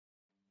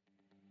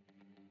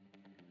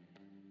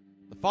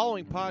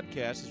following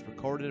podcast is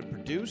recorded and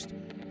produced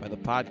by the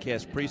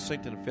Podcast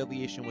Precinct in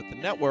affiliation with the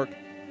network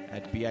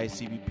at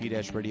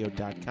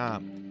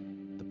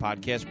bicbp-radio.com. The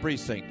Podcast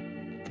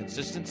Precinct.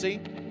 Consistency,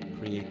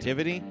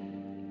 creativity,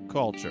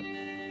 culture.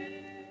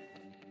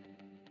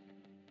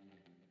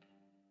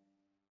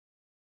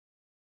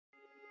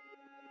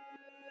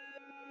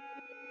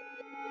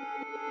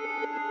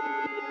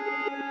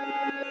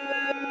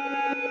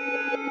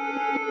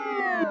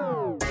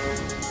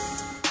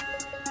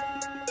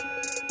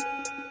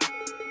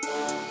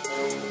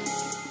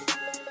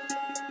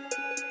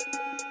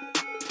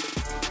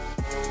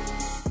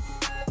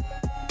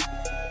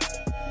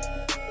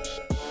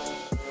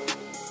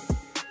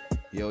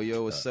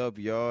 Yo, what's up,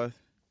 y'all?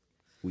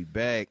 We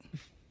back.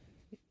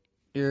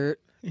 Yo,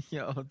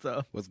 what's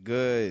up? What's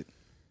good?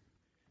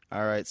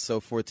 All right, so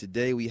for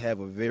today, we have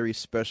a very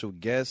special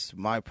guest,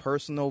 my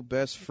personal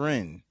best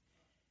friend.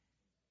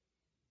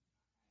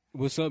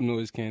 What's up,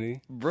 Noise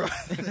Candy? Bro.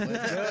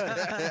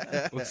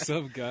 What's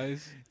up,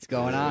 guys? What's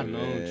going on?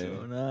 What's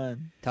going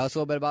on? Tell us a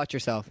little bit about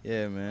yourself.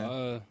 Yeah,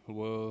 man.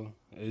 Well,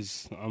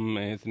 I'm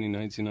Anthony,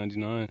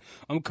 1999.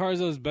 I'm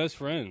Carzo's best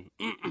friend.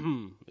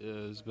 Yeah,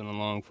 it's been a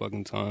long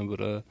fucking time,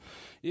 but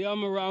yeah,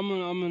 I'm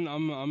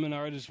an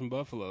artist from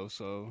Buffalo,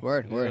 so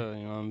Word. You know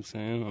what I'm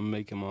saying? I'm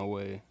making my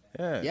way.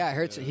 Yeah, I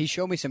heard he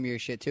showed me some of your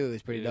shit too. It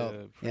was pretty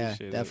dope. Yeah,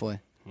 appreciate it. definitely.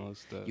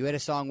 Most stuff. You had a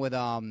song with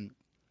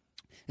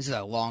this is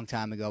a long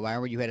time ago, but I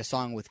remember you had a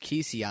song with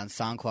Kesey on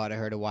SoundCloud. I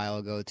heard a while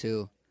ago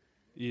too.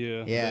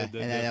 Yeah,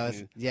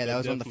 that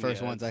was one of the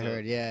first ones I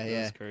heard. Yeah,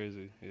 That's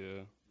crazy.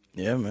 Yeah.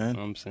 Yeah, man. You know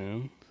what I'm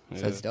saying? Yeah.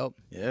 So it's dope.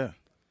 Yeah.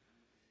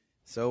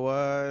 So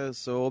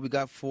what we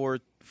got for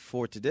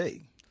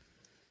today?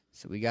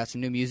 So we got some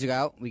new music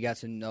out. We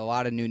got a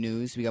lot of new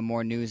news. We got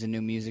more news and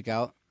new music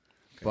out.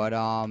 Okay.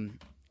 But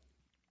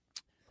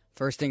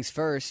first things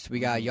first, we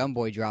got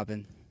YoungBoy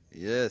dropping.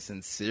 Yeah,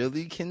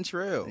 Sincerely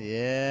Kentrell.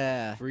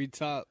 Yeah. Free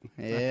top.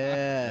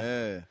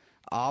 Yeah.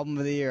 Album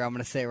of the year, I'm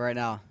going to say it right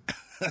now.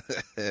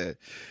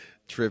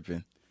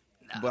 Tripping.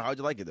 But how'd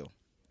you like it, though?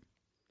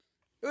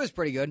 It was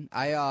pretty good.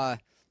 I'm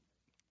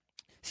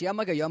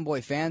like a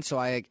YoungBoy fan, so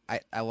I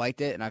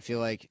liked it, and I feel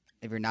like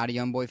if you're not a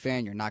YoungBoy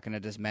fan, you're not going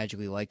to just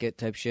magically like it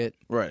type shit.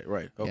 Right.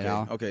 Okay. You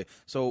know? Okay.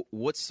 So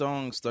what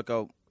song stuck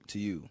out to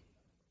you?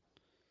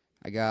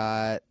 I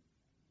got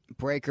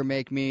Break or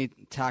Make Me,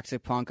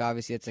 Toxic Punk,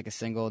 obviously it's like a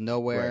single,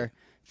 Nowhere, Right.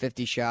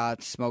 50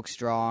 Shots, Smoke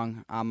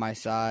Strong, On My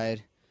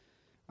Side,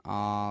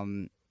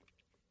 Life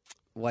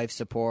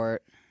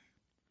Support.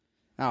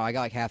 I don't know, I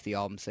got like half the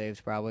album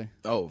saved probably.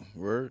 Oh,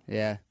 word?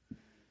 Yeah.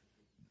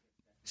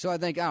 So I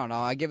don't know,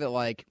 I give it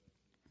like...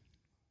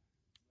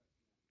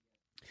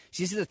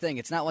 See, this is the thing,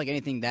 it's not like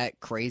anything that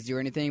crazy or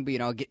anything, but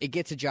it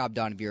gets a job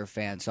done if you're a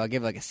fan, so I'll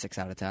give it like a 6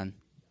 out of 10.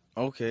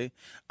 Okay.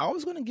 I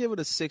was going to give it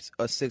a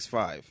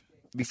 6.5.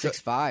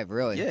 6.5,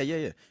 really?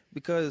 Yeah.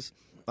 Because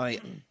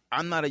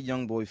I'm not a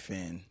YoungBoy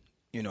fan,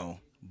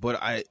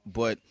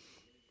 but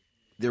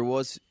there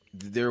was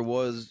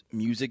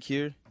music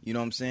here, you know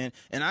what I'm saying?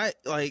 And I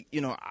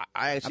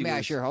actually I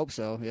sure hope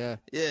so, yeah.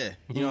 Yeah,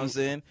 you know what I'm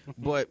saying?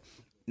 But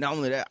not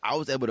only that, I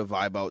was able to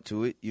vibe out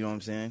to it, you know what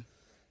I'm saying?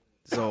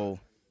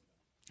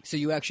 So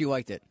you actually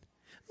liked it?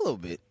 a little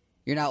bit.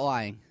 You're not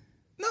lying.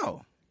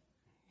 No.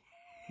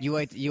 You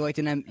liked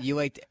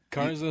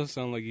Carzo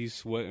sound like he's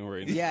sweating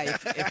right now.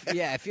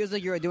 Yeah, it feels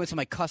like you're doing some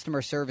like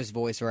customer service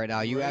voice right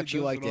now. You Right, actually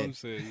liked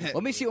that's it. what I'm saying.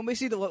 Let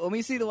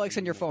me see the likes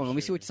on your phone. Let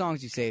me see what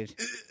songs you saved.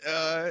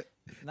 Not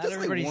Just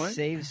everybody like one.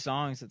 saves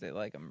songs if they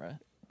like them, bro.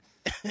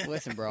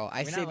 Listen, bro,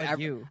 I We're save not like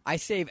you. I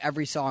save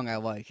every song I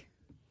like.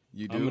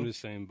 You I'm in do? the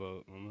same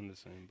boat.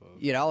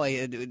 You know,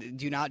 like, do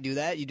you not do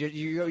that?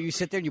 You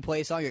sit there and you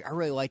play a song. You're like, I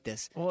really like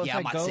this. Well, yeah,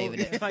 I'm not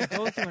saving it. if I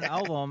go through an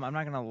album, I'm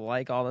not gonna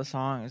like all the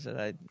songs that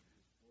I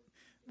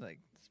like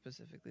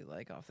specifically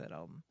like off that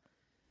album.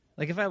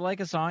 Like if I like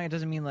a song, it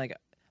doesn't mean like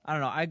I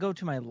don't know. I go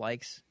to my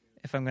likes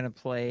if I'm gonna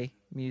play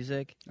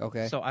music.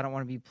 Okay. So I don't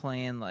want to be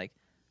playing like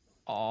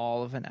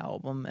all of an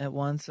album at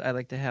once. I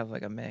like to have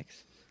like a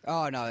mix.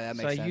 Oh no, that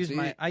makes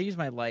sense. I use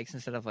my likes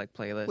instead of like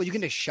playlists. Well, you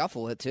can just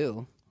shuffle it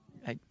too.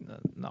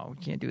 No, you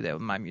can't do that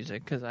with my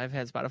music because I've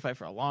had Spotify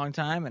for a long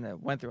time and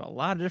it went through a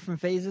lot of different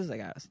phases. I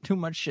got too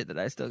much shit that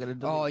I still got to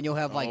do. Oh, and you'll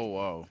have like, Oh,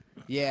 wow.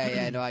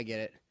 yeah, no, I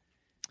get it.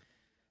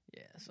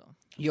 Yeah, so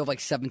You have like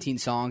 17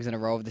 songs in a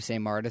row of the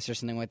same artist or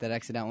something like that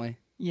accidentally.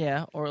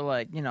 yeah, or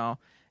like in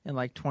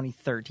like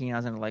 2013, I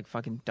was into like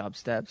fucking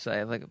dubstep, so I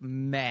have like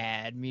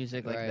mad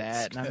music like Right.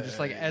 that, and I'm just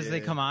like, as they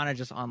come on, I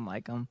just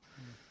unlike them.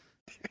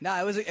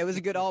 No, it was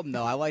a good album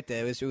though. I liked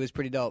it. It was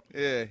pretty dope.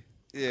 Yeah.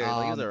 He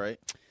was all right.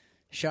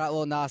 Shout out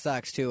Lil Nas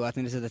X too. I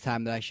think this is the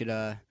time that I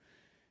should.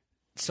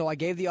 So I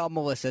gave the album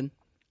a listen.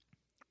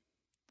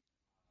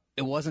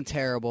 It wasn't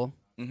terrible,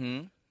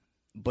 Mm-hmm.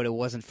 but it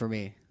wasn't for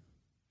me.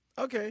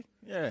 Okay.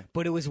 Yeah.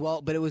 But it was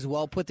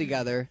well put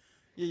together.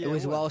 Yeah, It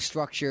was well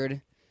structured.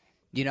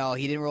 He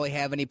didn't really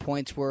have any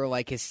points where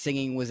like his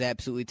singing was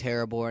absolutely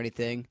terrible or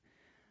anything.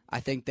 I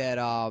think that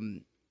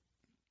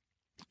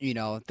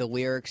the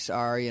lyrics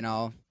are,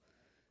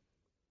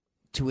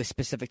 to a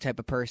specific type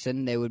of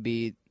person. They would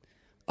be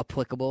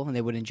applicable and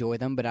they would enjoy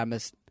them, but I'm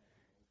just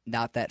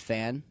not that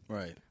fan.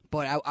 Right.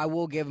 But I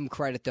will give him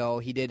credit though.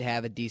 He did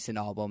have a decent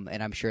album,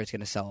 and I'm sure it's going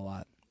to sell a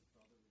lot.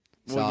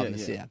 So Well,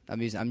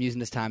 I'm using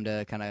this time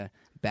to kind of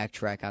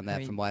backtrack on that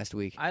mean, from last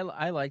week. I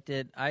liked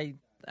it. I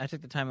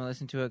took the time to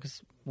listen to it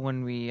because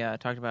when we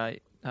talked about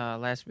it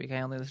last week,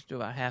 I only listened to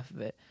about half of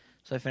it,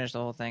 so I finished the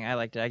whole thing. I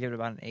liked it. I give it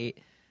about an 8.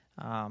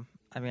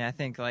 I mean, I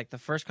think like the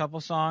first couple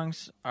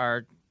songs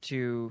are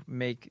to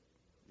make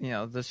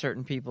the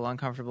certain people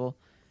uncomfortable,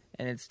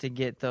 and it's to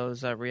get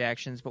those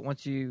reactions. But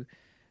once you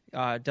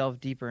delve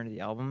deeper into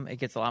the album, it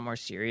gets a lot more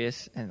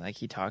serious, and like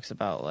he talks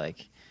about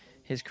like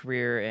his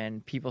career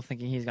and people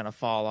thinking he's gonna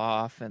fall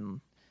off,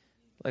 and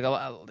like a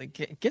lot, like,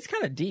 it gets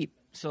kind of deep.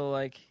 So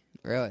like,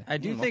 Really? I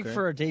do think okay.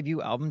 for a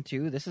debut album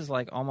too, this is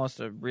like almost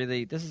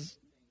this is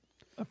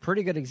a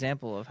pretty good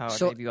example of how a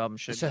debut album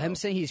should. So go. him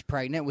saying he's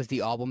pregnant with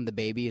the album The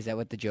Baby, is that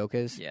what the joke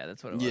is? Yeah,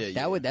 that's what it was.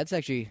 Yeah. That's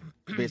actually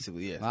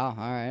Basically, yeah. wow. All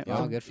right, Yeah.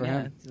 well, good for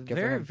him. It's a Good for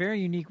very him. very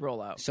unique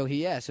rollout. So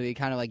he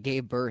kind of like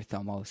gave birth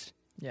almost.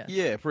 Yeah.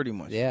 Yeah, pretty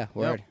much. Yeah,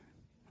 word.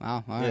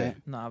 Wow. All right. Yeah.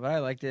 No, but I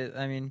liked it.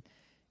 I mean,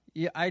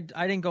 yeah, I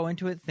didn't go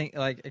into it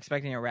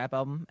expecting a rap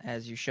album,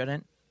 as you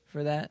shouldn't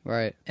for that,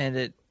 Right. and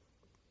it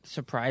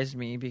surprised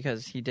me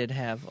because he did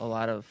have a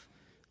lot of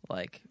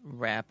like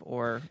rap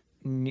or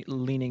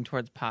leaning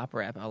towards pop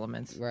rap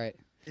elements. Right.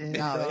 But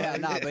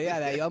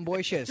that young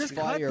boy shit is Just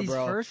fire, cut these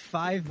bro. first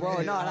 5 Bro,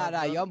 minutes.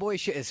 no. Young boy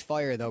shit is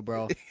fire though,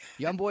 bro.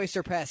 Young boy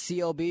surpassed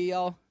CLB,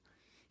 yo.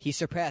 He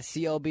surpassed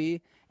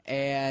CLB,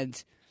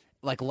 and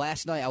like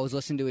last night I was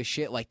listening to his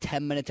shit like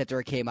 10 minutes after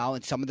it came out,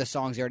 and some of the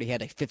songs already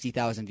had like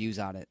 50,000 views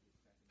on it.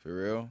 For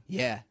real?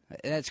 Yeah,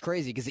 and that's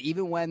crazy because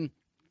even when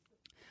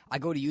I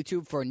go to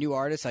YouTube for a new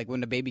artist, like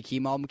when the Baby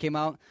Keem album came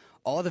out,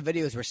 all the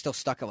videos were still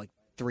stuck at like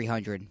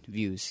 300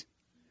 views.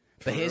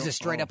 But his real? is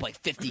straight up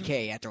like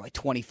 50K after like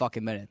 20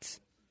 fucking minutes.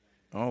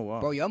 Oh, wow.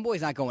 Bro,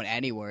 Youngboy's not going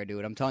anywhere,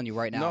 dude. I'm telling you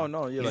right now.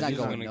 No, yeah, he's like, not he's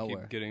going gonna nowhere.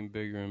 keep getting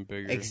bigger and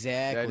bigger. That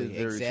Exactly, is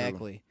very true.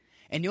 exactly.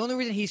 And the only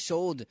reason he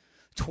sold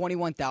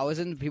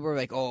 21,000, people are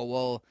like, oh,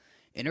 well,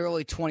 in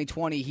early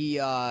 2020, he,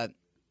 I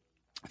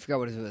forgot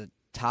what it was,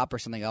 Top or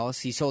something else.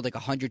 He sold like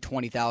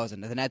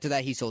 120,000. And then after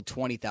that, he sold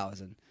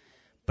 20,000.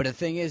 But the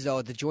thing is,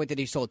 though, the joint that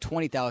he sold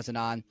 20,000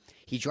 on,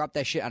 he dropped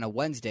that shit on a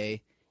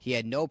Wednesday. He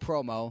had no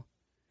promo,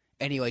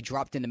 and he like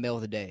dropped in the middle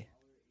of the day.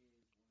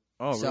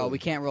 Oh, So really? we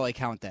can't really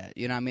count that.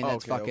 You know what I mean?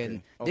 That's Okay,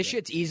 fucking. okay. This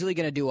shit's easily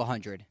gonna do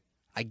 100.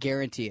 I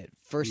guarantee it.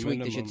 First week,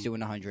 this Minimum. shit's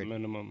doing 100.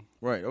 Minimum.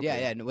 Right,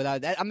 okay. Yeah.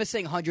 Without that, I'm just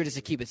saying 100 is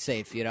to keep it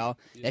safe. You know,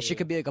 that shit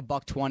could be like a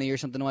 $120 or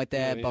something like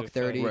that, Yeah,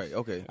 $130, Right,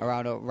 okay.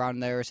 around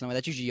there or something.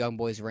 That's usually young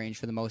boys' range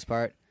for the most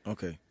part.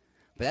 Okay.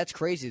 But that's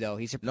crazy though.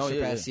 He No, yeah,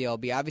 surpassed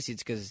CLB. Obviously,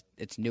 it's because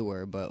it's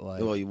newer. But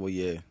like, Well,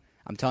 yeah.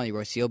 I'm telling you,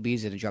 bro,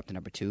 CLB's gonna drop to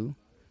number 2,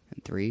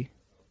 and 3,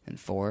 and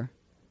 4,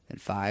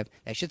 and 5.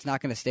 That shit's not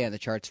gonna stay on the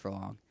charts for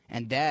long.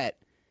 And that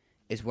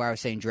is where I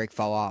was saying Drake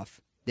fell off.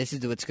 This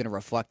is what's gonna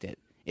reflect it.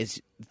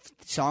 Is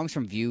songs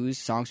from Views,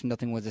 songs from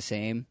Nothing Was the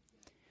Same,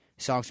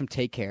 songs from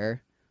Take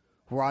Care,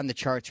 were on the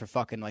charts for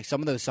fucking like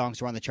some of those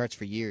songs were on the charts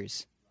for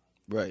years.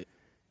 Right.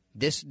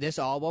 This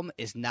album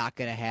is not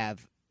gonna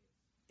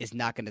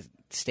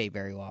stay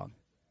very long.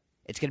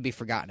 It's gonna be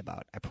forgotten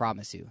about. I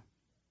promise you.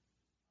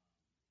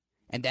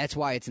 And that's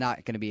why it's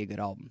not gonna be a good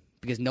album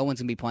because no one's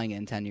gonna be playing it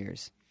in 10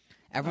 years.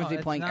 Everyone's gonna be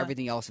it's playing not-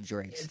 everything else of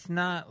Drake's. It's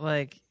not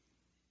like,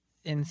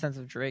 in the sense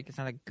of Drake, it's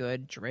not a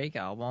good Drake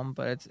album,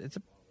 but it's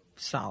a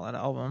solid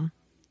album.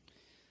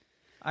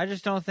 I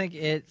just don't think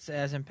it's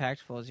as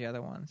impactful as the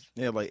other ones.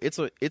 Yeah, like it's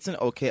an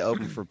okay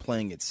album for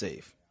playing it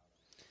safe.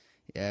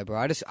 Yeah, bro.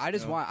 I just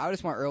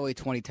want early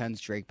 2010s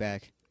Drake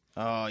back.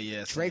 Oh,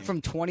 yeah. Drake same.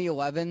 from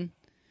 2011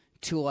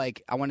 to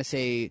like I want to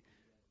say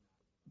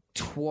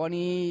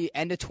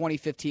end of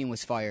 2015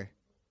 was fire.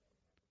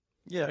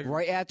 Yeah.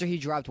 Right after he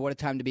dropped "What a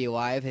Time to Be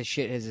Alive," his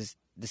shit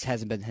this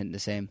hasn't been hitting the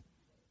same.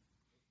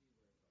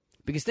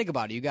 Because think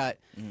about it, you got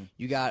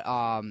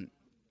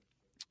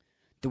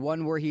the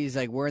one where he's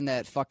like wearing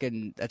that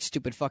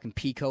stupid fucking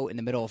pea coat in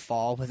the middle of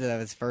fall. Was it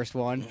his first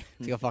one?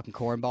 It's like a fucking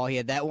cornball. He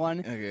had that one.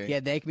 Okay. He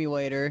had "Thank Me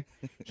Later."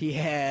 He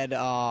had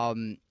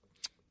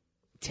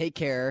 "Take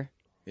Care."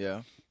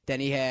 Yeah. Then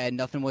he had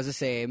 "Nothing Was the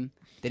Same."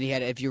 Then he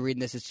had "If You're Reading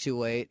This, It's Too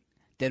Late."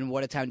 Then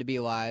 "What a Time to Be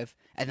Alive."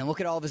 And then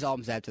look at all of his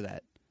albums after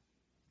that.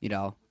 You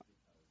know,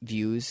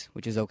 "Views,"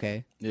 which is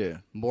okay. Yeah.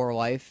 "More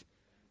Life,"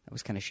 that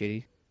was kind of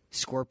shitty.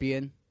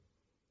 "Scorpion."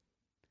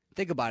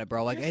 Think about it,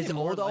 bro. Like You his think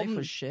More old Life album.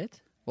 was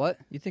shit. What?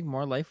 You think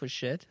More Life was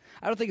shit?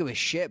 I don't think it was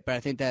shit, but I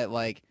think that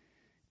like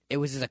it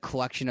was just a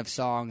collection of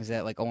songs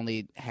that like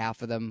only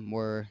half of them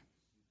were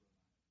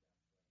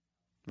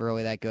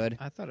really that good.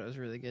 I thought it was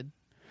really good.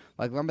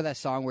 Like remember that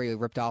song where he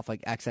ripped off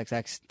like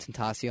XXX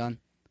Tentacion?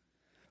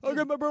 I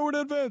got my bro in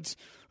advance.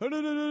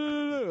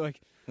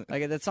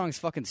 Like that song's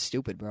fucking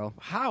stupid, bro.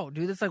 How,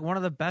 dude? That's like one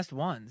of the best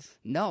ones.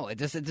 No,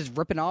 it's just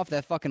ripping off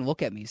that fucking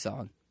 "Look at Me"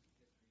 song.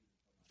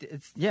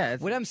 It's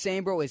What I'm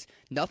saying, bro, is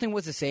Nothing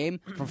Was the Same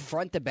from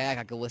front to back.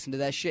 I could listen to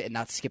that shit and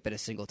not skip it a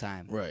single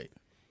time. Right.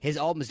 His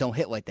albums don't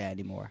hit like that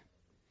anymore,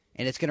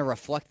 and it's gonna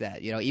reflect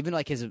that. You know, even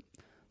like his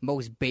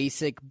most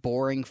basic,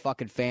 boring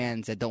fucking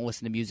fans that don't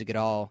listen to music at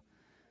all,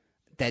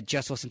 that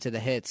just listen to the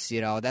hits,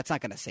 that's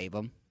not going to save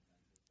them.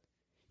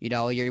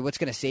 What's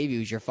going to save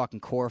you is your fucking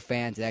core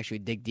fans that actually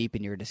dig deep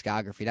in your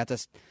discography, not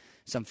just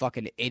some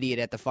fucking idiot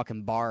at the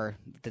fucking bar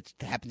that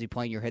happens to be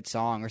playing your hit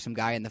song or some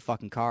guy in the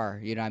fucking car.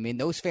 You know what I mean?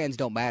 Those fans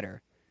don't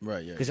matter.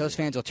 Right, yeah. Because those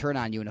fans will turn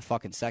on you in a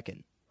fucking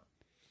second.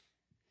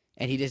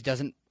 And he just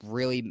doesn't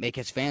really make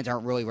his fans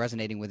aren't really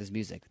resonating with his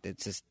music.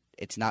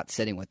 It's not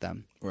sitting with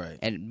them. Right.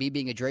 And me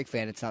being a Drake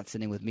fan, it's not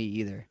sitting with me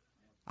either.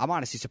 I'm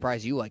honestly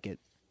surprised you like it.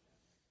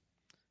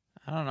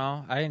 I don't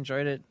know. I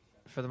enjoyed it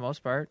for the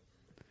most part.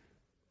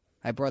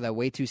 Bro, that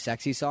Way Too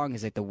Sexy song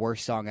is like the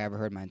worst song I ever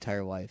heard in my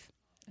entire life.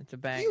 It's a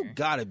banger. You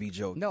gotta be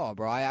joking. No,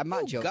 bro, I'm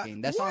not You got-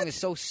 joking. That song what? is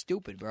so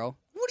stupid, bro.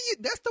 What do you?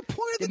 That's the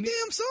point of the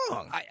damn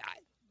song.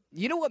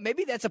 You know what?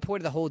 Maybe that's the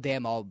point of the whole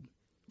damn album.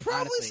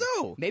 Probably honestly.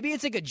 so. Maybe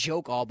it's like a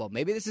joke album.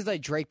 Maybe this is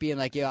like Drake being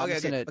like, "Yo, I'm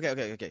just gonna."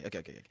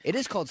 Okay. It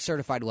is called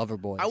Certified Lover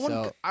Boy. I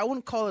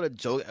wouldn't call it a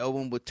joke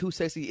album, but Too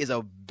Sexy is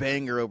a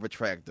banger of a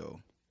track, though.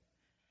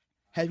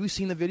 Have you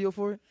seen the video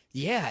for it,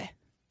 yeah,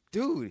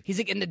 dude? he's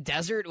like in the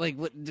desert, like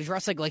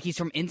dressed like he's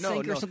from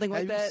NSYNC or something like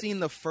Have that. you seen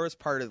the first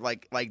part of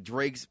like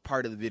Drake's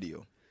part of the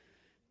video?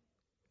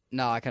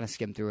 No, I kind of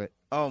skimmed through it.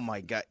 Oh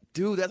my god,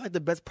 dude, that's like the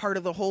best part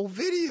of the whole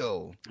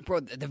video.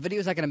 Bro, the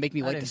video's not gonna make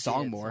me like the didn't see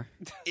song it, more.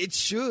 It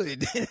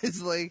should.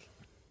 It's like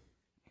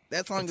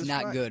that song It's is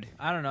not fine. good.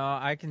 I don't know.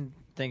 I can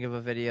think of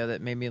a video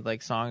that made me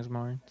like songs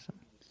more. So.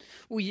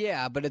 Well,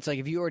 yeah, but it's like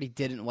if you already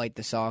didn't like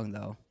the song,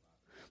 though.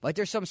 Like,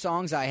 there's some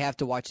songs I have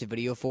to watch the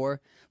video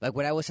for. Like,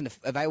 when if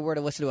I were to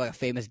listen to like a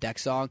famous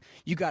Dex song,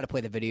 you got to play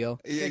the video.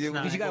 Yeah,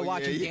 Because you got to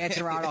watch him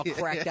dancing around all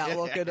cracked out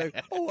looking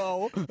like,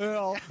 hello,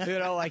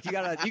 like you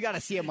gotta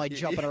see him like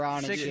jumping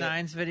around and shit.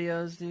 6ix9ine's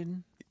videos,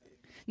 dude.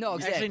 No,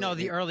 exactly. Actually, no,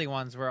 the early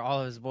ones where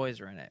all of his boys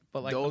were in it.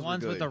 But like Those the were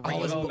ones with the good.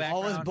 rainbow background.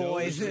 all his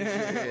boys.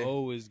 Yeah.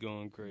 Always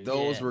going crazy.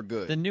 Those Yeah. were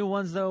good. The new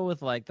ones though,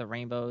 with like the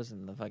rainbows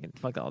and the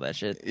fuck all that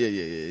shit.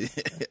 Yeah.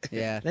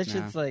 Yeah, That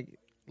shit's like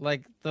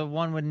the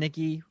one with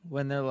Nicki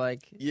when they're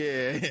like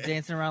Yeah.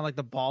 dancing around like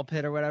the ball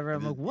pit or whatever.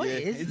 I'm like, what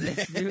is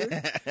this, dude?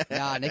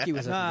 Nah, Nicki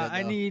was Nah, looking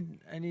good,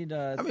 I need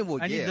yeah,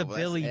 the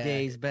Billy yeah.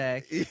 days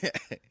back. Yeah.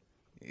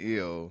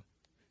 Yo.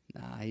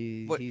 Nah,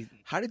 But he's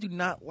how did you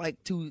not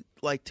like Too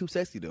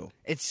Sexy though?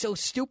 it's so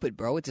stupid,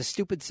 bro. It's a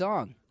stupid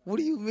song. What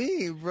do you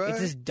mean, bro? It's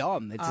just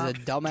dumb. It's a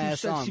dumbass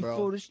song, bro.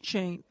 For this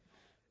chain.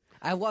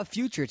 I love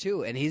Future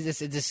too, and it's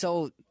just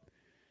so.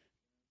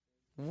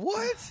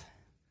 What?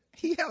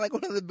 He had like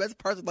one of the best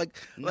parts of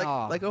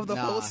of the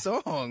whole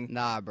song.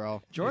 Nah,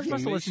 bro. George If it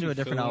must have makes listened to you a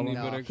different feel album.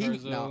 any better, He-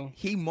 Carzo, no.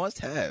 He must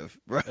have,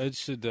 bro. It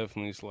should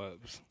definitely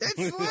slaps. That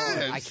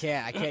slaps.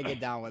 I can't get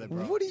down with it,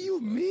 bro. What do you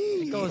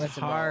mean? It goes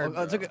Listen, bro. hard.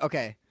 Oh, it's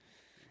okay.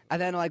 And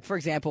then, like, for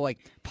example, like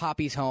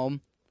Poppy's Home,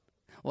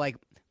 like,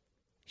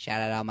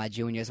 shout out all my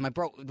juniors. I'm like,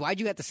 bro, why'd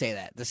you have to say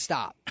that? Just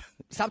stop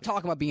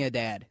talking about being a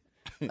dad.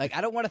 Like,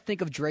 I don't want to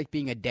think of Drake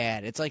being a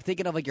dad. It's like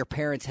thinking of like your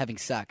parents having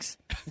sex.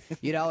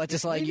 It's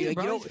just like Maybe, you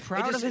bro, don't. he's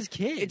proud it just, of his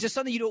kid. It's just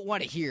something you don't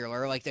want to hear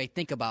or like they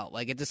think about.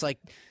 Like it's just like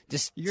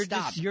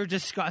stop. You're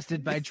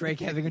disgusted by Drake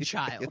having a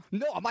child.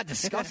 No, I'm not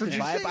disgusted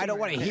by it, but I don't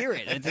want to hear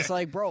it. It's just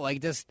like, bro,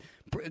 like just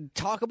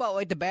talk about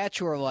like the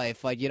bachelor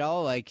life, like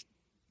like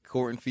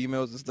Courting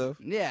females and stuff.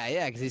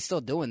 yeah, because he's still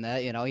doing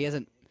that.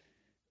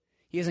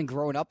 He hasn't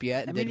grown up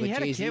yet. I And mean, did he what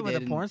had a Jay-Z kid with a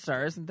did porn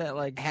star. Isn't that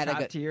like Had top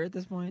like a- tier at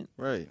this point?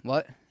 Right.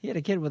 What? He had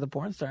a kid with a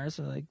porn star,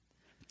 so like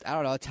I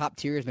don't know. Top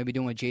tier is maybe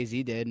doing what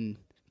Jay-Z did and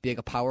be like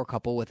a power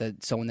couple with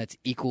someone that's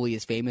equally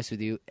as famous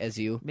with you as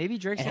you. maybe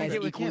Drake's And gonna has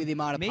get with equally Kim. the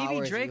amount of Maybe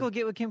power as Drake you. will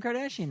get with Kim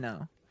Kardashian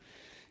now.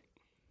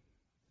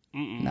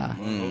 Mm-mm. Nah. I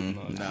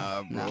hope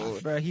not. Nah, bro.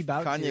 Bro, he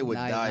about Kanye to. would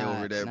Nah, die nah,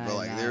 over that, nah, bro.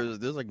 Like nah. there's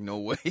like no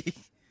way.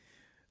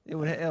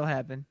 It'll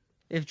happen.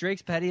 If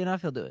Drake's petty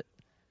enough, he'll do it.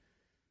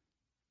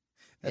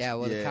 Yeah,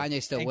 well, yeah.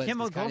 Kanye still And wins. Kim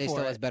will 'cause go Kanye for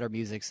still it. has better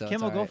music, so Kim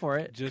it's will all go right. for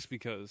it. Just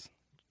because.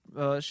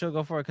 She'll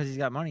go for it because he's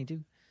got money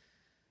too.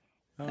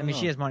 I don't mean, know.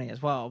 she has money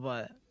as well,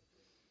 but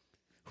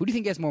Who do you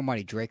think has more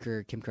money, Drake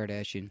or Kim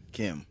Kardashian?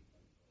 Kim.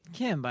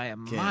 Kim by a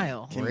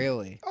mile. Kim.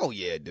 Really? Oh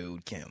yeah,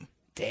 dude, Kim.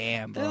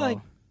 Damn, bro. They're like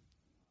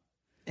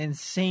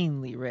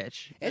insanely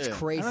rich. It's Yeah.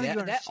 crazy. I don't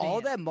even That all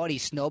understand. that money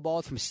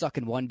snowballed from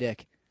sucking one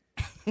dick.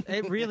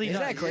 It really Isn't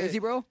does. that crazy,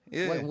 bro?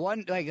 Yeah. Like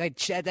one, like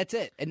Chad, that's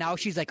it. And now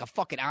she's like a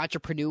fucking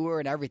entrepreneur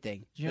and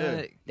everything. You know, Yeah.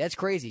 that, That's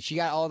crazy. She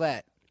got all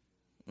that.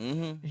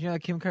 Mm-hmm. you know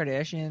Kim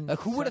Kardashian. Like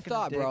who would have sucking a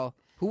thought, dick? bro?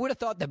 Who would have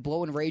thought that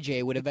blowing Ray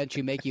J would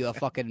eventually make you a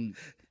fucking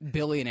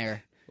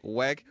billionaire?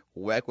 Whack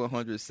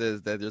 100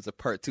 says that there's a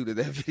part 2 to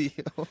that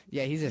video.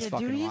 Yeah, he's just Yeah,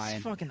 fucking dude, he's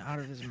lying. fucking out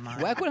of his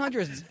mind. Whack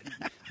 100 is.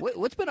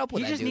 What's been up with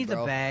he that just dude, needs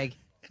bro? a bag.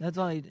 That's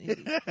all he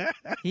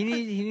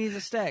needs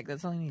a stack.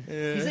 That's all he needs.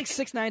 He's like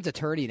 6ix9ine's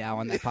attorney now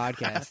on that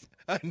podcast.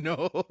 I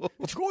know.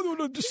 What's going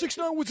on? The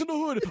 6ix9ine was in the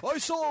hood. I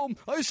saw him.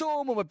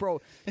 I'm like,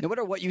 bro. No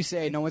matter what you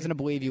say, no one's gonna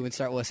believe you and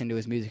start listening to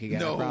his music again.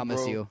 No, I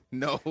promise bro. you.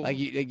 No. Like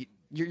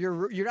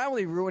you're not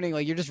only ruining,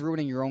 like you're just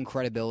ruining your own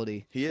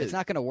credibility. He is. It's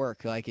not gonna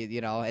work. Like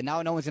and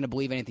now no one's gonna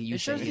believe anything you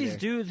It's say. just these either.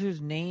 dudes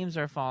whose names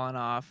are falling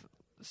off,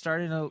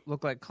 starting to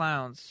look like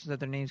clowns, so that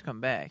their names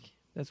come back.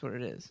 That's what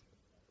it is.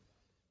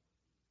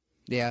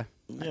 Yeah,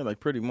 Yeah, like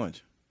pretty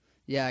much.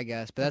 yeah, I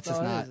guess, but that's just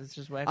all it not. is. It's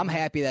just whack. I'm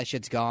happy that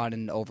shit's gone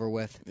and over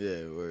with.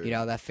 Yeah, word. You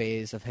know, that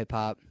phase of hip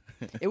hop.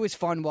 It was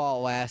fun while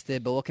it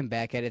lasted, but looking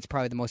back at it, it's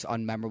probably the most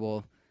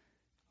unmemorable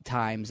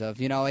times of,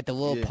 you know, like the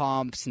Lil Yeah.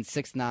 Pumps and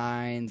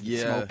 6ix9ine and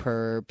Yeah. Smoke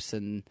Perps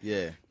and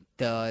Yeah.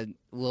 the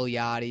Lil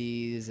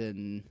Yachty's,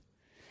 and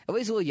at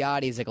least Lil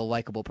Yachty's like a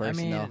likable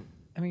person though.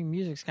 I mean,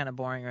 music's kind of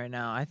boring right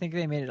now. I think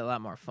they made it a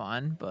lot more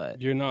fun,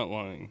 but You're not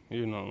lying.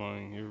 You're not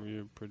lying.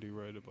 You're pretty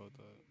right about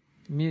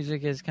that.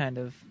 music is kind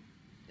of,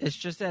 it's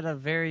just at a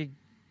very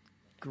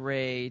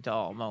gray,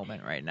 dull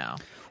moment right now.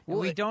 And Well,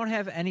 we don't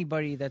have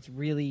anybody that's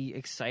really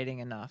exciting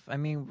enough. I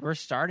mean, we're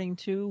starting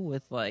to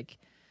with like,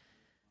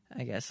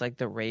 I guess like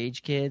the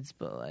Rage Kids,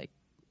 but like,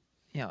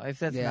 you know, if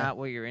that's Yeah. not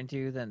what you're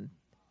into, then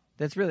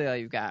that's really all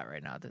you've got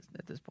right now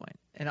at this point.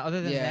 And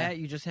other than Yeah. that,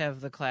 you just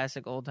have the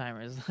classic old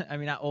timers. I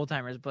mean, not old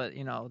timers, but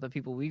you know, the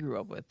people we grew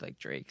up with, like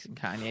Drake's and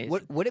Kanye's.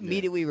 What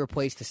immediately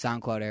replaced the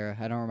SoundCloud era?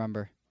 I don't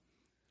remember.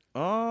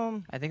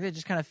 I think they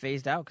just kind of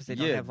phased out because they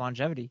don't Yeah. have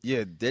longevity.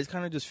 Yeah, they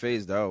kind of just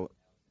phased out.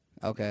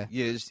 Okay.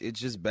 Yeah, it's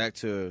just back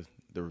to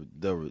the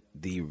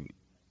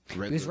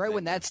It was right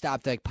when that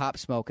stopped, like Pop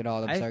Smoke and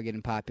all them I- started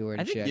getting popular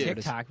and I think shit. So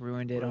does- TikTok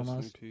ruined it Rest in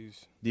almost.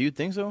 peace. Do you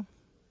think so?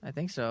 I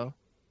think so.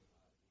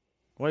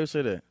 Why you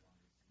say that?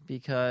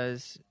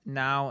 Because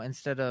now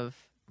instead of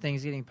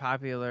things getting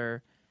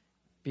popular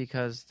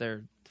because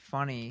they're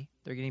funny,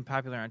 they're getting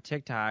popular on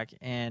TikTok,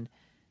 and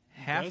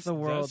half the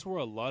world. That's where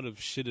a lot of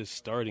shit is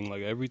starting.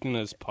 Like everything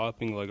that's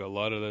popping, like a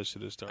lot of that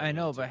shit is starting. I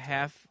know, on but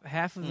TikTok.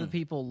 half of the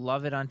people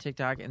love it on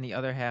TikTok, and the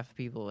other half of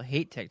people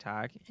hate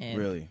TikTok and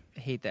Really?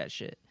 hate that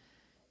shit.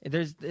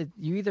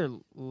 You either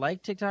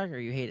like TikTok or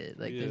you hate it.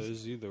 Like, yeah, there's-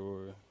 it's either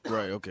or.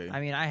 Right. Okay.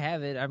 I mean, I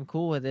have it. I'm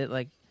cool with it.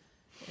 Like,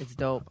 it's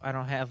dope. I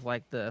don't have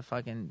like the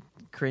fucking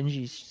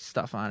cringy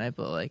stuff on it,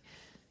 but like,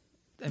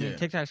 I mean, Yeah.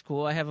 TikTok's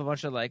cool. I have a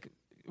bunch of like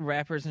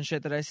rappers and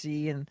shit that I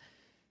see, and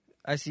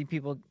I see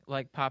people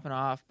like popping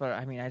off. But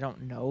I mean, I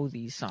don't know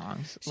these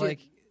songs. See, like,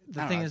 I the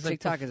don't thing know, is, like,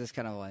 TikTok is just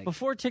kind of like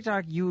before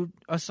TikTok,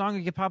 a song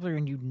would get popular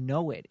and you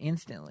know it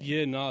instantly.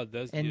 Yeah, no,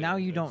 that's. And yeah, now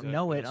you don't exactly.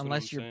 know it That's what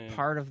unless I'm you're saying.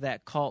 part of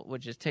that cult,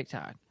 which is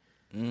TikTok.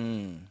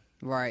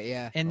 right,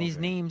 yeah. And these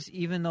Okay. names,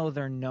 even though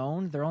they're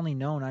known, they're only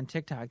known on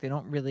TikTok. They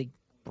don't really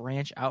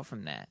branch out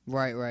from that.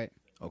 Right, right.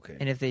 Okay.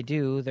 And if they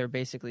do, they're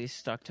basically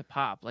stuck to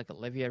pop, like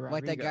Olivia Rodrigo.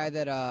 Like that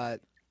guy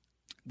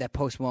that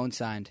Post Malone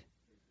signed,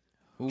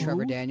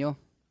 Trevor Daniel.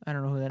 I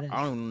don't know who that is.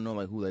 I don't even know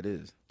like who that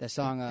is. That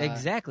song.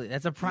 Exactly.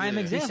 That's a prime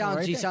Yeah. example.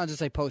 He right sounds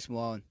just like Post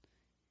Malone.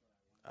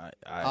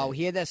 Oh,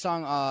 he had that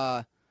song.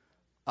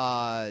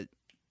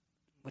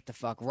 What the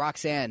fuck?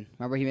 Roxanne.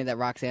 Remember he made that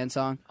Roxanne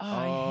song? Oh,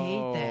 I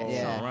hate that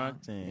Yeah. song.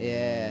 Roxanne.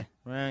 Yeah.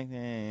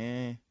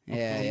 Roxanne.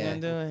 Yeah,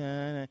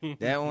 yeah.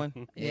 That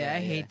one. Yeah, I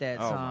hate that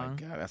Oh song. my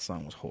god, that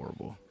song was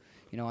horrible.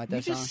 You know what You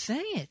that song? just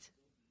sang it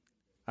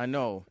I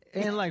know.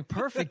 in like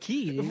perfect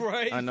key. dude.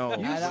 Right. I know.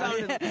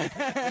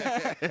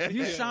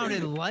 You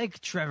sounded like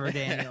Trevor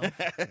Daniel.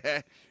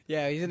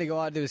 Yeah, he's gonna go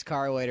out to his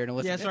car later and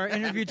listen. Yes, our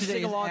interview today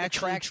Sing is along the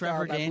actually track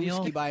Trevor by Daniel.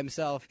 Lewski by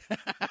himself.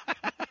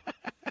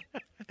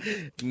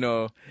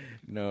 No,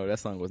 that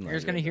song was not. You're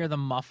just gonna good. hear the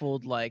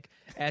muffled like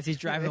as he's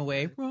driving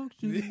away. But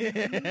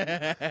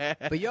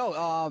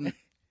yo,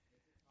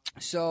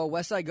 so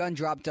West Side Gun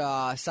dropped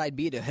side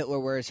B to Hitler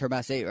Wears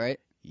Hermes 8, right?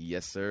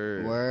 Yes,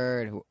 sir.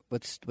 Word.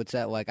 What's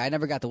that like? I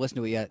never got to listen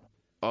to it yet.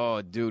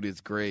 Oh, dude,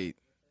 it's great.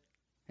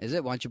 Is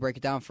it? Why don't you break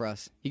it down for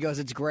us? He goes,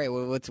 "It's great.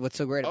 What's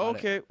so great about it?"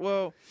 Okay,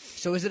 well,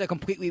 So is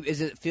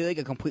it feel like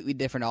a completely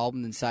different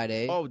album than side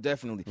A? oh,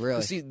 definitely. Really?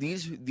 'Cause see,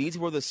 these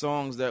were the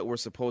songs that were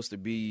supposed to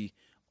be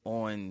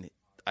on,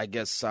 I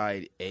guess,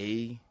 side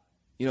A.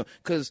 You know,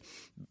 because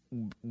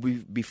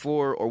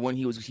before or when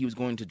he was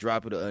going to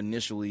drop it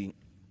initially,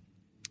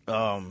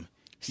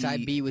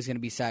 Side B was going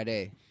to be side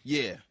A.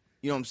 yeah,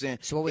 you know what I'm saying.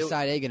 So what was It-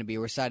 side A going to be?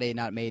 Or side A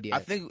not made yet? I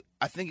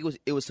think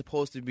it was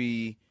supposed to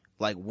be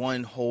like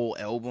one whole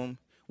album,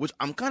 which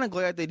I'm kind of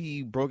glad that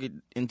he broke it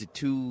into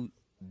 2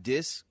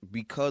 discs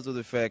because of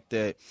the fact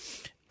that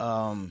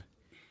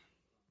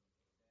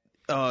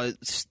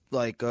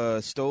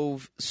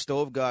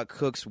Stove Got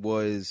Cooks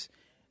was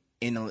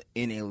in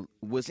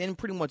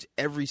pretty much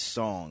every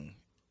song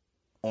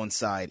on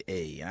side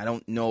A. And I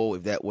don't know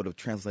if that would have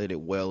translated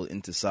well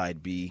into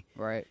side B.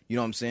 Right. You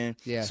know what I'm saying?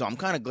 Yeah. So I'm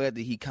kind of glad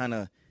that he kind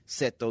of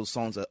set those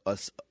songs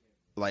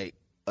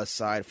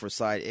aside for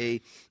side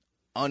A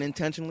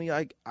unintentionally,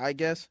 I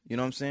guess. You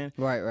know what I'm saying?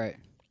 Right.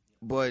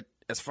 But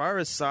as far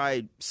as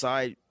side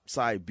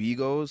B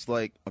goes,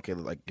 like, okay,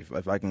 like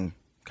if I can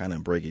kind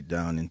of break it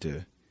down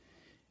into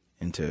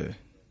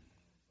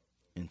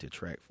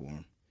track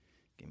form.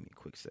 Give me a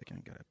quick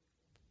second. I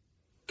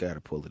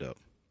gotta pull it up.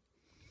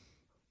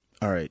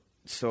 All right.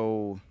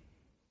 So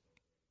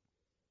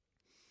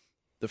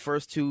the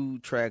first 2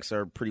 tracks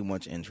are pretty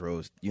much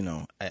intros, you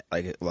know,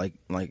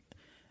 like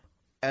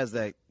as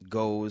that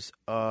goes.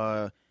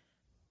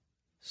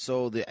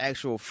 So the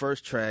actual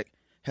first track,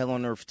 Hell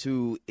on Earth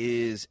 2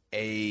 is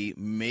a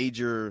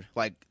major,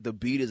 like, the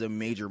beat is a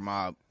major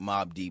Mob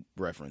Deep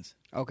reference.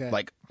 Okay.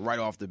 Like, right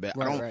off the bat.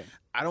 Right.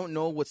 I don't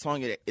know what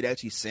song it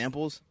actually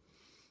samples.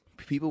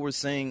 People were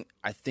saying,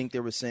 I think they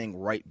were saying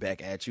Right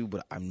Back at You,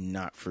 but I'm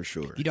not for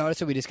sure. You notice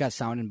that we just got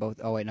sound in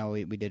both. Oh, wait, no,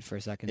 we did for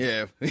a second.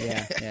 Yeah.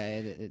 Yeah.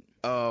 It,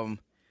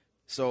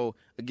 So,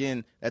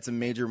 again, that's a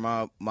major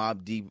Mob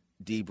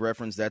Deep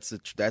reference. That's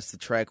the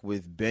track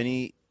with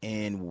Benny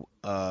and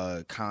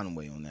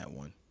Conway on that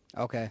one.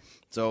 okay.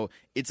 So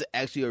it's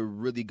actually a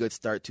really good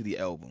start to the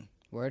album.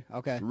 Word?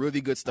 Okay. Really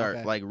good start.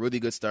 Okay. Like, really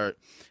good start.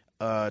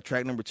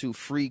 Track number 2,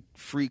 Free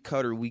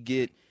Cutter, we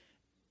get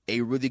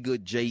a really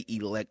good J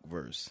Elect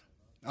verse.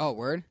 Oh,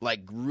 word?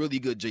 Like, really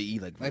good J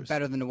Elect verse. Like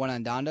better than the one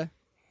on Donda?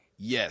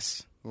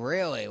 Yes.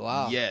 Really?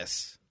 Wow.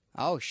 Yes.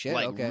 Oh, shit.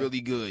 Like, okay. really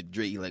good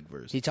J Elect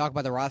verse. Did you talk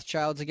about the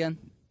Rothschilds again?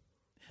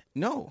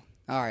 No.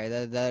 All right.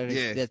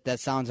 That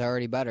sounds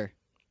already better.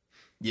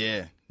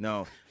 Yeah.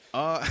 No.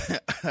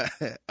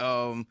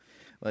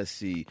 Let's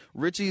see.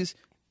 Richie's,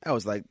 that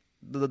was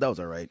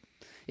all right.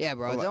 Yeah,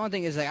 bro. The only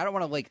thing is, like, I don't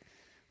want to, like,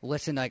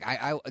 listen, like,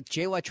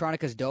 Jay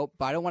Electronica's dope,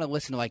 but I don't want to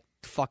listen to, like,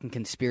 fucking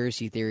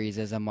conspiracy theories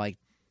as I'm, like,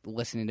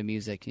 listening to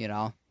music, you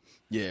know?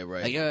 Yeah,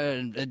 right. Like,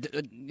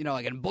 you know,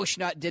 like, and Bush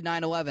did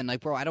 9/11. Like,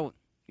 bro, I don't,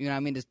 you know what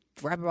I mean? Just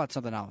rap about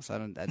something else. I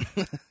don't.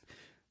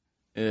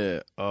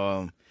 Yeah.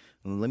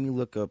 Let me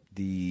look up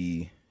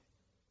the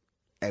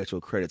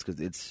actual credits because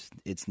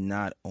it's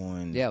not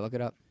on. Yeah, look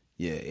it up.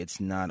 Yeah, it's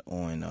not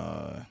on.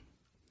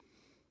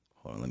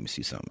 Hold on, let me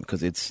see something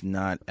because it's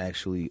not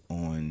actually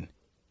on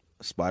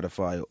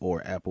Spotify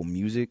or Apple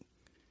Music.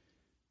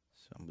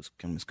 So I'm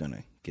just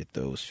gonna get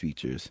those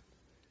features.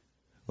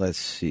 Let's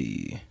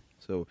see.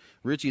 So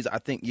Richie's, I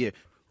think,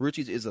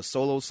 Richie's is a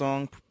solo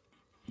song,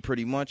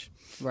 pretty much.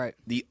 Right.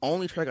 The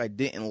only track I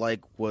didn't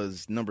like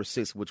was number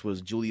 6, which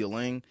was Julia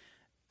Lang.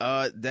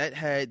 That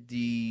had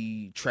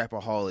the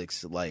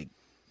Trapaholics, like,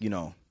 you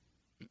know,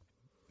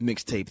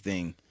 mixtape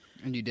thing.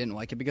 And you didn't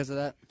like it because of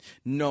that?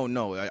 No,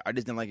 I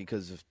just didn't like it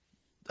because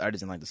I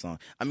just didn't like the song.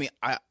 I mean,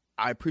 I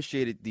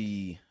appreciated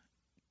the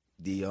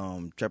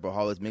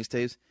Trapaholics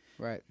mixtapes,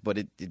 Right. but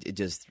it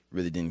just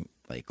really didn't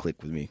like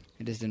click with me.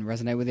 It just didn't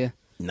resonate with you?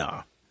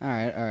 Nah. All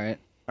right.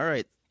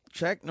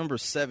 Track number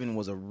 7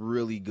 was a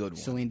really good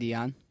one. Celine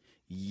Dion?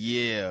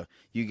 Yeah,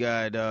 you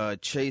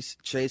got Chase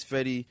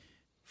Fetty,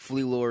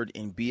 Flea Lord,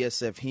 and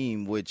BSF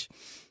Heem. Which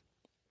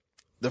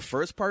the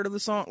first part of the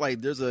song,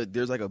 like there's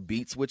like a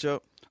beat switch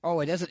up. Oh,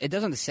 it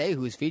doesn't say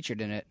who's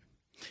featured in it.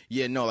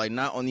 Yeah, no, like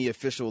not on the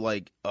official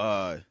like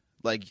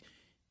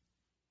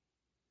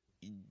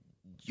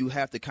you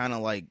have to kind of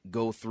like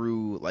go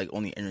through like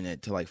on the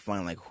internet to like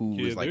find like who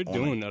is like they're on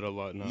doing it. that a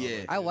lot now.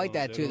 Yeah. I like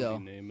that too, though.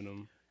 Naming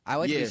them. I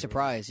like to Yeah. be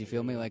surprised. You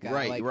feel me? Like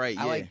Right,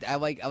 I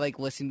like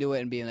listening to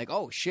it and being like,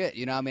 oh shit,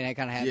 you know what I mean? I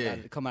kind of had Yeah.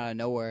 that come out of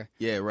nowhere.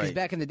 Yeah, Because right.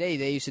 back in the day,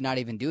 they used to not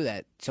even do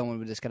that. Someone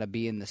would just kind of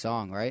be in the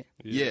song, right?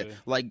 Yeah,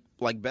 like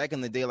back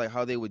in the day, like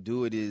how they would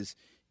do it is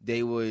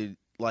they would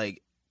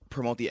like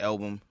promote the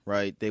album,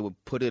 right? They would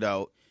put it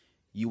out.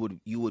 You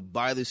would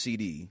buy the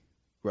CD,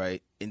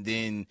 right? And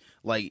then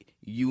like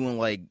you and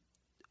like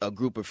a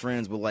group of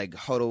friends would like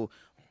huddle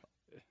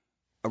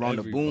around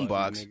Everybody, the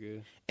boombox,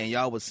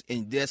 nigga.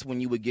 and that's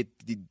when you would get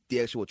the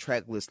actual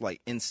track list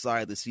like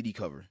inside the CD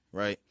cover,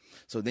 right?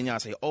 So then y'all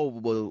say, oh,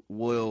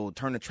 we'll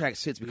turn the track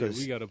sits because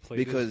we gotta play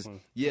because this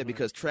one.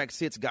 because track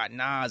sits got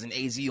Nas and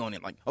AZ on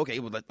it. Like, okay,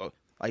 well, like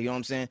you know what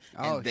I'm saying?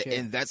 Oh, and, shit.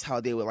 and that's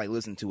how they would like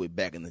listen to it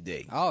back in the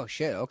day. Oh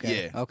shit.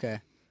 Okay. Yeah. Okay.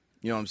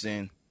 You know what I'm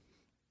saying?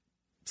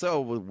 So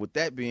with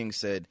that being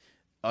said,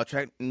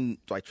 track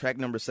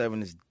number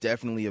 7 is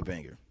definitely a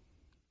banger.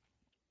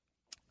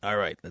 All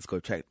right, let's go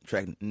track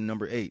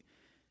number 8.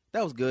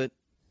 That was good.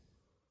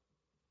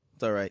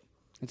 It's all right.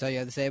 That's all you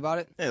had to say about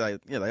it?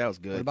 Like that was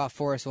good. What about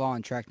Forest Law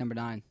on track number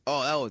 9?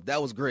 Oh,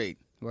 that was great.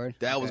 Word?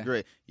 That was Okay.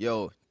 great.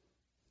 Yo,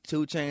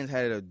 2 Chainz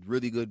had a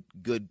really good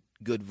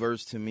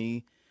verse to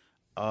me.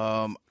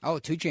 Oh,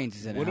 2 Chainz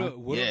is in it, huh?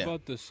 What Yeah.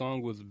 about the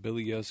song with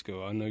Billy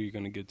Esco? I know you're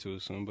gonna get to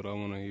it soon, but I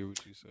want to hear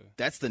what you say.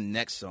 That's the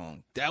next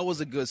song. That was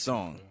a good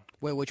song.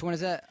 Wait, which one is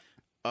that?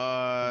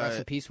 Rest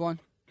in Peace one?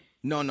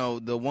 No,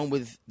 the one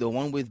with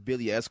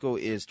Billy Esco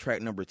is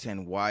track number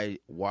 10. Why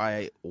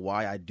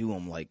I do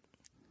 'em like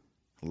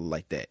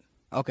that.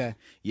 Okay.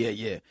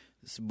 Yeah.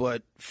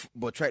 But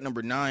track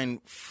number 9,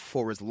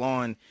 Forest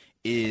Lawn,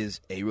 is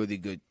a really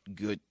good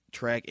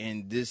track,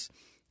 and this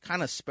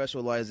kind of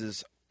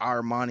specializes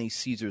Armani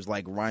Caesar's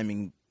like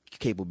rhyming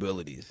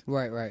capabilities,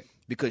 Right.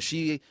 because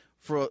she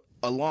for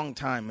a long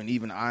time, and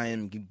even I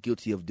am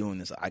guilty of doing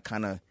this. I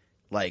kind of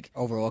like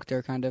Overlooked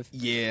her, kind of?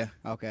 yeah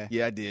Okay.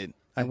 I did.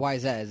 And why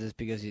is that? Is this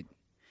because you...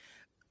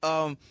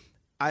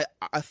 I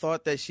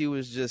thought that she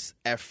was just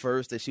at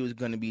first that she was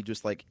going to be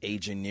just like a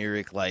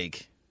generic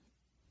like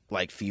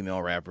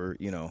female rapper,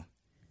 you know,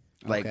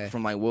 like Okay.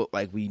 from like what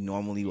like we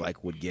normally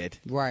like would get.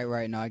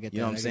 Right. No, I get that.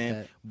 You know what I'm I get saying?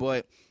 that.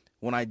 But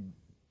when I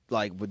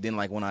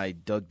when I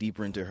dug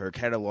deeper into her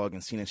catalog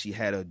and seen that she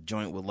had a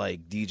joint with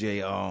like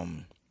DJ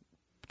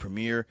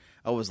premiere,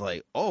 I was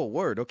like, oh,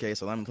 word, okay,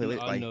 so let me play it.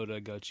 I Like, know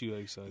that got you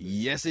excited.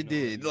 yes, it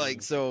did. No,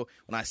 Like, so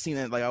when I seen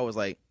that, like, I was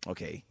like,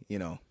 okay,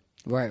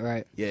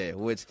 Right. yeah,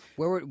 which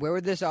Where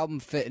would this album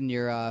fit in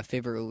your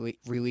favorite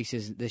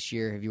releases this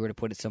year if you were to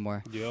put it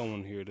somewhere? Yeah, I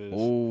want to hear this.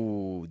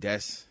 oh,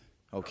 that's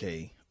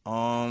okay.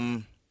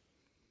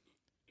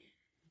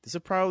 This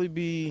would probably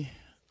be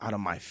out of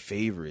my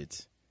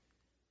favorites.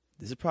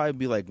 This would probably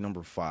be like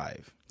number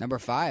 5. Number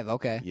 5.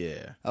 Okay.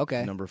 Yeah.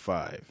 Okay. Number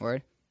 5.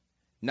 Word.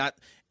 Not,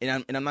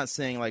 and I'm not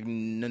saying like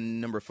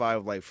number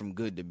 5 like from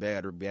good to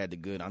bad or bad to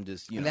good. I'm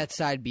just And that's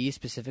side B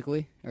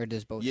specifically, or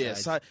does both? yeah.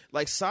 sides?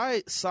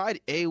 Side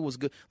A was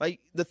good. Like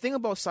the thing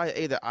about side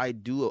A that I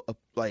do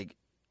like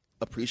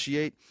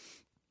appreciate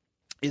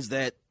is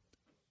that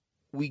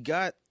we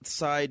got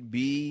side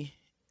B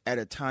at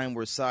a time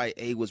where side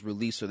A was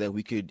released so that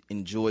we could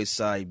enjoy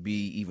side B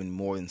even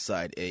more than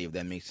side A, if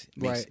that makes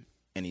Right.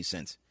 any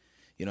sense.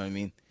 You know what I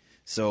mean?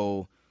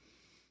 So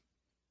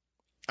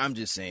I'm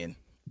just saying,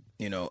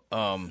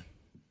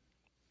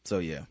 so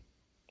yeah.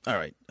 All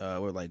right.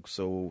 We're like,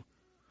 so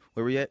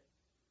where we at?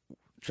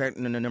 Track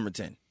number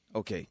 10.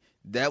 Okay.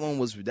 That one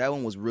was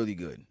really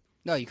good.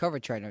 No, you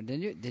covered Trident,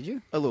 didn't you? Did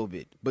you? A little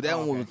bit. But that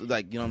Oh, one okay. was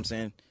like, you know what I'm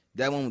saying?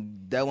 That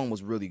one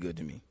was really good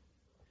to me.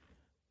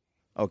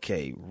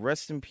 Okay,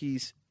 rest in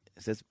peace.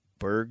 Is that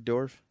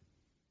Bergdorf?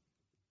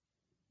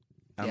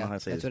 I don't know how to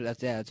say this.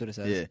 That's what it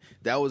says. Yeah,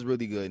 that was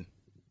really good.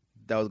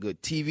 That was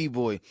good. TV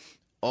Boy.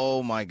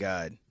 Oh my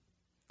God.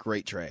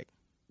 Great track.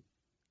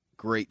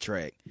 Great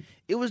track.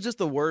 It was just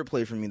the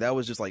wordplay for me. That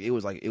was just like it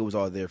was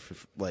all there for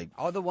like.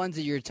 All the ones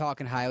that you're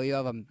talking highly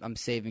of, I'm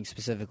saving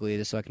specifically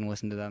just so I can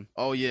listen to them.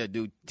 Oh yeah,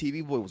 dude.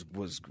 TV Boy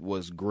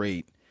was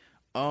great.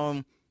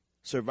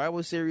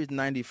 Survival Series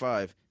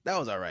 95. That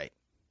was all right.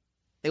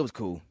 It was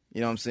cool. You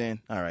know what I'm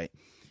saying? All right.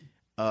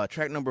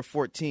 Track number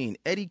 14,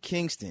 Eddie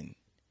Kingston,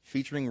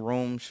 featuring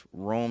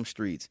Rome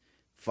Streets.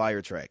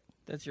 Fire track.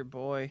 That's your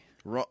boy.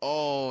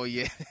 Oh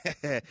yeah,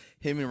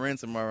 him and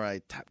Ransom are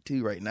right top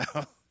 2 right now.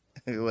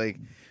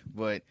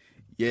 But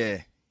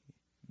yeah,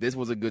 this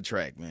was a good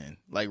track, man.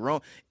 Like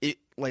Rome,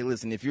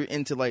 listen, if you're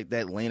into like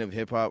that lane of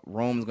hip hop,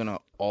 Rome's gonna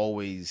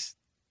always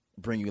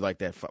bring you like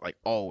that, like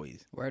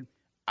always. Word.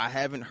 I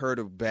haven't heard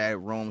a bad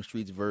Rome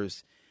Streets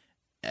verse,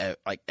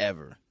 like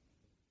ever.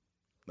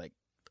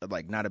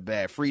 Like not a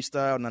bad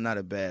freestyle, not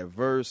a bad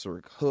verse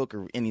or hook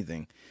or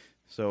anything.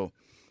 So,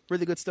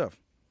 really good stuff.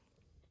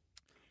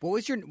 What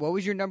was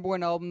your number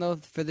one album though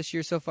for this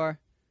year so far?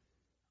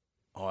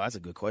 Oh, that's a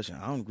good question.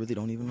 I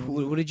don't even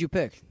know. What did you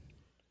pick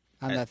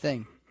on that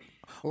thing?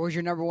 What was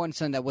your number one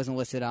song that wasn't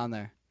listed on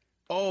there?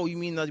 Oh, you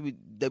mean that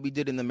we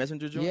did in the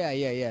Messenger joint?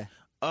 Yeah.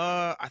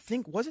 I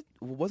think wasn't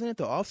it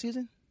the off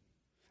season?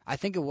 I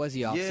think it was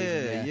the off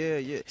season.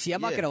 Yeah. See,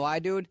 I'm not gonna lie,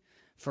 dude.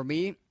 For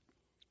me,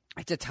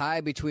 it's a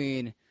tie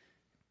between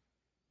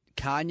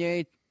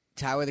Kanye,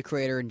 Tyler the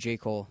Creator, and J.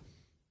 Cole.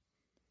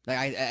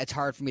 Like, it's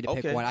hard for me to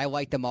pick Okay. one. I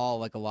like them all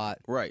like a lot.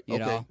 Right. You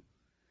okay. know.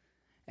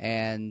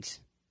 And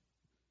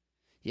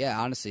yeah,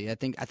 honestly, I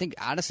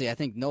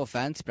think no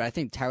offense, but I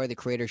think Tyler the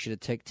Creator should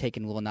have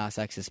taken Lil Nas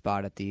X's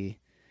spot at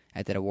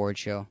that award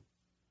show.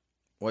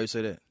 Why you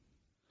say that?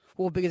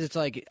 Well, because it's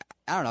like,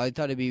 I don't know. I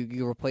thought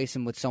you replace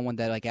him with someone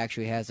that like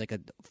actually has like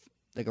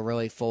a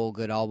really full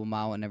good album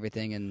out and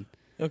everything. And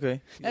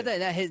Okay. not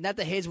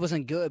that his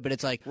wasn't good, but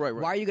it's like, Right.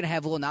 why are you gonna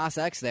have Lil Nas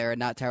X there and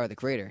not Tyler the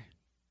Creator?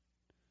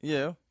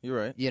 Yeah, you're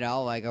right. You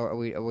know, like are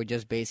we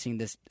just basing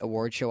this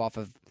award show off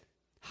of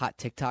hot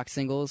TikTok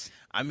singles,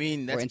 I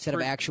mean, that's or instead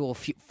of actual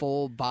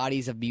full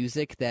bodies of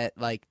music that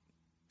like?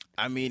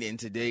 I mean, in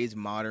today's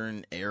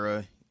modern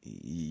era,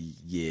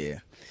 yeah,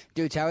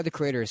 Dude, Tyler the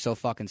Creator is so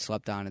fucking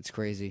slept on. It's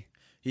crazy.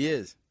 he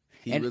is.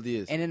 He And- really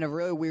is. And in a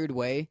really weird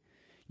way,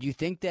 do you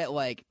think that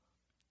like,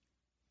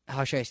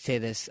 how should I say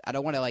this? I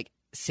don't want to like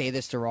say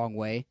this the wrong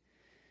way,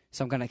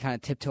 so I'm gonna kind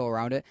of tiptoe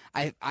around it.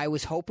 I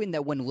was hoping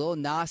that when Lil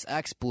Nas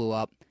X blew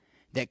up,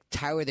 that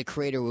Tyler the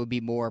Creator would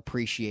be more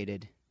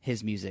appreciated,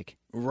 his music.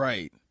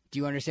 Right. Do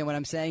you understand what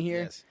I'm saying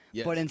here?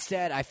 Yes. But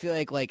instead, I feel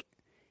like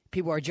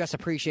people are just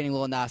appreciating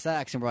Lil Nas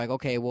X, and we're like,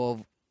 okay,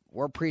 well,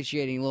 we're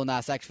appreciating Lil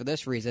Nas X for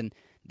this reason.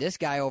 This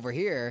guy over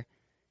here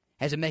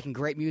has been making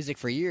great music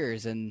for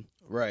years, and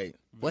Right.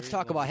 let's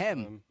talk about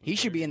him. He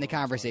should be in the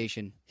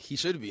conversation. He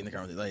should be in the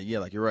conversation.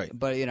 Like you're right.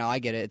 But I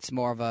get it. It's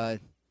more of a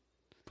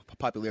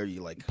Popularity,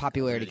 like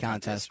popularity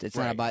contest. It's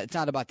Right.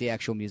 not about the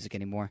actual music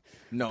anymore.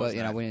 No, but it's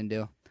not. we didn't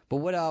do. But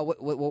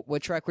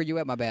what track were you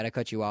at? My bad, I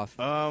cut you off.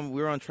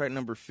 We were on track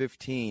number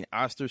 15,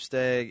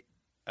 Osterstag,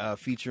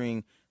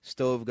 featuring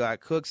Stove God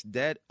Cooks.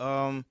 That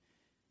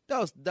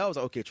was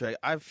an okay track.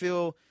 I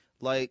feel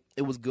like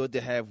it was good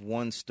to have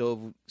one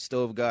Stove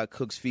God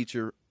Cooks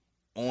feature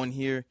on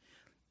here,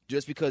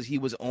 just because he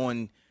was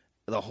on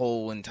the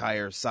whole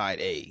entire side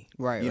A.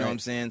 Right, You know right. what I'm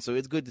saying? So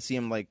it's good to see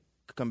him like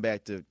come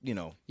back to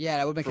Yeah,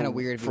 that would have been kind of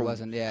weird if he for-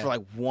 wasn't. Yeah. for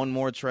like one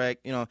more track.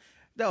 That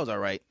was all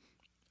right.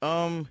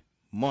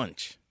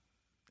 Munch.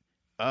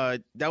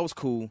 That was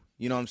cool.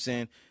 You know what I'm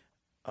saying?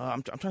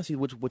 I'm trying to see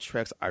which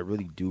tracks I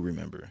really do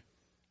remember.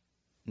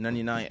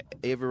 99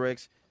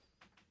 Averex.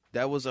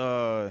 That was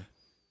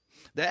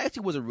That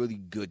actually was a really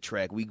good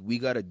track. We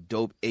got a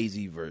dope AZ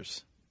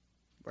verse.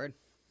 Word.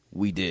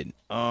 We did.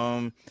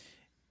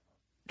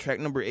 Track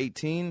number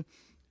 18,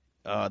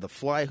 The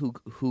Fly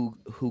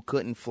Who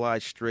Couldn't Fly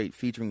Straight,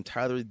 featuring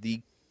Tyler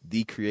the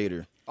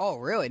Creator. Oh,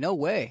 really? No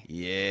way.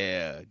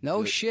 Yeah. No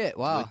good, shit.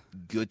 Wow.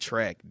 Good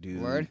track,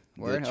 dude. Word.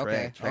 Good track.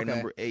 Okay. Track okay.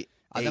 number 8.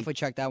 I'll definitely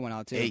check that one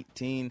out too.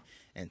 18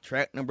 and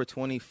track number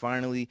 20,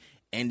 finally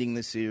ending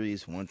the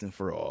series once and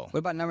for all. What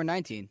about number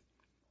 19?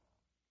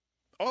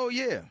 Oh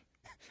yeah.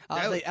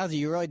 I was like,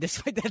 you really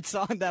dislike that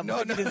song that No,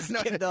 much? no, You just no.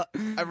 skipped up.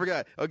 I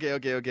forgot.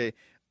 Okay.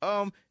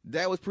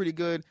 That was pretty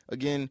good.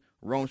 Again,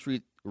 Rome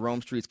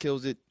Streets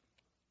kills it.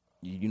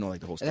 You know, like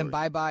the whole And story. then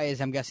Bye Bye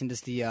is, I'm guessing,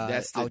 just the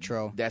That's the-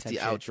 outro. that's type the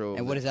shit. outro.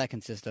 And what does that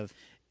consist of?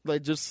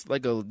 Like just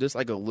like a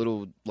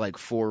little like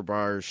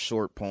 4-bar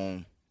short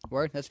poem.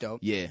 Word? That's dope.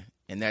 Yeah,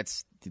 and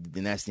that's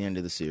the end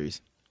of the series.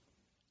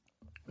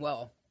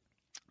 Well,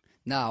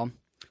 now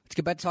let's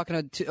get back to talking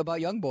about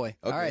YoungBoy.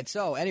 All right.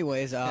 So,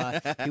 anyways,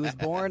 he was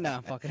born.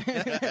 Fucking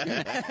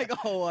like a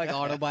whole like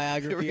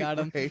autobiography on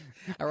him. Right.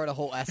 I wrote a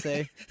whole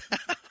essay.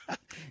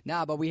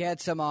 But we had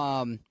some.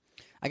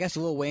 I guess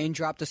Lil Wayne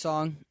dropped a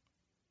song.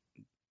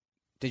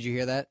 Did you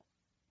hear that?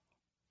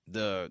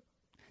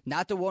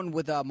 Not the one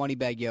with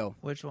Moneybagg Yo.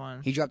 Which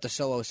one? He dropped a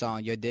solo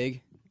song. You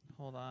dig?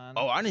 Hold on.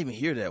 Oh, I didn't even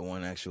hear that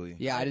one actually.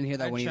 Yeah, I didn't hear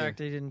that I one either. checked.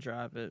 They didn't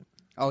drop it.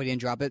 Oh, he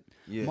didn't drop it.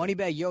 Yeah.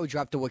 Moneybagg Yo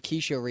dropped the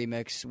Waukesha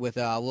remix with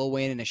Lil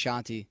Wayne and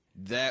Ashanti.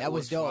 That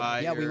was dope.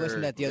 Fire. Yeah, we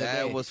listened to that the other day.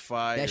 That was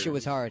fire. That shit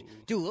was hard.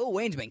 Dude, Lil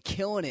Wayne's been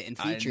killing it in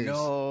features. I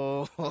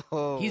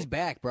know. He's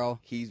back, bro.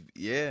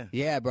 Yeah.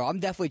 Yeah, bro. I'm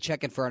definitely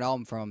checking for an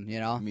album from him, you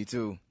know? Me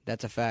too.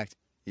 That's a fact.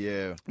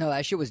 Yeah. No,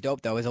 that shit was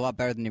dope, though. It was a lot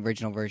better than the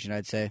original version,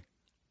 I'd say.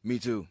 Me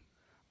too.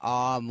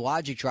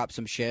 Logic dropped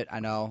some shit, I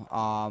know,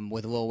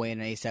 with Lil Wayne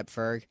and A$AP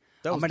Ferg.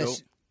 That was dope.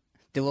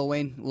 Did Lil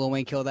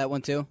Wayne kill that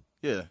one, too?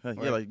 Yeah.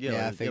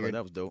 I figured.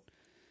 That was dope.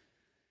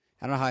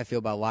 I don't know how I feel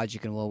about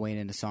Logic and Lil Wayne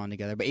in the song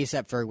together, but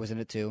A$AP Ferg was in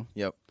it, too.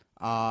 Yep.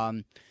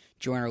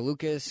 Joyner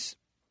Lucas.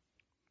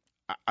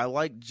 I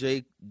like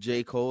J.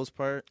 Cole's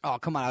part. Oh,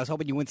 come on. I was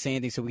hoping you wouldn't say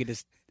anything so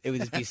it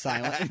would just be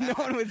silent. No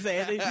one would say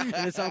anything. And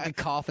then someone could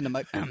cough in the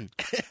mic.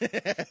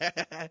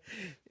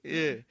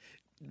 Yeah.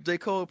 J.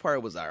 Cole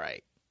part was all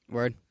right.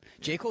 Word.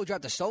 J. Cole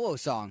dropped a solo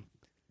song.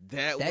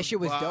 That shit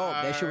was dope.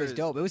 That shit was bars.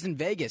 dope. It was in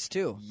Vegas,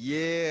 too.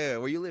 Yeah.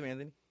 Where you live,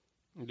 Anthony?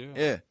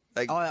 Yeah.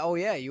 Like, Oh,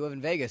 yeah. You live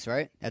in Vegas,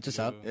 right? That's what's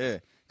up. yeah.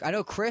 I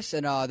know Chris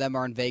and them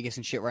are in Vegas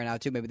and shit right now,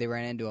 too. Maybe they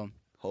ran into him.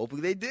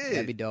 Hopefully they did.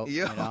 That'd be dope.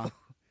 Yo. You know?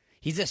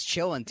 He's just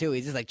chilling, too.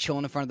 He's just, like,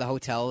 chilling in front of the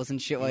hotels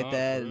and shit like Nah,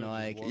 that. for And, real,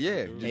 like, just walking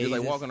Yeah. through. Just he's like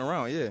just- walking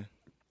around. Yeah.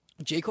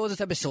 J. Cole's the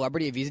type of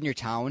celebrity, if he's in your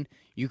town,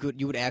 you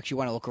would actually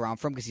want to look around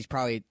for him because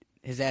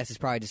his ass is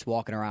probably just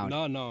walking around.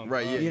 No.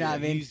 Right, yeah. You know what I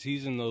mean?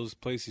 He's in those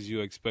places you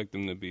expect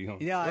him to be. Huh?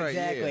 Yeah, Right,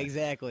 exactly, yeah.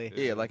 exactly.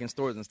 Yeah. Like in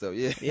stores and stuff.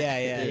 Yeah. Yeah,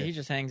 Yeah, yeah. he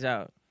just hangs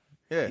out.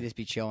 Yeah. You just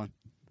be chilling.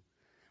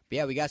 But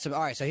yeah, we got some. All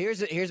right, so here's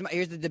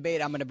the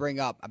debate I'm going to bring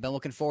up. I've been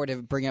looking forward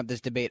to bringing up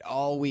this debate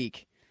all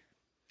week.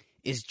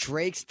 Is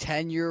Drake's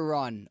 10-year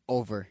run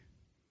over?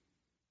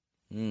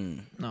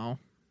 No.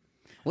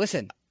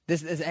 Listen,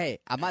 hey,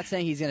 I'm not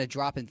saying he's going to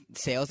drop in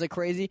sales like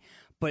crazy,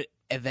 but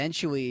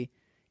eventually,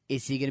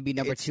 is he going to be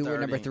number It's 2 or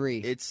number starting. 3?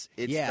 It's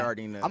yeah.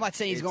 starting. I'm not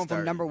saying he's going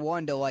from number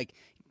 1 to like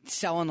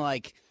selling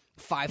like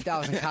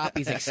 5,000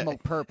 copies like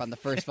Smoke Perp on the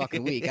first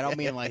fucking week. I don't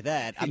mean it like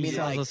that. I He mean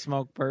sells like a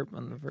smoke burp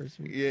on the first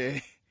week. Yeah.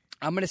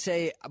 I'm going to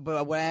say,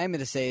 but what I am going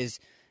to say is,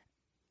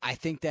 I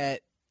think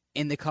that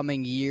in the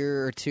coming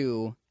year or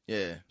two,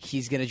 Yeah.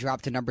 he's going to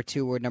drop to number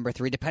 2 or number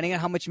 3, depending on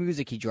how much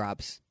music he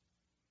drops.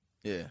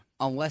 Yeah.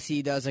 Unless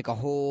he does like a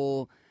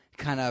whole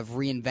kind of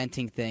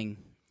reinventing thing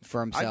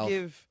for himself.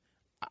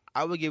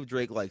 I would give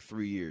Drake like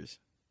 3 years.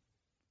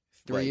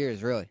 3 Like,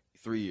 years, really.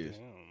 3 years.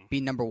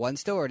 Being number 1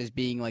 still, or just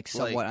being like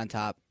somewhat Like- on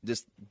top?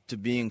 Just to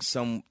being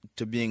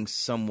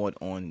somewhat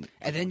on.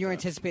 And then you're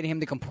anticipating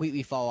him to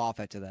completely fall off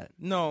after that.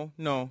 No.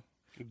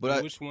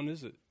 But Which one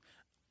is it?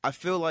 I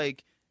feel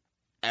like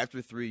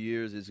after 3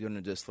 years, it's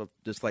gonna just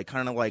like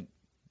kind of like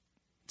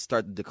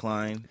start to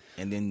decline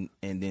and then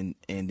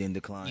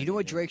decline. You know what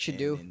and Drake should then-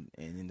 do?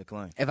 And then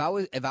decline. If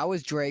I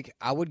was Drake,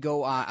 I would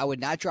go on. I would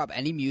not drop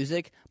any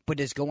music, but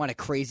just go on a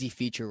crazy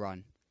feature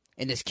run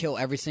and just kill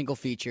every single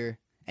feature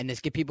and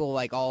just get people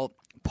like all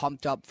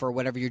pumped up for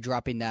whatever you're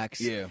dropping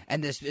next. Yeah.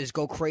 And just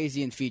go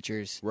crazy in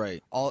features.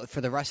 Right. All for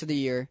the rest of the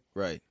year.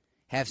 Right.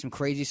 Have some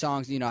crazy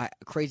songs,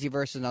 crazy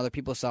verses and other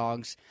people's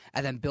songs,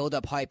 and then build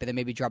up hype, and then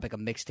maybe drop like a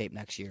mixtape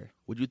next year.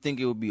 Would you think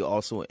it would be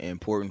also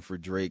important for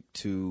Drake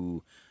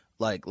to,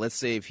 like, let's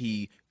say if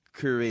he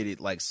curated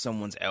like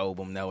someone's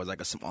album that was like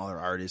a smaller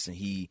artist and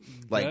he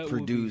like That would be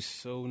produced,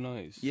 so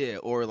nice. yeah,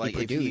 or like He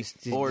produced.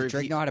 if he, or Does if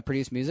Drake he, know how to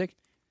produce music?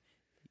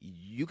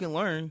 you can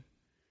learn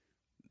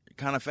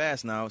kind of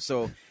fast now.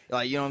 So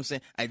like, you know what I'm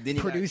saying? I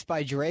didn't Produced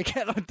by Drake?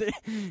 I don't think.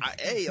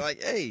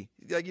 hey,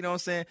 you know what I'm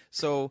saying?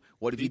 So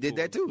what if he did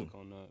that People too? would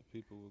click on that.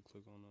 People would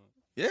click on that.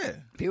 Yeah,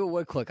 People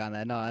would click on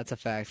that. No, that's a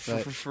fact.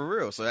 But for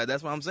real. So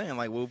that's what I'm saying.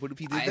 Like, what if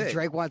he did that? if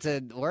Drake wants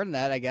to learn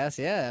that, I guess.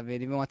 Yeah, I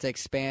mean, if he wants to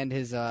expand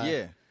his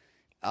Yeah,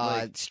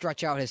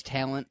 stretch out his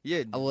talent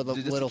Yeah, a little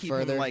just to little keep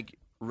further. Him, like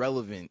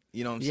relevant.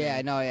 You know what I'm Yeah,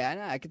 saying? I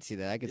know. I could see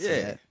that. I could see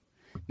Yeah.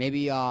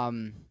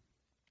 that.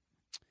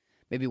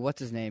 Maybe what's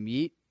his name?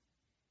 Yeet.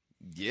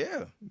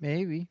 Yeah.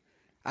 Maybe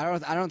I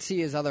don't see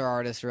his other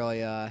artists really.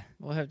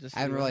 we'll have to. See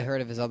I haven't really what-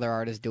 heard of his other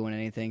artists doing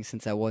anything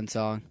since that one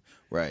song,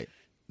 Right.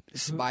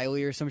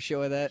 Smiley or some shit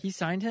like that. He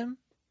signed him.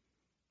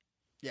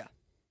 Yeah.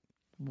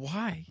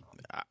 Why?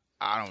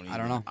 I don't. Even, I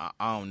don't know.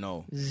 I don't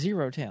know.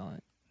 Zero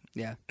talent.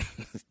 Yeah,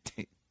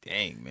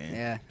 Dang, man.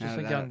 yeah. Just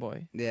like Young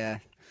Boy. Yeah.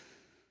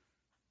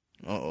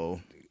 Uh-oh.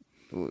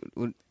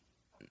 Uh-oh.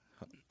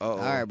 All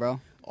right, bro.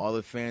 All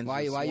the fans.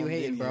 Why just you swarmed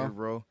hating, in bro? Here,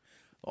 bro?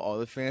 All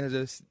the fans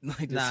just Nah,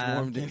 I'm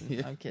swarmed in kidding.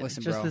 here. I'm kidding.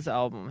 Listen, Just bro. this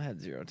album had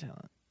zero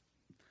talent.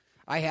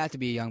 I have to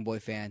be a Young Boy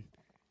fan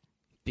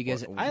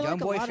because Well, I like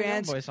Young a Boy lot of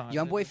fans, Young Boy songs.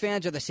 Young Boy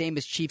fans are the same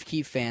as Chief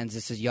Keef fans.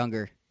 This is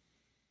younger.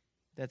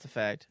 That's a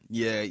fact.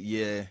 Yeah.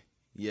 You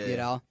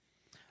know,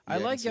 I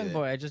Yeah, like can see Young that.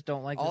 Boy. I just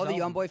don't like all this the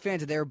Young album. Boy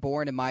fans, if they were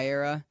born in my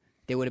era,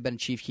 they would have been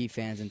Chief Keef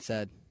fans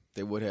instead.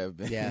 They would have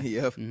been. Yeah.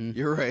 Yep. Mhm.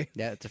 You're right.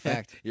 Yeah, it's a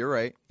fact. You're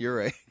right. You're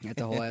right. That's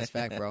a whole ass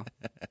fact, bro.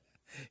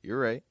 You're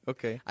right.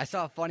 Okay. I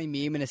saw a funny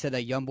meme and it said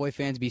that Young Boy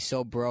fans be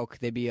so broke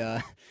they'd be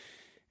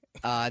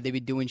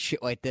doing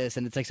shit like this,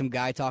 and it's like some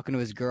guy talking to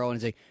his girl and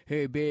he's like,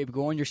 "Hey babe,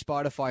 go on your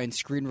Spotify and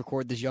screen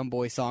record this Young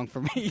Boy song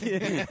for me."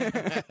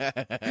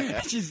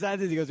 She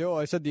sends it. He goes, "Oh,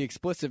 I said the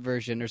explicit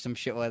version or some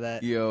shit like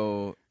that."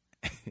 Yo.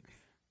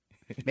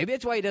 Maybe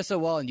that's why he does so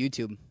well on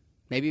YouTube.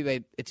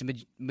 Maybe it's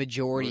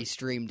majority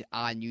streamed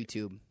on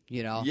YouTube,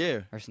 you know,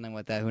 Yeah. or something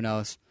like that. Who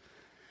knows?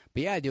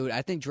 But yeah, dude,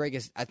 I think Drake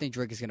is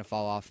gonna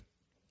fall off.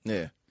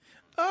 Yeah.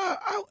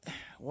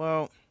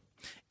 Well,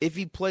 if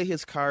he play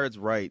his cards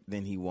right,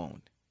 then he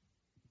won't.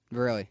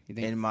 Really, you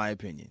think? In my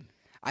opinion.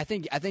 I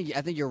think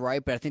you're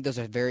right, but I think those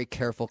are very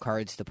careful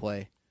cards to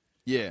play.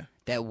 Yeah.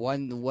 That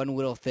one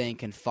little thing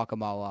can fuck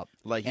them all up.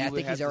 Like And I would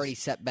think have he's to already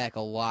set back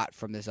a lot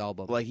from this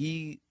album.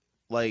 he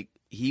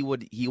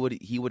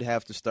would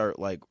have to start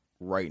like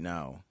right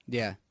now.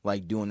 Yeah,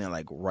 Like doing that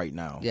like right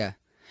now. yeah.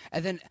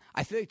 And then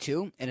I feel like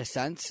too, in a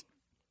sense,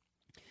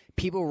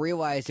 people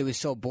realized it was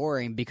so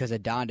boring because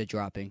of Donda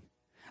dropping.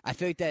 I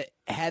feel like that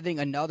having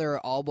another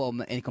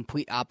album in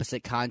complete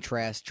opposite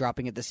contrast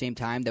dropping at the same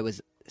time that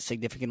was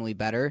significantly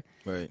better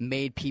Right.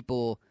 made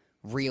people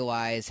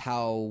realize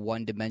how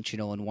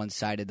one-dimensional and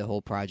one-sided the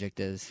whole project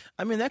is.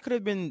 I mean that could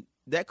have been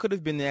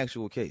the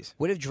actual case.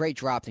 What if Drake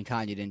dropped and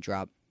Kanye didn't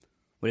drop?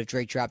 What if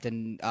Drake dropped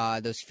and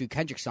those few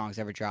Kendrick songs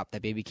never dropped?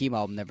 That Baby Keem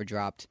album never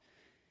dropped?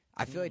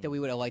 I feel like that we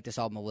would have liked this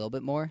album a little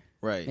bit more.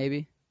 Right.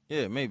 Maybe.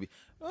 Yeah, maybe.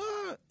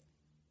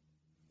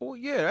 Well,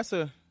 yeah,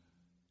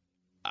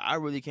 I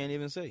really can't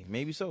even say.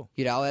 Maybe so.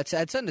 You know, that's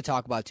something to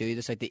talk about too.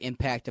 Just like the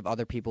impact of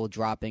other people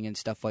dropping and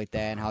stuff like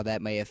that, and how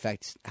that may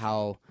affect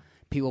how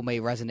people may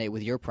resonate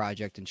with your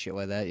project and shit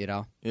like that. You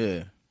know,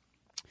 Yeah.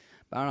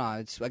 but I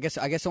don't know.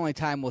 I guess only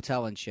time will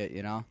tell and shit.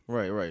 You know.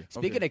 Right.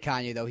 Speaking of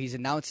Kanye, though, he's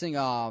announcing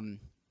a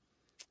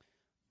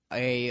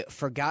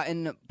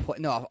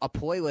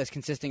playlist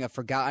consisting of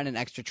forgotten and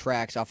extra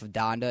tracks off of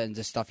Donda and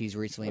just stuff he's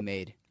recently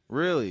made.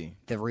 Really?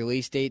 The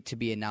release date to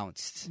be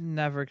announced.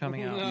 Never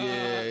coming out.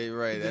 Yeah, you're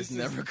right. That's This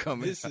never is,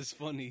 coming. This is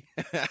funny.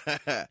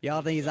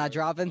 Y'all think he's not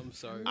dropping? I'm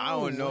sorry. I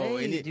don't know.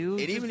 way, and it, dude.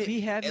 and Just even be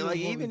happy and with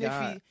like what we even if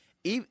got.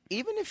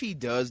 even if he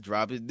does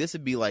drop it, this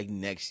would be like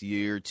next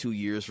year, 2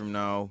 years from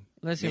now.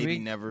 Listen, Maybe we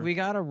never. We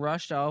got a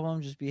rushed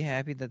album. Just be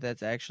happy that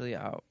that's actually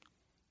out.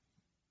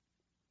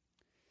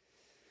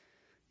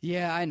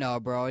 Yeah, I know,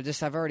 bro.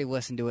 I've already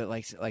listened to it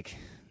like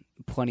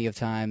plenty of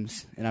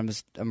times, and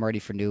I'm ready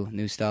for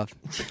new stuff.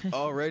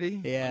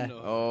 Already? Yeah,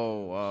 know. Oh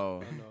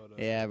wow. I know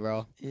that. yeah,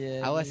 bro.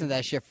 Yeah, I listened to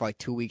that shit for like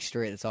 2 weeks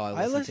straight. That's all I I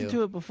listened listened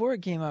to it before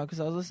it came out because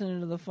I was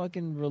listening to the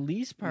fucking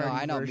release party.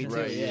 I know, me versions too,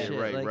 of Right. yeah. Yeah. shit.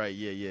 Right. Like, Right.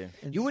 Yeah.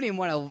 it's- You wouldn't even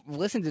want to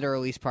listen to the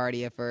release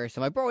party at first.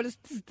 I'm like, bro, just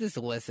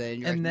listen.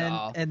 You're And like,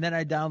 then no.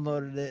 I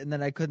downloaded it, and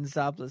then I couldn't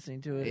stop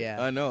listening to it.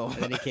 Yeah, I know. and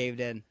then he caved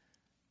in.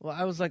 Well,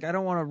 I was like, I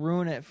don't want to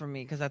ruin it for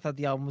me because I thought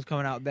the album was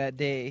coming out that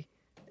day,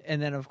 and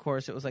then of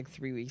course it was like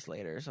 3 weeks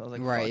later. So I was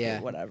like, Right, fuck yeah.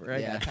 it, whatever. I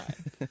Yeah. got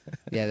time.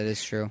 Yeah, that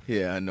is true.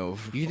 Yeah, I know.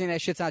 You think that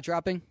shit's not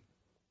dropping?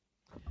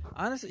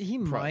 Honestly, he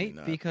Probably might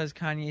not. because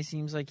Kanye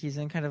seems like he's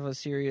in kind of a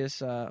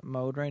serious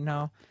mode right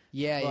now.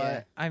 Yeah, But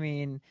yeah. I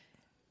mean,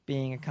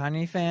 being a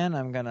Kanye fan,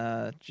 I'm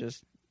gonna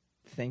just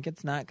think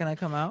it's not gonna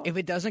come out. If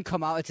it doesn't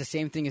come out, it's the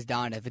same thing as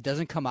Donda. If it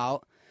doesn't come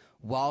out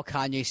while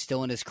Kanye's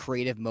still in his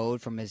creative mode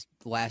from his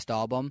last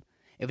album,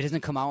 if it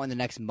doesn't come out in the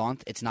next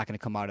month, it's not going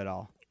to come out at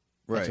all.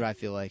 That's what Right. I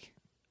feel like.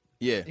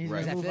 Yeah. He's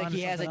Right. I Move feel on like to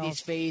he has like something these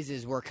else.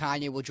 phases where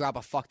Kanye will drop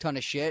a fuck ton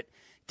of shit,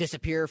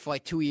 disappear for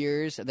like 2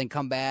 years, and then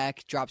come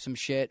back, drop some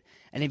shit.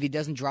 And if he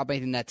doesn't drop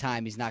anything that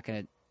time, he's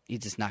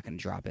just not gonna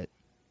drop it.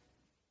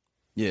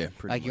 Yeah.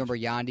 Pretty Like you much. remember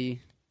Yandi?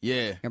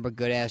 Yeah. Remember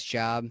Good Ass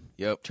Job?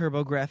 Yep.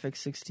 TurboGrafx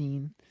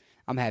 16.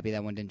 I'm happy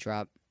that one didn't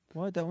drop.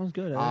 What? That one's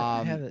good. I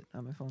Um, have it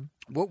on my phone.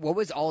 What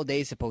was All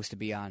Day supposed to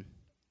be on? Do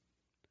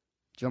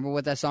you remember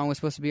what that song was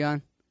supposed to be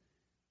on?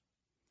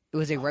 It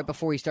was like right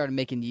before he started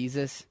making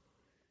Yeezus.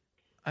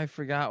 I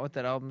forgot what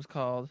that album's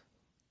called.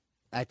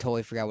 I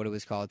totally forgot what it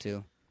was called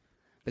too.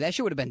 But that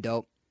shit would have been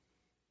dope.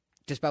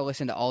 Just by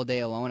listening to All Day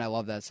Alone, I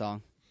love that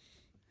song.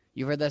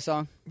 You heard that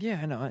song? Yeah,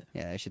 I know it.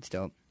 Yeah, that shit's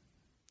dope.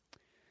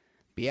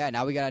 But yeah,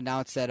 now we gotta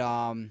announce that.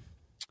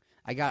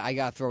 I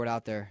gotta throw it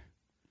out there.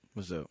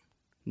 What's up?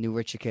 New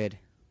Rich the Kid.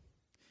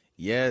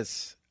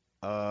 Yes.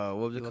 What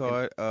was it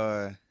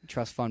called?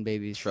 Trust Fund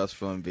Babies. Trust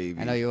Fund Baby.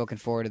 I know you're looking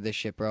forward to this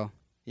shit, bro.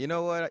 You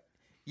know what?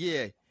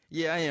 Yeah,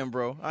 I am,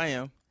 bro. I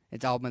am.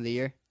 It's album of the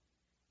year.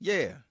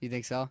 Yeah, You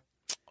think so?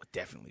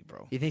 definitely,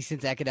 bro. You think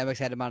since Academics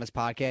had him on his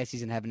podcast,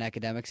 he's gonna have an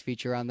Academics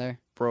feature on there?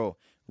 Bro,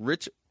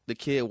 Rich the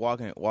Kid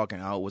walking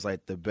out was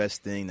like the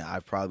best thing that I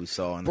probably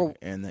saw in Bro,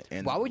 the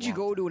Why would you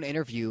go to an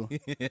interview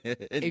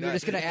if you're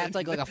just gonna act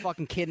like a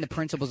fucking kid in the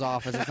principal's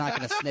office that's not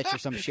gonna snitch or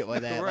some shit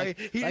like that? Right.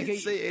 He didn't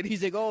say it.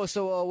 He's like, oh,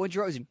 so when'd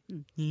you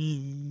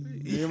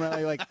you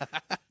know,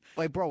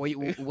 like, bro,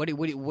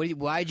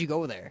 why'd you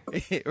go there?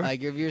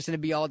 Like, if you're just gonna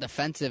be all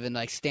defensive and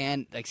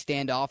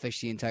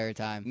standoffish the entire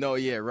time. No,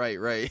 yeah,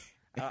 right.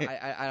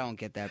 I don't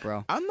get that,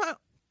 bro.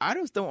 I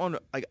just don't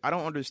I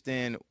don't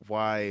understand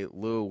why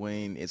Lil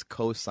Wayne is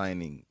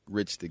co-signing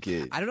Rich the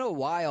Kid. I don't know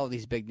why all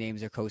these big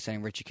names are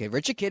co-signing Rich the Kid.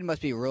 Rich the Kid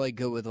must be really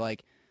good with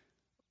like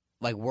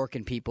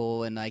working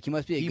people, and like he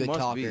must be a good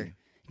talker.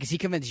 Because he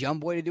convinced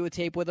YoungBoy to do a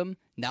tape with him.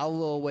 Now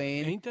Lil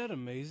Wayne. Ain't that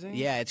amazing?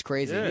 Yeah, it's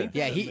crazy.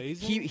 Yeah.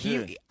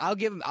 He I'll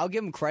give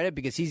him credit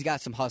because he's got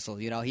some hustle.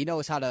 You know, he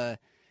knows how to.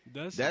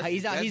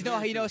 He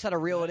knows how to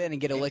reel it in and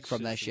get a lick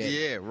from that shit.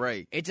 Yeah,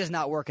 right. It's just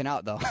not working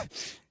out though.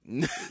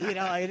 You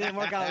know, like, it didn't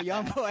work out with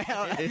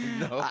YoungBoy.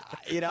 No.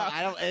 You know,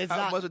 I don't. It's How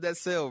not, much would that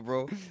sell,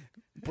 bro?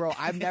 bro.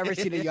 I've never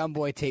seen a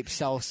YoungBoy tape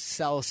sell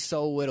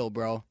so little,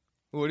 bro.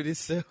 What did it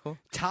sell?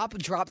 Top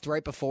dropped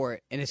right before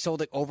it, and it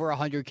sold like over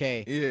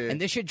 100K. Yeah. And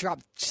this shit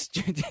dropped,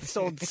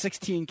 sold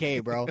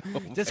 16K, bro.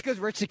 Just because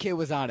Rich the Kid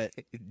was on it.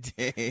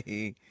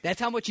 Dang. That's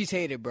how much he's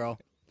hated, bro.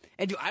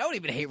 And dude, I don't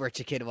even hate Rich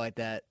the Kid like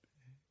that.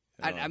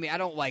 I mean, I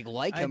don't like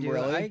him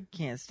really. I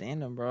can't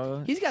stand him,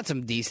 bro. He's got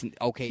some decent,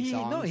 okay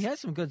songs. No, he has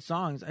some good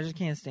songs. I just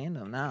can't stand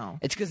him now.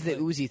 It's because of the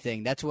Uzi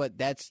thing. That's what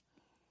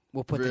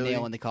will put the Really?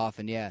 nail in the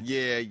coffin. Yeah.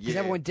 Yeah. Because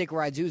everyone dick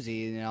rides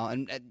Uzi, you know,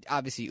 and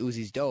obviously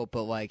Uzi's dope,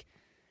 but like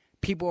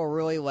people are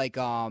really like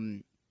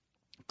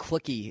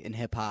cliquey in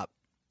hip hop.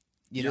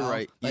 You're know,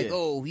 right. Like, Yeah.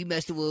 oh, he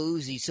messed with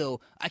Uzi,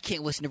 so I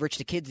can't listen to Rich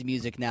the Kid's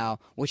music now.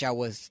 Which I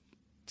was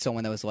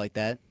someone that was like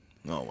that.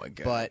 Oh my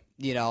god. But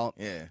you know,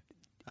 yeah.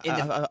 in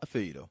the- I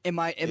feel you though. in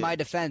my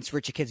defense,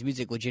 Rich the Kid's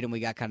music legitimately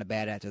got kind of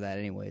bad after that.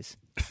 Anyways,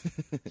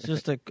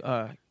 Just a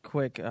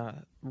quick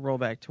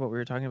rollback to what we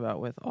were talking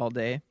about with All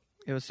Day.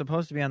 It was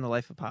supposed to be on The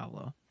Life of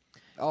Pablo.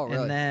 oh really?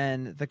 And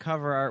then the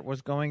cover art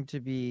was going to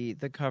be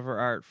the cover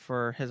art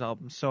for his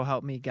album So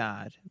Help Me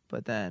God,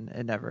 but then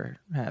it never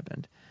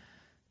happened.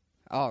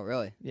 Oh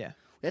really? Yeah.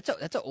 That's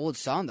an old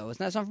song though. Isn't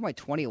that a song from like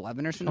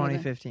 2011 or something?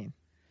 2015.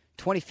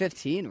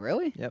 2015,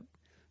 really? Yep.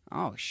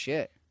 Oh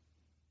shit!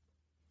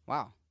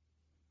 Wow.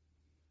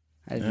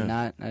 I did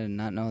not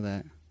know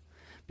that. But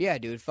yeah,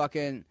 dude,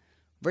 fucking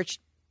Rich.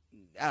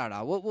 I don't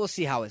know. We'll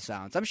see how it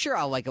sounds. I'm sure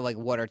I'll like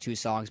one or two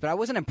songs, but I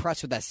wasn't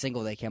impressed with that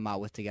single they came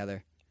out with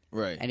together.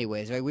 Right.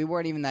 Anyways, like, we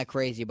weren't even that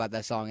crazy about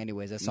that song.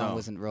 Anyways, that song No.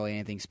 wasn't really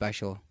anything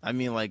special. I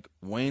mean, like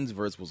Wayne's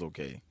verse was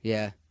okay,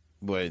 Yeah.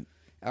 but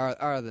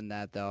Other than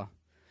that, though,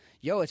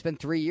 yo, it's been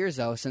 3 years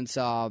though since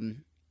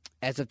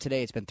as of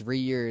today, it's been 3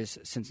 years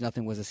since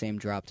Nothing Was the Same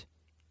dropped.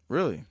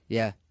 really,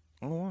 Yeah.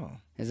 oh wow,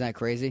 Isn't that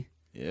crazy?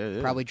 yeah, it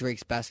is. Probably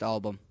Drake's best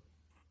album.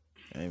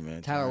 Hey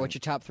man, Tyler, what's your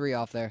top three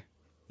off there?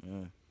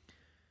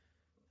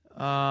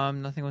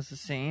 Nothing Was the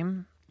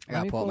Same. I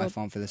gotta pull up my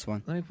phone for this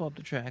one. Let me pull up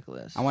the track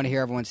list. I want to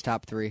hear everyone's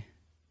top three.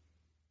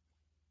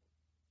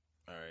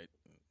 All right,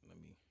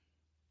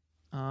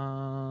 let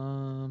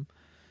me.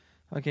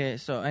 Okay,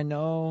 so I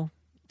know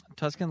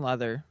Tuscan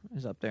Leather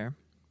is up there.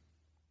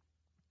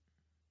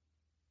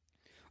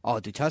 Oh,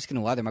 dude,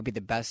 Tuscan Leather might be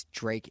the best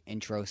Drake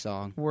intro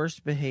song.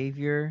 Worst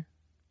Behavior.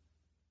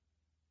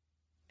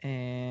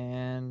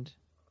 And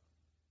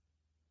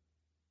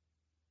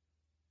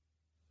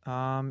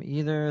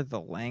either The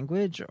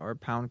Language or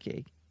Pound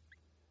Cake.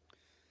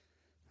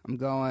 I'm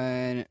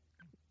going.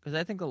 Because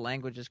I think The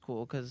Language is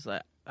cool. Because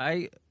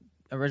I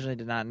originally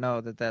did not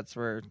know that that's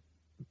where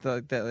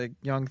the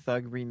Young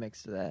Thug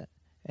remix to that,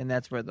 and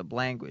that's where the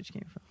language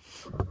came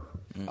from.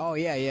 Oh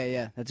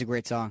yeah. That's a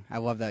great song. I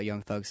love that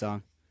Young Thug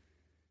song.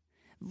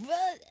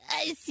 But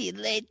I see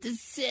late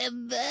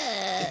December.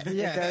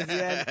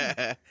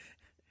 Yeah.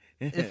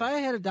 If I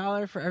had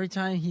 $1 for every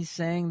time he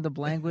sang the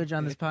language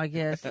on this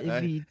podcast,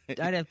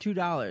 I'd have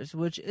 $2,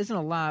 which isn't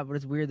a lot, but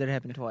it's weird that it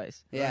happened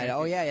twice. Yeah.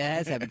 Oh yeah. It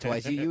has happened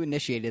twice. You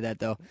initiated that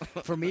though.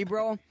 For me,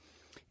 bro,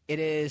 it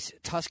is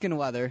Tuscan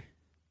Leather.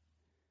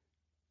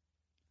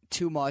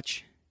 Too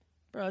Much.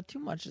 Bro, Too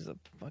Much is a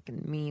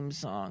fucking meme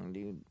song,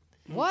 dude.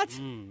 What?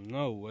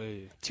 No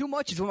way. Too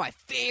Much is one of my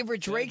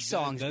favorite Drake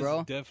songs, that's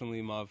bro.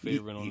 Definitely my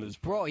favorite on this.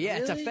 Bro, yeah,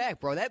 it's a Really? fact,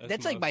 bro.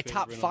 That's like my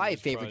top favorite on 5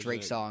 this favorite Drake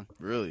project. song.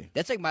 Really?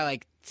 That's like my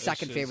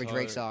second shit's favorite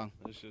Drake hard. song.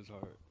 That shit's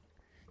hard.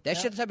 That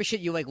shit's the type of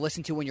shit you like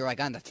listen to when you're like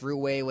on the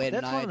throughway late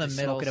at That's night, one of the just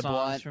middle smoking a songs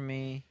blunt. for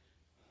me.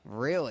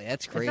 Really,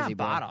 that's crazy, it's not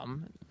bro.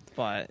 bottom,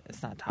 but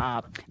it's not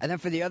top. And then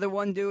for the other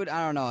one, dude,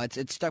 I don't know.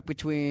 It's stuck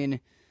between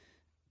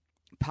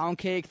Pound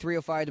Cake,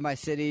 305 to My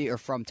City, or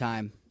From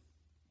Time.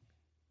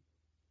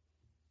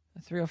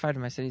 305 to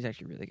My City is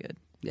actually really good.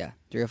 Yeah,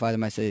 305 to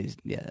My City.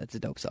 Yeah, that's a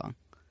dope song.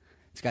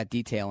 It's got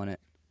Detail in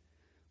it,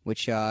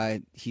 which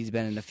he's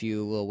been in a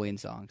few Lil Wayne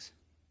songs.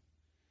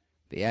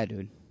 But yeah,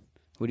 dude.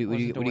 What do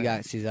you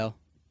got, Cizelle?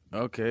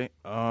 Okay.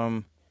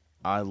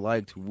 I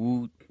liked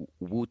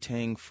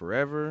Wu-Tang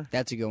Forever.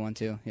 That's a good one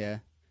too. Yeah.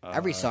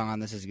 Every song on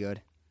this is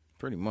good.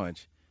 Pretty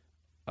much.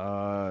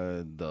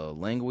 The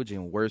Language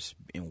and Worst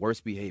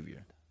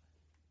Behavior.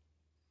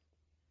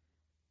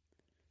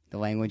 The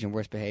Language and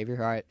Worst Behavior.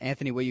 All right,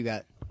 Anthony, what you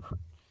got?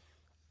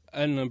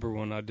 At number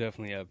 1, I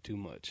definitely have Too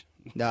Much.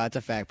 No, that's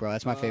a fact, bro.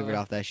 That's my favorite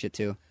off that shit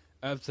too.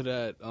 After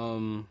that,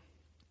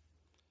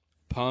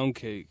 Pound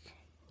Cake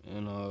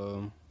and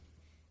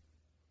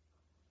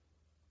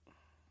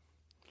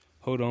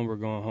Hold On, We're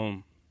Going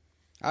Home.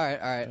 All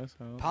right.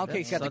 Pound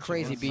Cake's got the Such a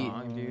crazy good beat.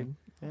 song, dude.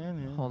 Yeah,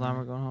 man. Hold on,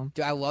 we're going home.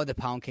 Dude, I love the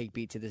Pound Cake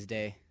beat to this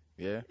day.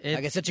 Yeah.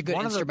 Like, it's such a good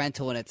one of the-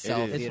 instrumental in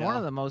itself. It is. you It's know? one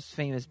of the most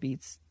famous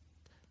beats,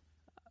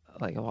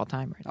 like, of all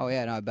time right now. Oh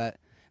yeah, no, I bet.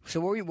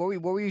 So what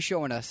were you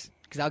showing us?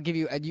 Because I'll give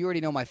you. You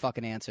already know my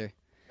fucking answer.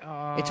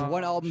 It's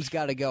One Album's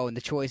Got to Go, and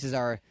the choices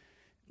are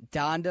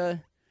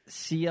Donda,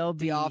 CLB,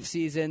 The Off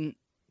Season.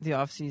 The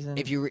Off Season.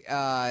 If you're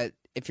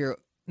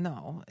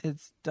No,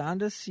 it's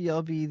Donda,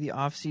 CLB, The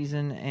Off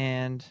Season,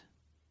 and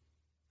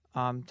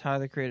Tyler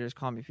the Creator's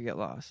Call Me If You Get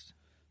Lost.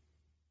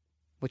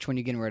 which one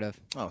you getting rid of?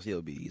 Oh,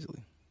 CLB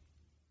easily.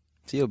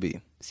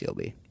 CLB.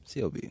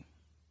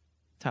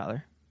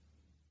 Tyler.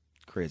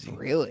 Crazy.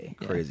 Really?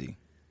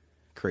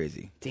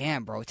 Crazy.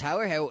 Damn, bro.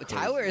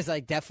 Tyler is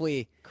like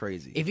definitely.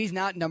 Crazy. If he's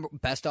not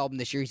best album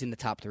this year, he's in the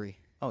top 3.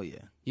 Oh yeah.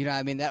 You know what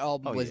I mean? That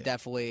album Oh, was yeah.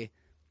 definitely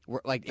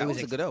like That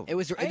was a good album. It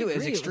was I it was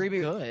agree, extremely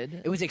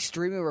good. It was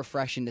extremely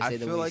refreshing to say I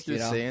the feel least. like you're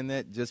you know? saying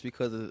that just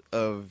because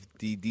of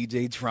the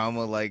DJ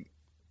drama, like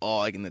all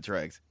like in the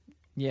tracks.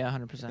 Yeah,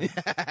 100%.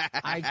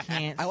 I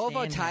can't. I love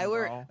how stand him,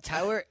 bro.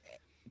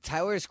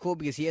 Tyler is cool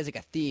because he has like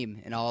a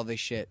theme in all of his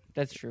shit.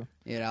 That's true.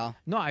 You know,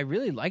 No, I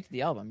really liked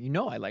the album. You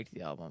know, I liked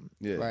the album.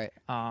 Yeah. right?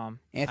 Anthony,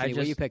 Anthony,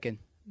 what are you picking?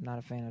 Not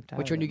a fan of Tyler.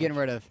 Which one you that getting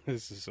much. rid of?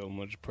 This is so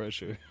much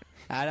pressure.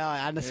 I know,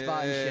 on the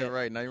spot and shit.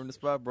 Right. Now you're in the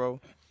spot, bro.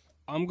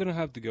 I'm going to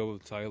have to go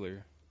with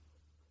Tyler.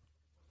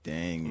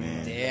 Dang,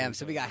 man. Damn,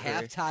 so we got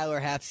half Tyler,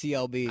 half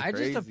CLB.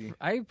 Crazy.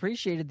 I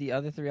appreciated the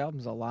other 3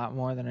 albums a lot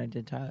more than I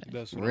did Tyler.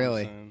 That's what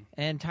Really? I'm saying.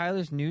 And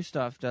Tyler's new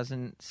stuff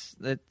doesn't.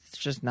 It's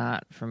just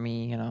not for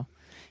me. You know,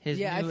 his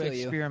Yeah, I new feel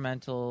you.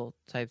 experimental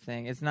type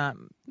thing. It's not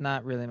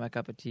really my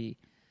cup of tea.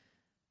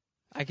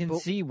 I can But-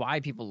 see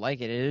why people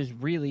like it.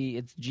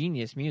 It's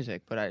genius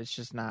music, but it's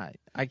just not.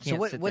 I can't. So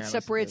what sit there what and listen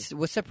to separates it.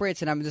 what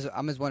separates? And I'm just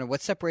wondering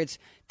what separates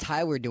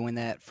Tyler doing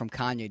that from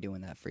Kanye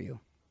doing that for you.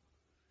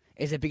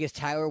 Is it because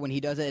Tyler, when he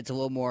does it, it's a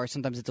little more.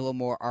 Sometimes it's a little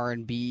more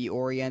R&B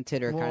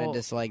oriented, or kind Well, of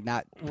just like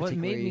not. What made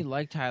particularly- me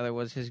like Tyler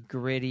was his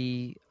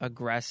gritty,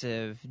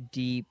 aggressive,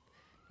 deep,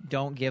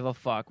 don't give a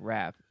fuck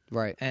rap.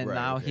 right? And Right,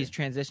 now okay. he's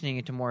transitioning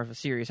into more of a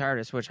serious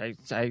artist, which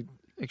I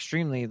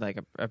extremely like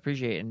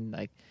appreciate and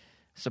like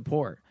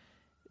support.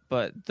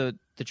 But the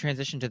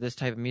transition to this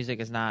type of music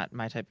is not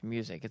my type of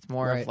music. It's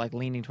more Right. of like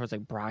leaning towards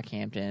like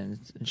Brockhampton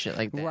and shit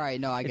like that. Right?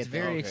 No, I get It's that.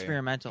 very Okay.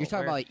 experimental. You're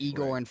talking about where- like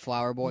Igor and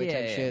Flower Boy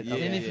type shit. yeah.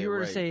 Okay. And if you were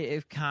right. to say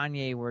if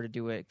Kanye were to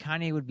do it,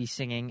 Kanye would be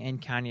singing,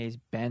 and Kanye's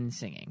been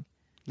singing.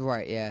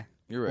 Right? Yeah.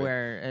 You're right.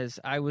 Whereas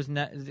I was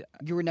not.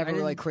 You were never I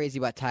really didn't- crazy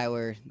about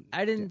Tyler.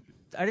 I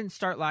didn't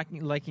start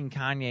liking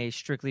Kanye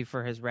strictly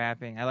for his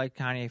rapping. I liked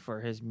Kanye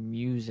for his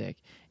music,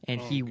 and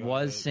Oh, he God.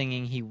 was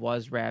singing, he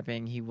was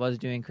rapping, he was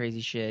doing crazy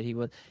shit.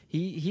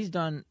 He's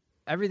done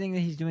everything that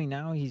he's doing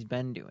now. He's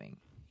been doing.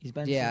 He's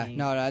been Yeah. singing.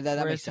 No, that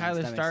Whereas makes sense. Tyler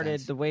That makes started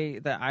sense. the way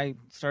that I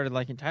started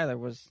liking Tyler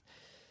was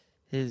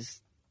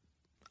his.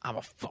 I'm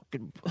a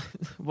fucking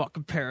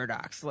walking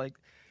paradox. Like,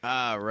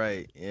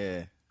 Right.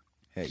 Yeah.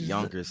 Had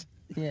Yonkers.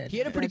 yeah, He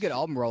had a pretty good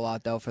album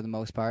rollout though, for the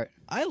most part.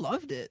 I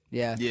loved it.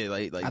 Yeah. Yeah.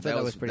 Like I thought that that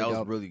was was pretty that was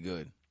dope. really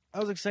good. I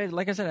was excited.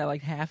 Like I said, I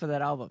liked half of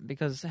that album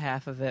because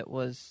half of it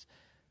was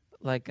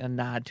like a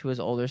nod to his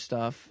older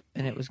stuff,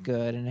 and it was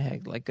good, and it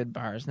had like good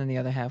bars. And then the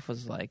other half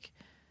was like,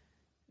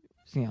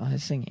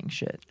 his singing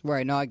shit.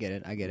 Right. No, I get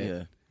it. I get it.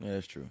 Yeah. Yeah,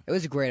 that's true. It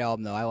was a great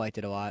album though. I liked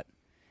it a lot.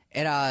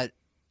 And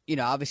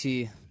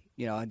obviously,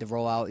 the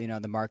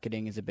rollout, the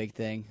marketing is a big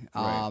thing.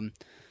 Right.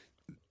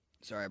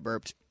 Sorry, I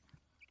burped.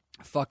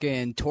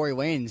 Fucking Tory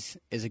Lanez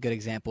is a good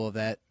example of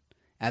that.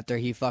 After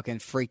he fucking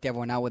freaked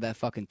everyone out with that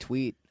fucking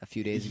tweet a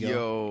few days ago.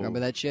 Yo.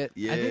 Remember that shit?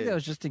 Yeah. I think that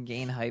was just to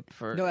gain hype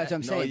for. No, that's what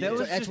I'm No, saying.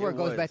 yeah. That's where it It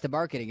goes was. back to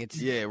marketing. It's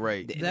Yeah.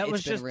 Right. that it's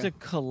was been just real. to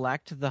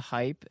collect the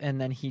hype, and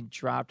then he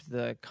dropped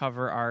the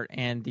cover art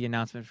and the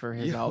announcement for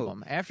his Yo.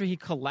 album. After he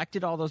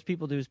collected all those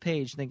people to his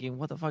page, thinking,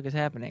 "What the fuck is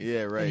happening?"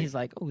 Yeah, right. And he's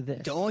like, "Oh,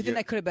 this." The only thing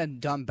Yeah. that could have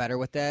been done better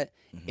with that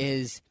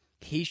is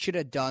he should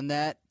have done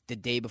that the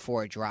day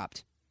before it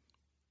dropped.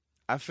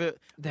 I feel.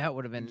 That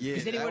would have been. Yeah.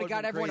 Because then he that would have would've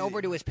got been everyone crazy.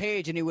 over to his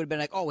page, and he would have been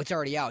like, "Oh, it's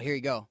already out. Here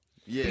you go."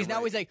 Yeah. Because now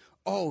right. he's like,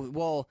 "Oh,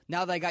 well,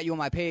 now that I got you on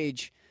my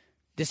page,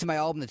 this is my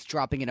album that's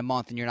dropping in a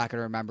month, and you're not going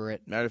to remember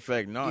it Matter of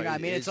fact, no. You know what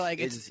I mean? It's like-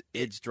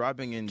 it's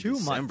dropping in 2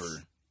 December.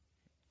 months.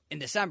 in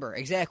December.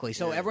 Exactly.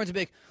 So Yeah. everyone's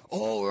big.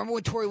 Oh, remember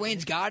when Tory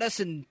Lanez got us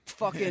and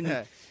fucking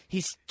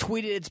he's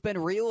tweeted it's been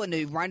real and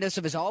he reminded us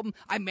of his album?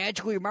 I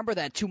magically remember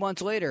that 2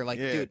 months later. Like,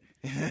 Yeah. dude,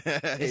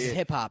 this is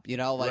hip hop. You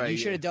know, like Right, you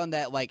should yeah. have done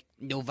that like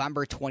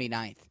November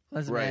 29th.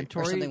 Listen, Right. man, Or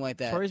Tory, something like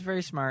that. Tory's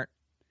very smart,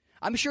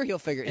 I'm sure he'll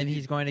figure it. and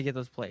he's going to get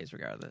those plays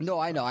regardless. No,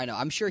 I know.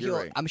 I'm sure You're he'll.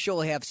 right. I'm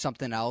sure he'll have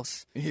something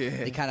else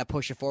Yeah. to kind of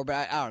push it forward.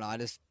 But I don't know. I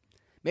just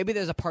maybe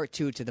there's a part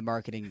 2 to the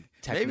marketing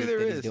technique Maybe there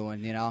that is. he's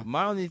doing. You know,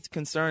 My only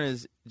concern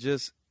is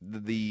just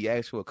the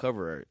actual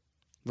cover art.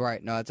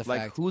 right? No, that's a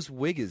Like, fact. whose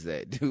wig is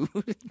that, dude?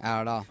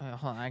 I don't know.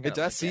 Hold on, I Did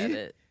gotta I look see at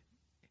it?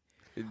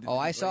 Oh,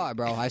 I saw it,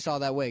 bro. I saw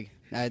that wig.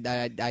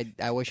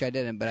 I wish I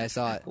didn't, but I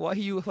saw it. Why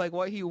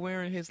he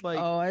wearing his like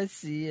Oh, I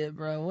see it,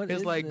 bro. What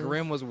his is like this?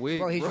 grandma's wig?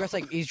 Bro,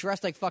 he's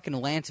dressed like fucking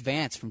Lance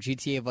Vance from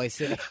GTA Vice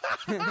City.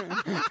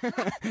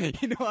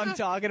 You know what I'm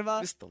talking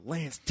about? It's the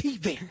Lance T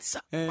Vance.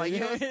 Like, you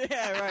know,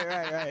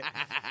 yeah, right.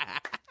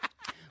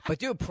 But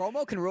dude,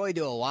 promo can really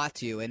do a lot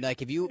to you, and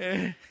like if you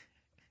and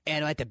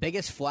like the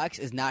biggest flex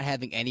is not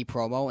having any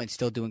promo and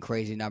still doing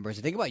crazy numbers.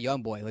 Think about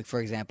YoungBoy, like for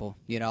example,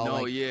 you know,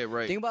 no, like, yeah,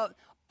 right. think about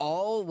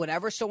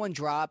whenever someone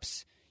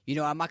drops. You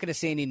know, I'm not going to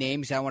say any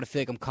names. I don't want to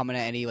feel like I'm coming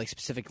at any like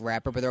specific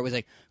rapper, but they're always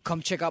like,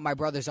 "Come check out my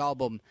brother's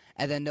album,"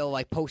 and then they'll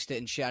like post it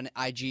and shit on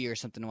IG or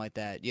something like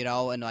that. You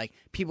know, and like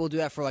people do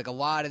that for like a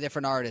lot of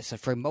different artists,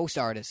 for most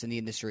artists in the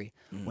industry.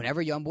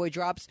 Whenever YoungBoy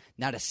drops,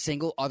 not a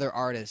single other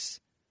artist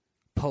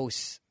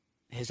posts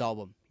his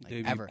album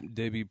like, ever.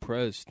 They be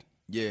pressed.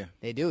 Yeah,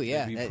 They do,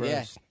 yeah, They be yeah.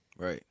 pressed.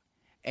 right.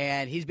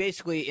 And he's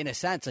basically, in a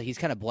sense, like he's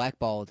kind of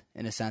blackballed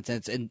in a sense,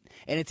 and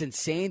it's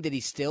insane that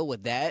he's still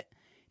with that,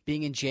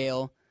 being in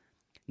jail,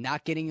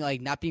 not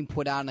being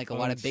put on like a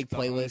lot of big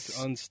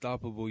playlists.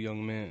 Unstoppable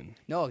young man.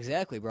 No,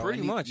 exactly, bro. Pretty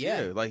And he- much,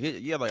 yeah. Like,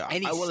 like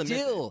And I will he's admit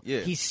that. still, Yeah,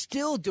 he's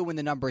still doing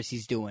the numbers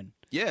he's doing.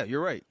 yeah.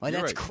 You're right. Like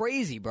you're that's right.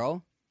 crazy,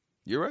 bro.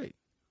 You're right.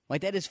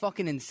 Like that is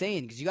fucking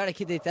insane because you got to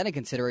take that into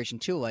consideration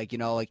too. Like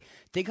like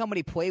think how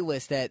many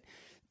playlists that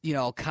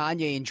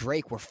Kanye and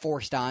Drake were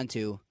forced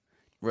onto.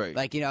 Right.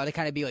 Like, they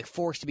kind of be like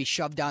forced to be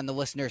shoved down the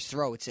listeners'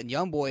 throats. And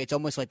YoungBoy, it's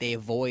almost like they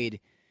avoid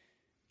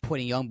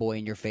putting YoungBoy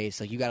in your face.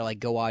 Like, you got to like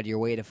go out of your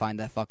way to find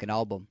that fucking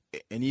album.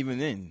 and even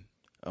then,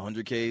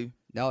 100K.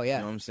 Oh, yeah. You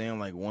know what I'm saying?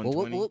 Like Well,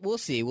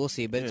 120. we'll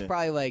see. But it's Yeah.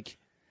 probably like,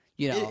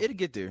 It'll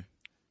get there.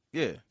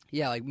 Yeah.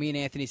 yeah, like me and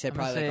Anthony said, I'm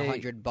gonna probably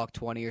like say- $100,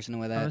 $120 or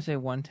something like I'm gonna that. say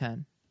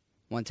 110.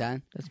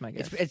 110. That's my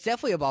guess. It's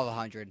definitely above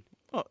 100.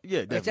 Oh, yeah.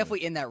 Definitely. It's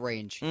definitely in that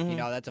range. Mhm.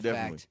 That's a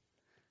Definitely. fact.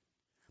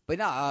 But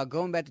no,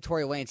 going back to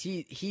Tory Lanez,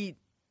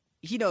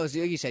 he knows.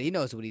 Like you said, he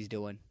knows what he's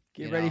doing.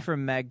 Get you ready know? for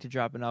Meg to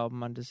drop an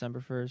album on December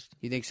 1st.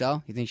 You think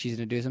so? You think she's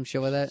gonna do some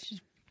shit with it?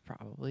 She's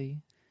probably.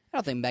 I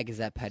don't think Meg is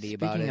that petty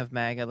about Speaking it. of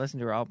Meg, I listened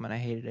to her album and I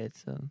hated it.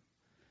 So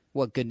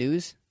What, good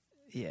news?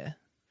 yeah.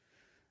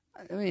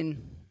 I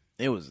mean,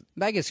 It was.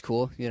 Meg is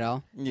cool, Yeah.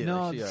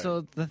 no, she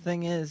so the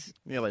thing is,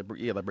 like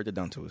break it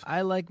down to us.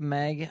 I like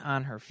Meg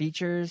on her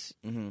features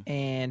Mm-hmm.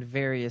 and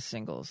various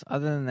singles.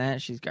 Other than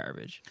that, she's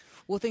garbage.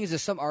 well, the thing is,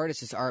 there's some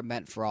artists that aren't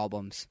meant for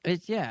albums.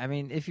 It's I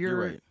mean, if You're you're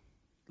right.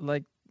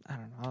 like, I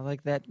don't know,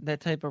 like that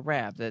type of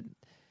rap that,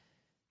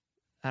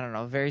 I don't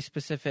know, very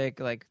specific,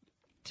 like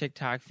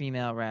TikTok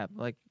female rap.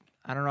 Like,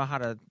 I don't know how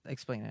to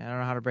explain it. I don't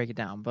know how to break it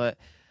down, but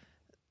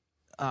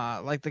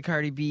like the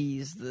Cardi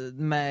B's, the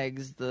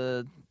Megs,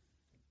 the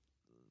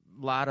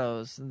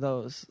Lottos,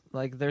 those,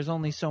 like, there's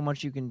only so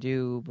much you can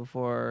do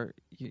before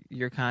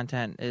your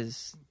content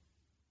is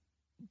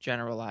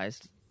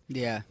generalized.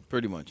 Yeah,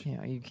 Pretty much.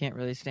 You can't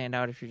really stand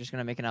out if you're just going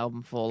to make an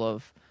album full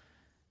of,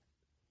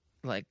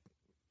 like,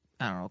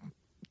 I don't know,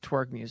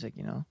 twerk music,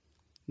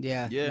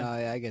 yeah, Yeah. No,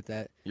 yeah, I get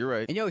that. You're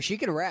right. And she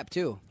can rap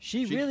too.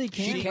 She really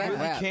can. she can really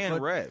rap, can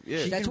but rap. Yeah.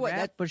 She That's can what- rap,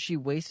 that- but she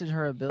wasted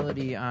her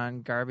ability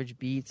on garbage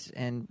beats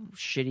and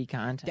shitty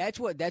content. That's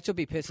what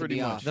be pissing Pretty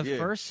me much. off. the yeah.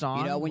 first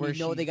song, When where you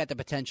know she- they got the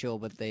potential,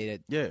 but they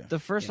yeah. the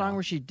first you song know.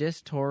 where she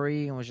dissed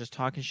Tory and was just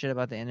talking shit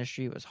about the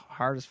industry was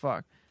hard as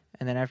fuck.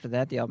 And then after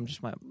that, the album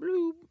just went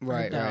bloop,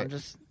 Right, down. right.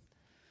 Just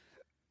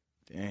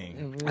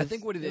Dang. it I was-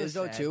 think what it was is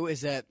though sad. too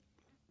is that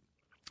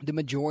the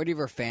majority of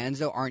her fans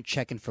though aren't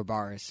checking for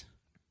bars.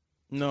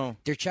 No.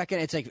 They're checking.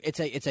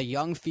 It's a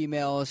young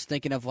females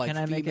thinking of like Can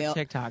I make female a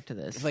TikTok to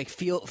this? like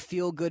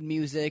feel good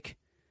music.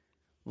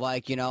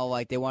 Like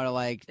like they want to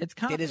like It's they just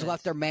confidence.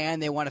 left their man.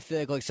 They want to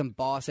feel like some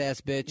boss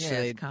ass bitch. Yeah, so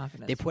it's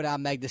confidence. they put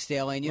on Meg Thee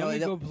Stallion. Let me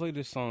they- go play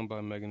this song by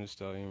Megan Thee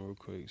Stallion real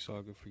quick so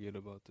I can forget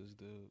about this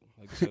dude.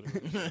 Like, set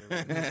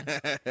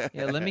her up.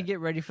 Yeah, let me get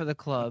ready for the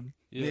club.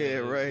 Yeah,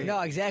 right. no,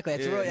 exactly.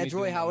 That's Yeah, really me that's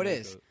really doing how my it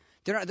is. makeup.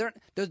 They're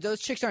not those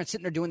chicks aren't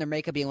sitting there doing their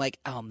makeup, being like,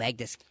 "Oh, Meg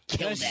just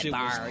killed That that shit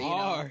was bar."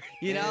 hard.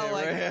 You know, Yeah,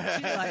 like right.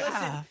 she's like,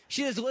 Ah,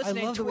 she just I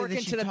listening, love the way that twerking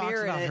she to the talks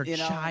mirror, about her and,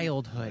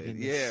 childhood in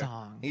this Yeah.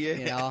 song. Yeah.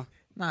 You know,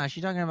 Nah,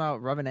 she's talking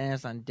about rubbing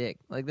ass on dick.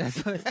 Like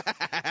that's what,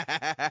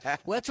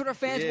 well, that's what her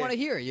fans Yeah. want to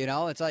hear. You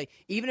know, it's like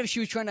even if she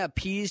was trying to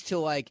appease to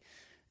like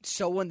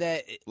someone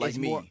that Like is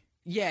me. more,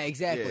 yeah,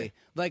 exactly. Yeah.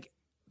 Like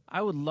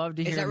I would love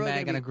to Is hear that really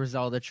Meg gonna on a be-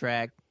 Griselda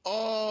track.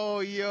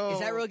 Oh, yo. Is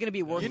that really going to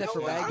be worth You it know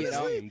for what, Meg? You know?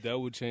 honestly? That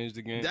would change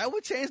the game. That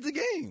would change the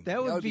game.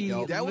 That would would be be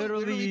dope. That would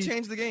literally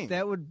change the game.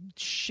 That would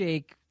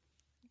shake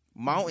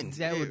Mountains.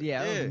 That would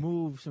that would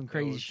move some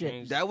crazy would shit.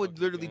 change That would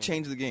fucking literally game.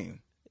 change the game.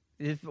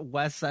 If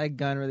West Side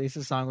Gun released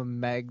a song with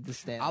Meg Thee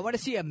Stallion, I want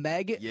to see a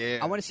Meg. Yeah.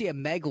 I want to see a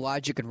Meg,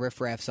 Logic, and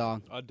Riff Raff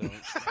song. I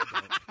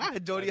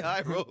don't. Jody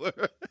High Roller.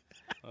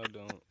 I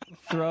don't.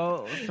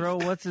 throw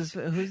what's his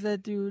who's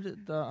that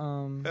dude? The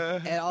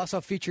And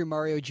also featuring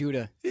Mario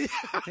Judah. wait,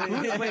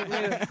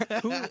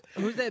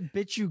 who's that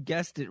bitch you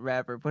guessed it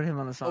rapper? Put him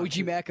on the song. OG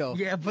Mako.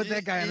 Yeah, put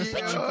that guy on the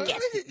song.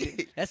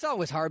 That song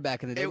was hard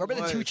back in the day. It Remember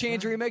the was. 2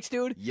 Chainz remix,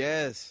 dude?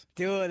 Yes.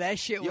 Dude, that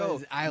shit Yo,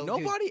 was.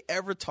 nobody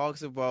ever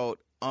talks about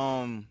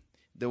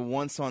the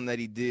one song that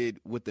he did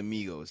with the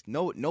Migos.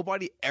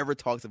 Nobody ever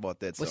talks about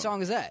that song. What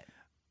song is that?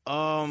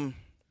 Um,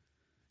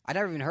 I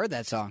never even heard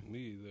that song. Me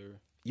either.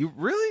 you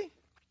really?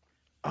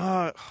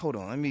 Hold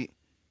on.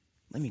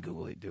 Let me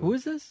Google it, dude. Who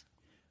is this?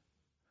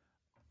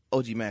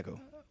 OG Mako.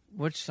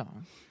 Which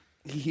song?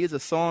 He has a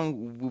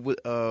song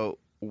with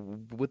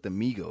the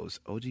Migos.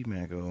 OG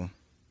Mako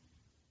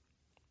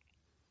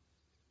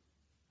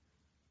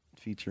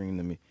featuring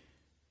the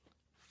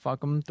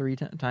Fuck 'em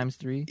times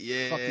 3.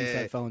 Yeah. Fuck these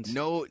headphones.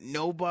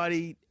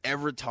 Nobody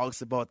ever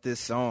talks about this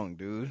song,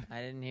 dude.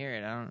 I didn't hear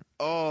it. I don't.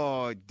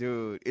 Oh,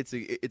 dude, it's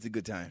a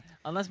good time.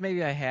 Unless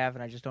maybe I have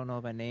and I just don't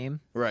know by name.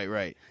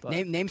 Right. But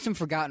Name some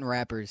forgotten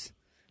rappers.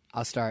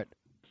 I'll start.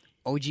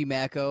 OG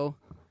Mako.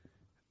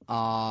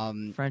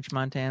 French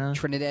Montana.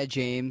 Trinidad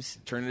James.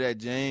 Trinidad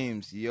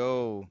James,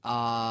 yo,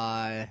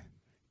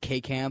 K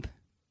Camp.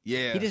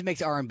 yeah. He just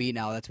makes R&B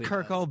now. That's what he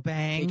does. Kirko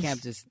Bangs. K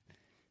Camp just.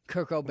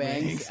 Kirko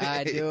Bangs.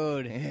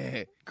 Dude.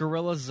 Yeah.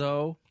 Gorilla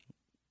Zoe.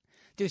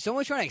 Dude, someone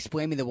was trying to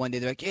explain me the one day.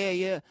 They're like,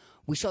 yeah,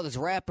 we saw this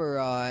rapper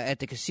at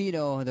the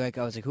casino. And I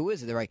was like, who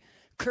is it? They're like,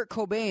 Kurt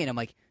Cobain. I'm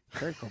like,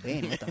 Kurt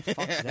Cobain? What the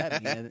fuck does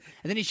that mean? And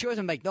then he shows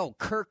him like, no,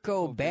 Kurt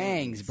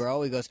Bangs,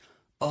 bro. He goes,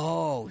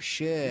 oh,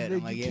 shit.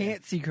 I'm like, You yeah.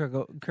 can't see Kurt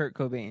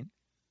Cobain.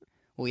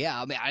 Well,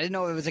 yeah, I mean, I didn't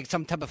know it was like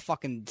some type of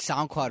fucking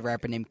SoundCloud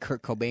rapper named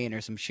Kurt Cobain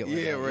or some shit like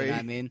Yeah, that. right. You know what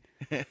I mean?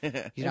 You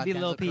know, It'd be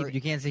Lil Denzel Peep. Curry,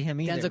 You can't see him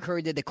either. Denzel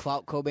Curry did the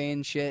Clout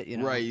Cobain shit, you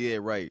know? Right, yeah,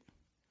 right.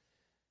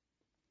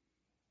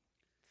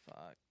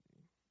 Fuck.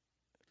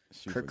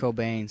 Kurt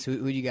Cobain. So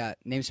who you got?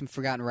 Name some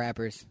forgotten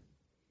rappers.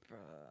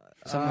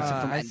 Someone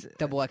from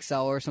Double XL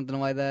or something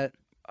like that.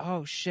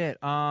 Oh shit.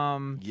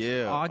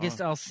 Yeah. August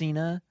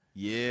Alsina.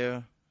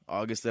 Yeah.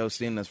 August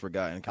Alsina's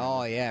forgotten.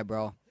 Oh, yeah,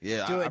 bro.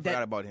 Yeah, Dude, I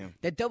forgot about him.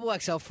 That Double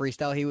XL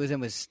freestyle he was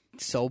in was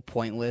so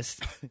pointless.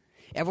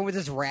 Everyone was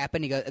just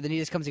rapping. And then he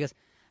just comes and goes,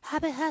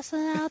 I've been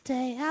hustling all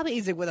day.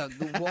 He's like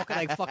walking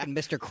like fucking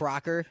Mr.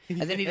 Crocker.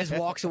 And then he just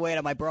walks away. And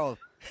I'm like, bro,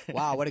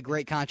 wow, what a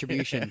great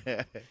contribution.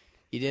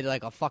 You did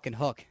like a fucking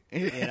hook.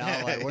 You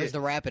know, like, where's the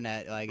rapping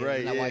at? Like,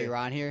 Right, isn't that why yeah. you're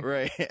on here?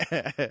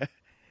 Right.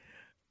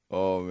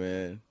 Oh,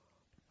 man.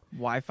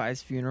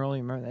 Wi-Fi's funeral.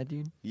 You remember that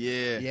dude?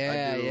 Yeah.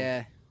 Yeah, I do.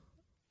 yeah.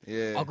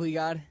 Yeah. Ugly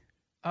God.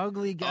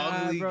 Ugly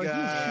guy, Ugly bro. He was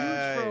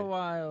guy. huge for a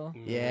while.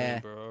 Yeah.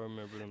 bro, I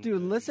remember them.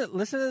 Dude, days.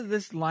 listen to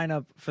this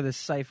lineup for this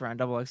cipher on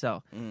Double XL.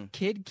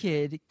 Kid,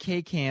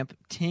 K Camp,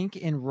 Tink,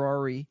 and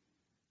Rory.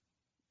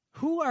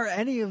 Who are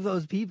any of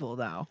those people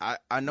now?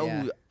 I know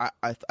Yeah. who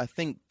I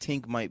think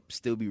Tink might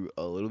still be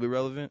a little bit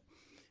relevant,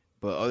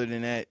 but other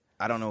than that,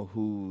 I don't know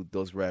who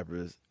those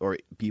rappers or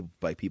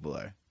people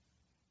are.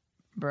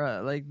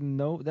 Bruh, like,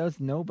 no, that was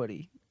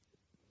nobody.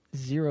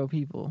 0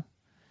 people.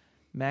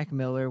 Mac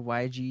Miller,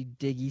 YG,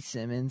 Diggy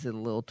Simmons,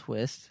 and Lil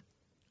Twist.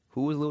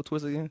 Who was Lil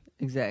Twist again?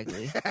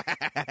 Exactly.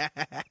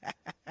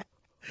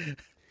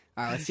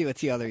 All right, let's see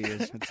the other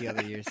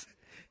years.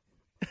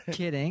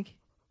 Kid Ink,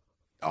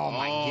 Oh,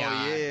 my God.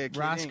 Yeah, Kid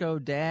Roscoe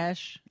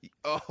Dash. Ink.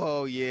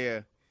 Oh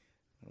yeah.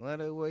 What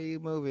the way you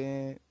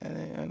moving?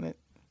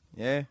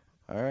 Yeah.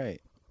 All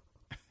right.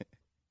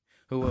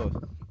 Who else?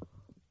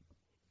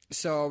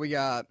 So we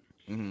got,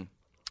 Mm-hmm.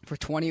 for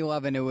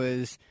 2011, it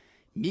was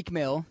Meek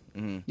Mill.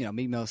 Mm-hmm. You know,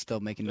 Meek Mill's still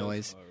making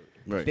noise.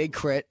 Right. Big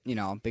Crit, you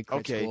know, Big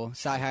Crit's Okay. cool.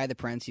 Sci High the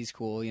Prince, he's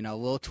cool. You know,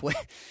 Lil Twist.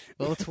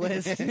 You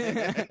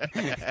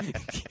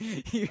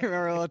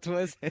remember Lil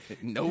Twist?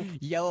 Nope.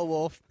 Yellow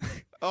Wolf.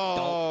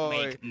 Oh. Don't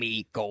make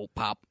me go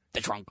pop the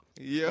trunk.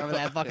 Yeah. Remember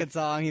that fucking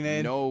song he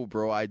made? No,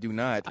 bro, I do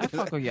not. I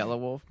fuck with Yellow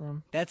Wolf,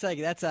 bro. That's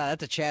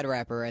a Chad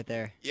rapper right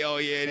there. Yo,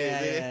 yeah, it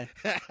is.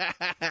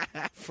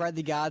 Yeah, Fred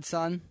the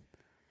Godson,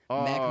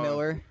 Mac Oh,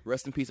 Miller,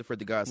 Rest in peace of Fred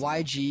the Godson.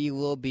 YG,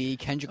 Lil B,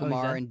 Kendrick Oh, is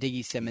Lamar, that- and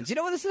Diggy Simmons. You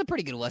know what? This is a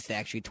pretty good list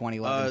actually.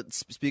 2011.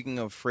 Speaking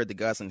of Fred the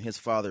Godson, his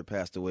father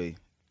passed away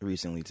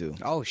recently too.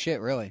 Oh shit!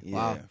 Really? Yeah,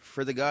 Wow.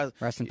 Fred the Godson.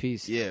 Rest in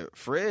peace. Yeah,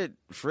 Fred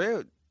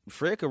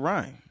could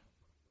rhyme,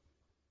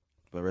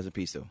 but rest in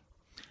peace though.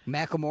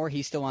 Macklemore,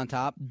 he's still on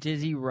top.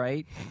 Dizzy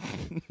Wright,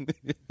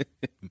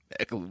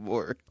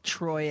 Macklemore.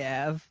 Troy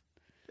Ave.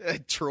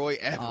 Troy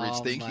Average.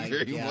 Oh, Thank my you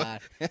very God.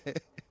 much.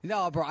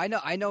 No, bro.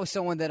 I know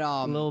someone that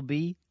Lil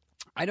B.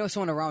 I know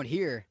someone around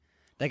here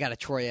that got a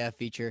Troy Ave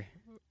feature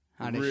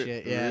on his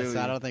shit. Yeah, really?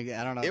 so I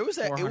don't know. It was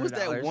that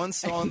 $400. one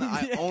song that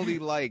I only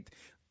liked.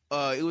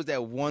 It was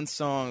that one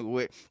song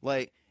with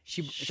like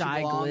She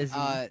Shy belonged,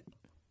 Glizzy.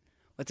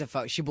 what's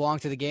it? She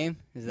belonged to the game.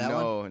 Is that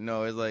one?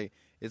 No,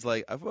 it's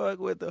like I fuck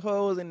with the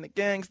hoes and the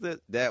gangsters.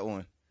 That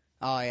one.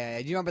 Oh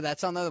yeah. Do you remember that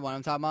song? The other one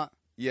I'm talking about.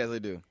 Yes, I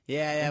do.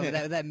 Yeah,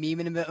 with that meme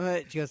in the middle of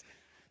it. She goes,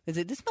 "Is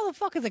it this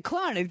motherfucker's a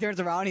clown?" And he turns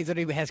around, he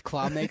has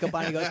clown makeup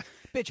on. He goes,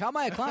 "Bitch, how am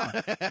I a clown?"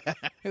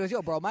 He goes,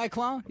 "Yo, bro, am I a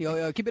clown?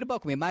 Yo, keep it a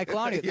buck with me. Am I a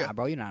clown?" He goes, "Nah,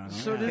 bro, you're not.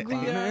 So did we?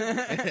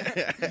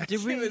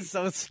 Did we? It was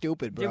so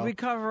stupid, bro. Did we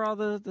cover all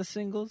the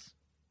singles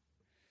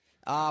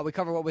We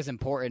covered what was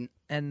important.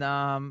 and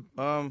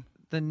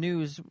the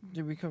news?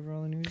 Did we cover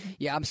all the news?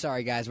 Yeah, I'm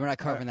sorry, guys. We're not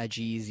covering that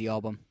G-Eazy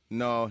album.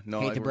 No.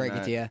 Hate to break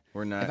it to you.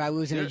 We're not. If I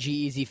lose any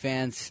G-Eazy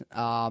fans,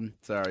 Sorry,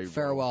 bro.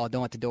 farewell.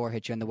 Don't let the door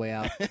hit you on the way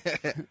out.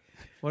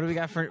 What do we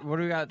got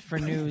for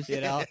news?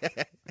 You know?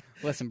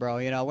 Listen, bro.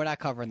 You know we're not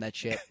covering that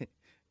shit.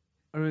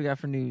 What do we got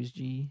for news,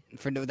 G?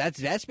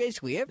 That's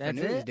basically it for That's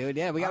news, it? dude.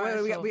 Yeah, we got. All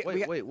right, we got. so- We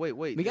got.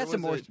 Wait. we got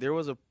some more- There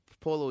was a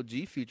Polo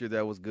G feature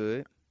that was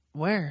good.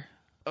 Where?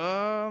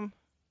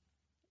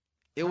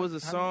 It was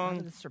a How song.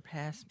 did it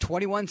surpass?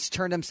 21's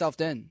turned himself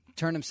in.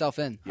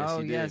 Yes, oh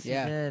he did. yes,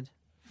 Yeah. he did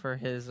for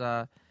his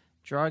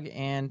drug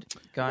and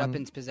gun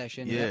Weapons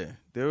possession. Yeah,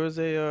 there was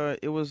a.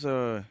 It was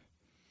a.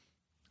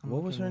 I'm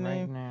What was her looking right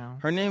name? Now.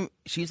 Her name.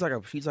 She's like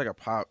a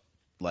pop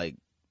like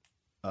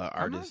I'm on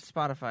artist.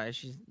 Spotify.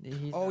 He's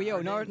Oh, not yo,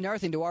 her name. another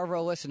thing to our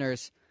real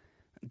listeners,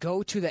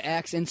 go to the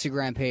Axe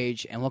Instagram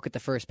page and look at the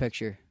first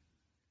picture.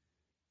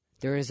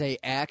 There is a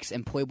Axe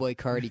and Playboy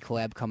Cardi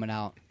collab coming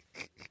out.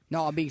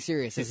 No, I'm being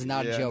serious. This is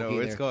not a joke no,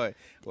 either. It's called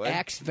what?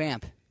 Axe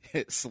Vamp.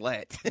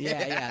 Slat.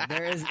 Yeah.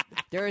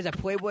 There is a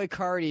Playboy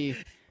Cardi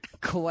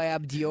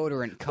collab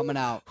deodorant coming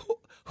out.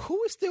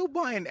 Who is still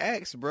buying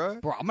Axe, bro?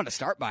 Bro, I'm gonna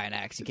start buying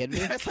Axe. You kidding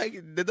me? That's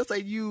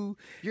like you.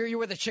 You're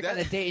with a chick on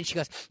a date and she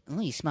goes,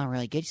 "Oh, you smell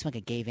really good. You smell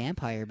like a gay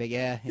vampire." But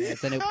yeah,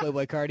 it's a new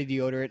Playboy Cardi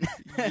deodorant.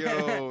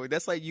 Yo,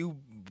 that's like you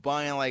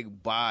buying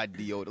like bod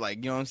deodorant, like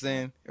you know what I'm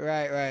saying?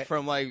 Right.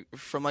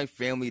 From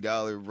Family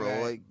Dollar, bro.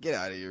 Right. Like get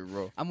out of here,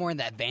 bro. I'm wearing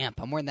that Vamp.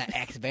 I'm wearing that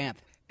Axe Vamp.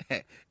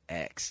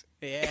 Axe.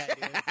 Yeah,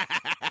 dude.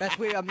 That's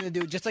what I'm gonna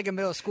do. Just like in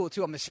middle school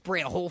too, I'm gonna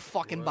spray a whole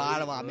fucking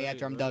bottle on me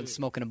after I'm done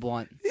smoking a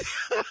blunt.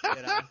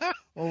 You know?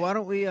 Well, why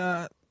don't we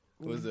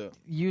What's up?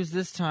 use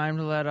this time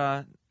to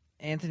let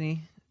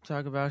Anthony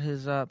talk about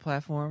his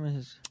platform and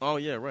his Oh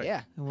yeah, right.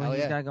 Yeah, and what hell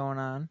he's yeah. got going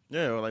on.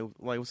 Yeah, like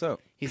what's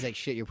up? He's like,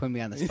 "Shit, you're putting me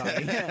on the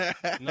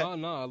spot." No,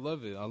 I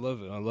love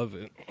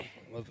it.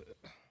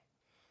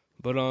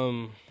 But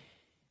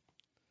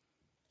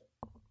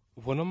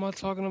what am I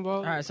talking about?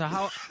 All right, so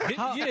how?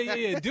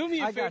 Yeah. Do me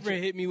a I got favor you.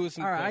 and hit me with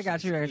some. All right, I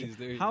got you. questions,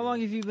 please. There How go.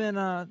 long have you been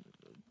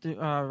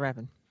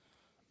rapping?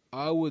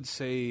 I would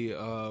say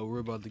we're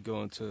about to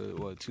go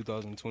into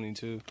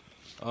 2022.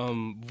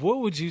 What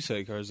would you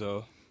say,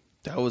 Carzo?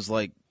 That was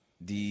like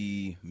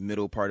the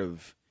middle part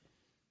of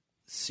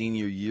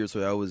senior year, so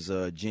that was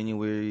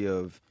January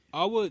of.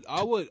 I'm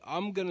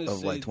gonna Of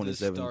say like the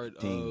start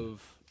 2017.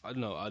 of.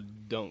 No, I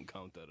don't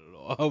count that at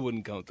all. I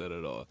wouldn't count that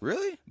at all.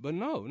 Really? But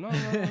no.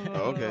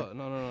 Okay.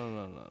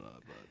 No.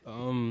 But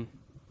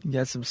You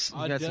got some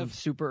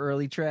super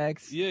early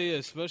tracks. yeah,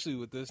 especially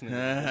with this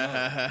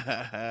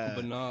nigga.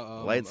 But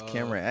no, Lights,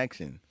 camera,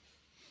 action.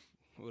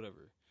 whatever.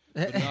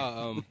 But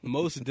no,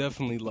 most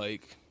definitely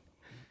like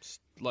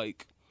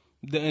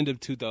the end of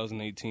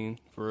 2018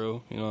 for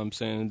real. You know what I'm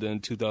saying? And then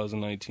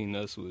 2019,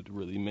 that's what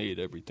really made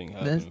everything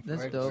happen.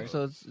 That's Right, dope. right.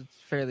 So it's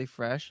fairly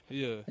fresh.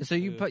 Yeah. And so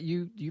you yeah.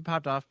 you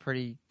popped off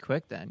pretty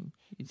quick then.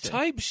 You'd say.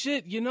 Type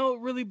shit, it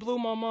really blew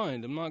my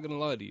mind. I'm not gonna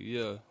lie to you.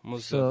 Yeah,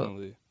 most So-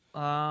 definitely.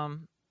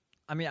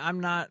 I mean, I'm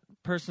not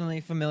personally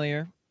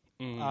familiar.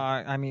 Mhm.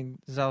 I mean,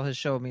 Zell has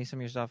showed me some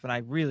of your stuff, and I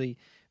really,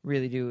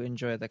 really do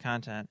enjoy the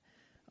content.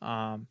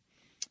 And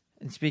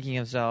speaking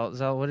of Zell,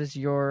 what is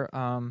your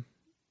fuck,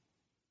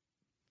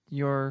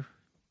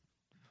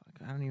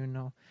 I don't even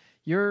know.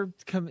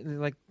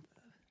 Like,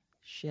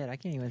 shit, I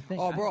can't even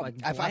think. Oh, bro, I'm,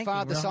 if I found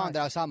out the real song hard.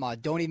 that I was talking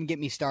about, don't even get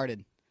me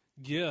started.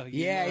 Yeah,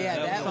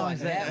 That one.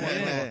 song's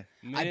that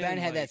one. I've been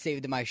had that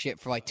saved in my shit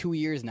for like 2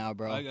 years now,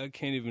 bro. I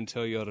can't even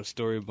tell y'all the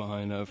story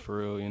behind that for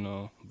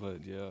real,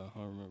 But yeah, I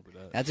remember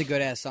that. That's a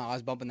good ass song. I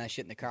was bumping that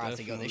shit in the car. I was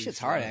like, "Yo, Definitely this shit's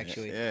hard, slap.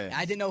 actually." Yeah.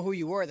 I didn't know who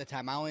you were at the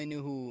time. I only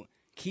knew who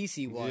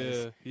Kesey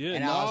was. Yeah.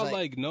 And I was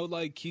like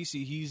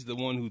Kesey, he's the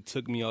one who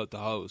took me out the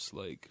house,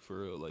 like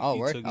for real. Like Oh, he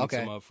word? took me Okay.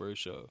 to my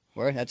first show.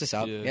 Word, that's just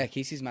up. Yeah. Yeah,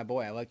 Kesey's my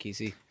boy. I love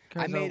Kesey.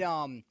 I Cause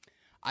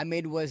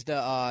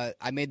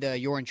made the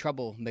You're in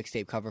Trouble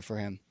mixtape cover for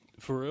him.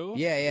 For real?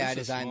 Yeah, This I is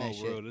designed that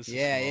small shit. world. This is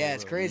Yeah, small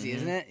it's world. crazy, Mhm.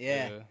 isn't it?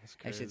 Yeah. it's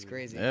That shit's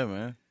crazy. Yeah,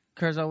 man.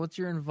 Kurzel, what's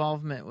your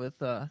involvement with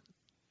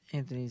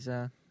Anthony's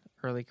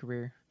early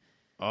career?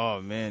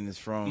 Oh man, it's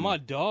from My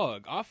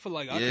dog. I feel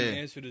like I Yeah. can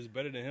answer this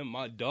better than him.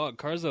 My dog,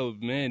 Carzo,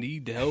 man,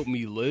 he helped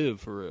me live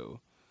for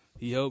real.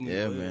 He helped me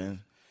Yeah, live.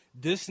 man.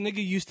 This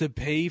nigga used to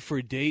pay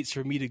for dates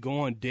for me to go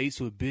on dates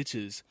with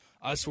bitches.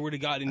 I swear to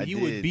God, and I he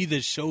would did. be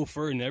the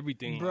chauffeur and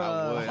everything.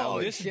 I Oh,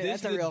 would. shit,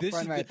 that's a real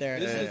friend right there.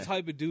 This is Yeah. the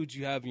type of dude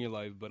you have in your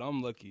life, but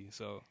I'm lucky.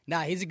 So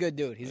Nah, he's a good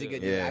dude. He's a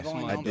good dude. Yeah, I've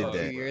only I known him did for a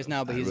few that. years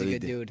now, but I he's really a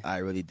good did. dude. I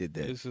really did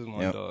that. this is my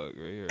Yep. dog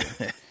right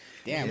here.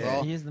 Damn, Yeah.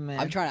 bro. He's the man.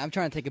 I'm trying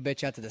to take a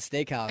bitch out to the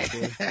steakhouse,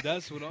 dude.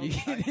 That's what I'm.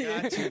 I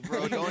got you,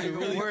 bro. Don't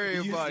even worry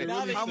about it.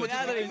 Now that- How much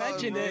now that he it cost,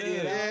 mentioned bro? it,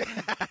 you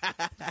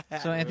know? Yeah.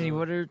 So, Anthony,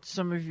 what are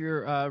some of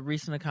your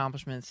recent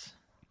accomplishments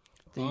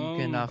that you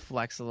can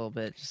flex a little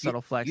bit? Just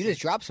subtle flex. You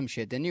just dropped some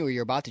shit, didn't you? Or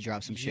you're about to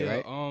drop some shit,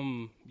 right?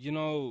 You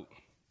know,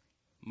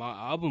 my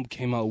album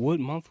came out. What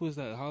month was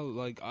that? How?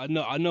 Like, I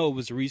know it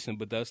was recent,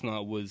 but that's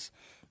not was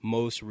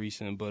most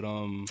recent. But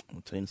I'll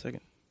tell you in a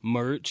second.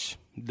 merch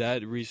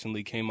that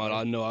recently came out.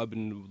 I know I've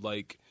been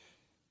like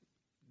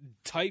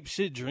type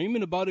shit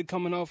dreaming about it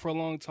coming out for a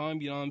long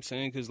time. You know what I'm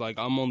saying? Because like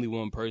I'm only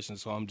one person,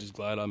 so I'm just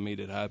glad I made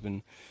it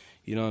happen.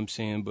 You know what I'm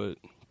saying? But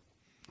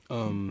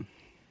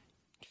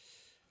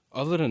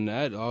other than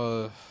that,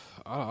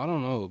 I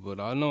don't know. But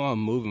I know I'm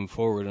moving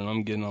forward and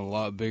I'm getting a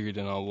lot bigger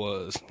than I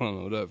was. I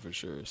know that for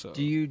sure. So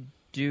Do you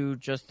do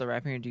just the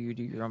rapping, or do you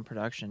do your own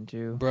production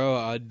too? bro,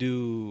 I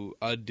do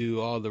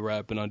all the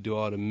rapping, I do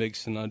all the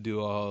mixing, I do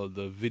all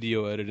the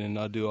video editing,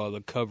 I do all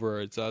the cover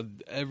arts.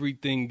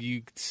 Everything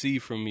you see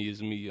from me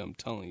is me. I'm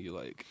telling you,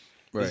 like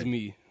it's Right.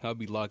 me. I'll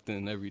be locked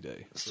in every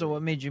day. So,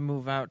 what made you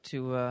move out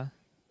to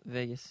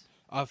Vegas?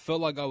 I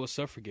felt like I was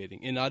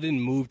suffocating, and I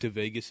didn't move to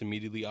Vegas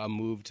immediately. I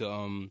moved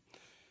to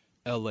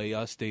L.A.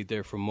 I stayed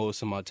there for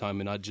most of my time,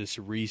 and I just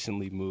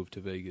recently moved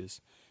to Vegas.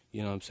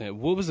 You know what I'm saying?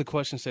 What was the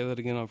question? Say that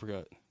again. I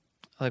forgot.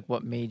 Like,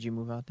 what made you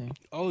move out there?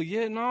 Oh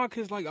yeah, nah,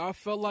 cause like I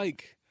felt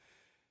like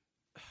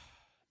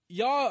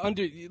y'all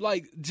under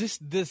like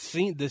just the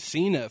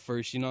scene at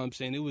first. You know what I'm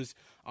saying? It was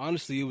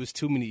honestly it was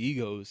too many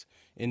egos,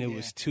 and it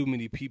was too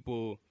many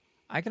people.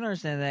 I can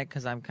understand that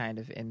because I'm kind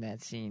of in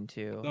that scene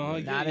too. Yeah,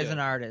 Not as yeah. an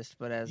artist,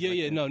 but as Yeah, like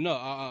yeah, a- no,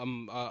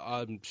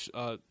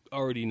 I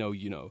already know,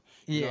 you know.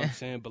 You know what I'm Yeah.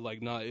 saying? But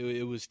like, nah,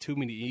 it was too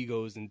many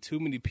egos and too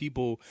many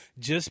people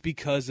just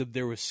because of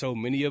there were so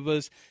many of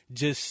us.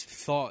 Just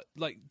thought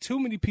like too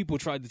many people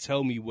tried to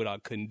tell me what I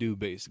couldn't do.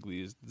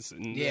 Basically,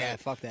 Yeah,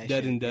 fuck that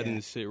That shit, didn't yeah.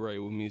 sit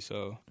right with me,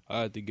 so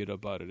I had to get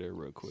up out of there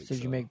real quick. So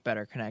you make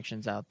better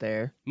connections out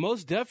there.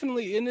 most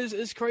definitely, and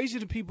it's crazy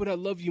the people that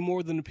love you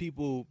more than the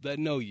people that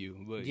know you.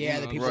 But Yeah, you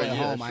the know, people Right, at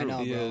yeah, home, that's I true.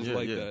 know, yeah, bro. it's Yeah,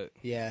 like yeah. that.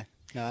 Yeah,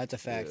 no, that's a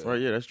fact. Right,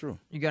 yeah, that's true.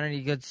 You got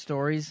any good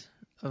stories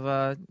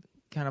of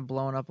kind of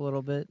blowing up a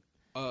little bit?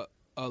 A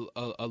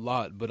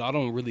lot, but I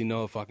don't really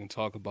know if I can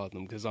talk about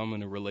them because I'm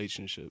in a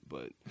relationship.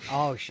 But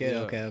Oh shit!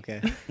 Yeah.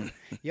 Okay.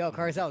 Yo,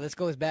 Carzell, this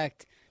goes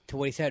back to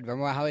what he said.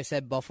 Remember how he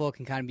said Buffalo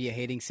can kind of be a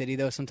hating city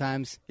though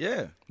sometimes?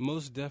 Yeah.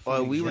 most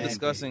definitely, We were Exactly,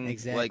 discussing, like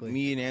exactly.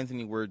 me and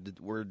Anthony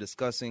were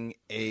discussing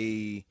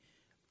a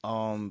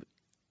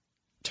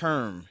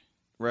term,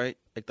 right?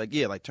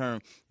 Like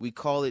term. We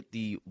call it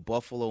the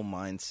Buffalo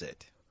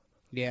mindset,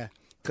 Yeah.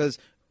 because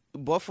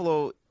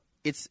Buffalo,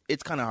 it's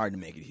kind of hard to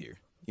make it here.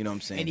 You know what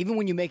I'm saying? And even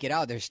when you make it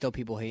out, there's still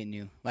people hating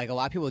you. Like a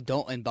lot of people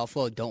don't in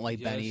Buffalo don't like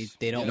Yes. Benny.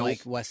 They don't Yes.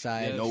 like West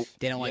Side. Yes. Nope.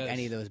 They don't like Yes.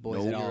 any of those boys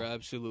Nope. at all. You're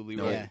absolutely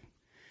No. right.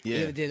 Yeah.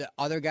 yeah. The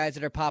other guys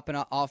that are popping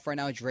off right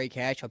now, Drake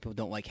Hatch, a lot of people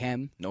don't like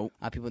him. Nope.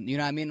 A lot of people, you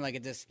know what I mean? Like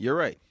it just You're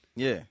right.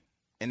 Yeah.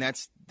 And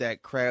that's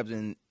that crabs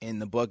in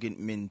the bucket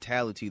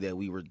mentality that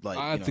we were like.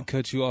 I you have to know.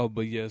 cut you off,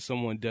 but yeah,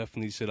 someone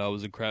definitely said I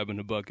was a crab in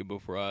the bucket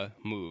before I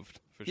moved.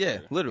 For Yeah,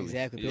 sure. literally.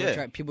 exactly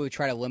Yeah. people who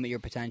try to limit your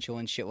potential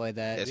and shit like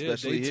that. Yes. Yeah,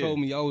 Especially they here. told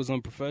me I was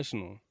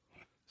unprofessional.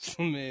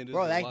 So man,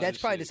 Bro, that's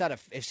probably just out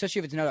of, especially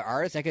if it's another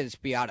artist, that could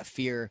just be out of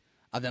fear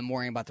of them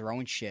worrying about their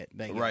own shit.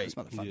 Like, Right. this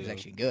motherfucker's Yeah.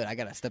 actually good. I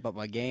gotta step up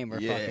my game or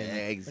Yeah, fucking.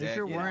 exactly. But if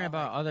you're worrying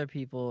about other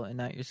people and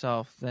not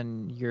yourself,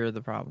 then you're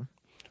the problem.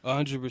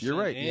 100%. You're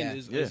right.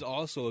 And Yeah. it's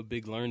also a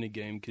big learning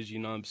game because, you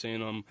know what I'm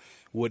saying,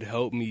 what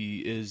helped me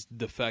is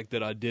the fact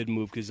that I did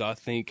move because I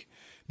think,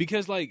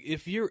 because, like,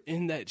 if you're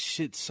in that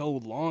shit so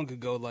long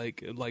ago,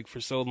 like for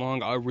so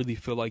long, I really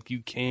feel like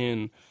you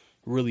can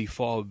really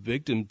fall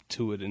victim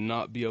to it and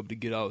not be able to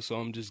get out. So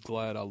I'm just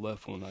glad I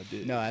left when I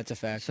did. No, that's a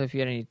fact. So if you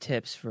had any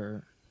tips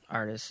for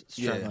artists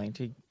struggling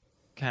to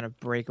kind of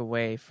break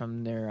away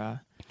from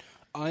their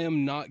I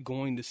am not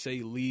going to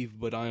say leave,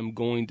 but I am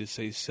going to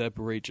say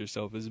separate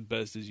yourself as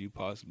best as you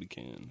possibly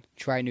can.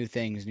 Try new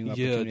things, new Yeah,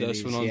 opportunities.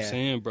 that's what I'm yeah.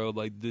 saying, bro.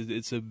 Like,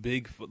 it's a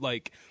big,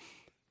 like,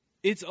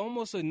 it's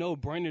almost a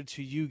no-brainer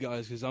to you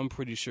guys because I'm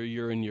pretty sure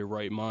you're in your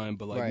right mind.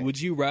 But, like, Right. would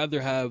you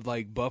rather have,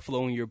 like,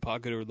 Buffalo in your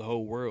pocket or the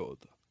whole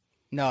world?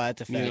 No,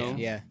 that's a fact. know?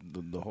 Yeah.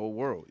 the whole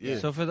world. Yeah.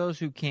 So for those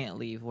who can't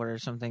leave, what are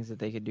some things that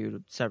they could do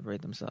to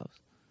separate themselves?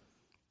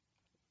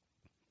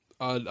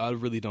 I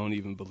really don't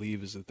even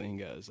believe is a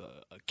thing as a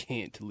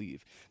can't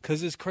leave.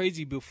 Because it's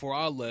crazy. Before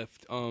I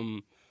left,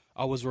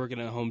 I was working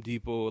at Home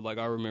Depot. Like,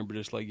 I remember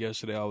just like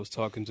yesterday, I was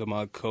talking to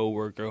my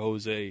coworker,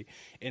 Jose,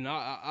 and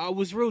I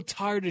was real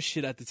tired of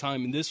shit at the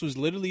time. And this was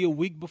literally a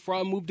week before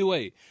I moved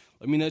away.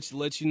 Let me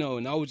let you know.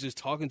 And I was just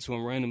talking to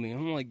him randomly. And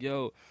I'm like,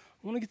 yo,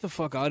 I want to get the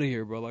fuck out of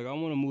here, bro. Like, I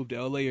want to move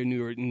to LA or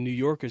New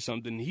York or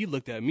something. And he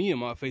looked at me in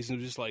my face and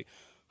was just like,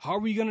 how are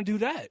we going to do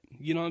that?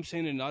 You know what I'm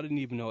saying? And I didn't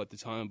even know at the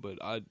time, but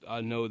I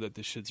know that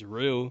this shit's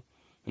real.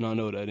 And I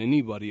know that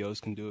anybody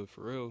else can do it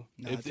for real.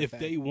 No, that's a if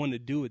fact. they want to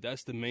do it,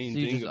 that's the main So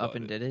you thing just about up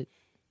and it. did it?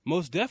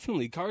 Most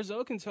definitely.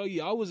 Carzell can tell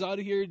you I was out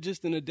of here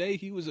just in a day.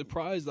 He was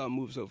surprised I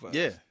moved so fast.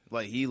 Yeah,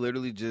 Like he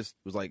literally just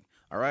was like,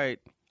 "All right,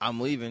 I'm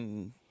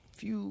leaving."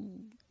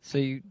 So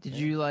did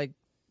you like?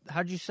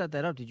 How'd you set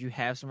that up? Did you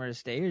have somewhere to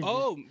stay? Or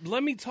Oh,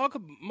 let me talk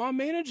about my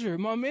manager.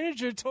 My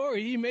manager,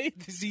 Tori, he made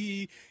this.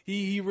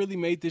 He really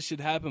made this shit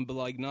happen. But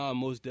like, nah,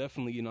 most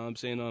definitely, you know what I'm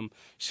saying?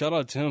 Shout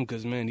out to him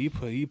because man, he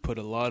put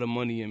a lot of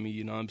money in me.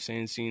 You know what I'm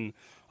saying? Seen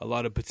a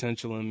lot of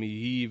potential in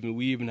me.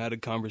 We even had a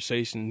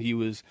conversation. He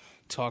was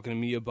talking to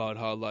me about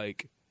how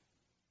like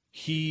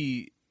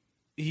he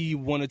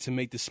wanted to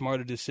make the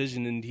smarter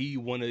decision, and he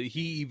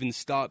even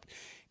stopped.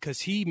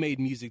 Because he made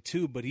music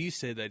too, but he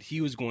said that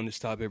he was going to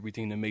stop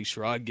everything to make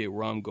sure I get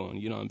where I'm going.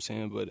 You know what I'm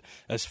saying? But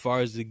as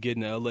far as the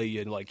getting to LA,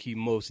 yeah, like he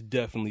most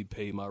definitely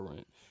paid my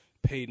rent,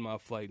 paid my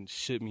flight, and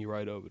shipped me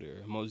right over there.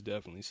 Most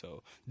definitely.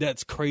 So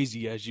that's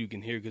crazy, as you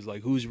can hear, because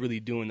like who's really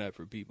doing that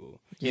for people?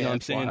 You Yeah, know what I'm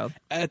it's saying? wild.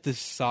 At the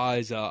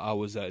size I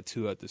was at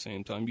too, at the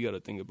same time, you got to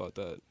think about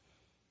that.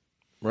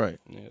 Right.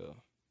 Yeah.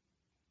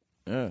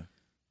 Yeah.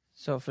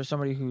 So for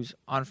somebody who's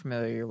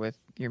unfamiliar with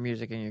your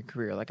music and your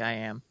career, like I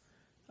am,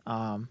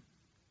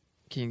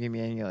 can you give me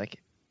any like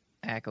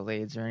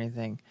accolades or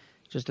anything,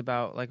 just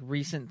about like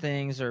recent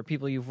things or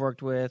people you've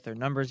worked with or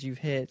numbers you've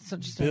hit? So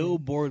just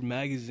Billboard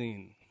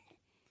magazine.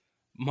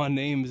 My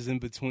name is in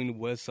between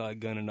West Side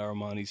Gun and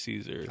Armani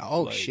Caesar.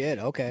 Oh Like, shit!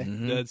 Okay,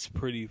 That's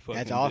pretty fucking.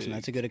 that's awesome. big.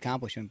 That's a good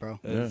accomplishment, bro.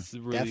 That's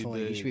really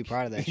Definitely, you big. should be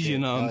proud of that. You shit.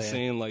 know what Hell I'm yeah.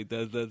 saying? Like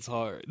that's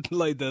hard.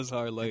 Like that's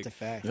hard. Like That's a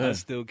fact. Yeah. I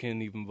still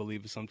can't even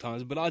believe it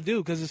sometimes, but I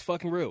do because it's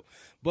fucking real.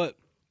 But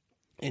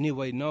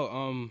anyway,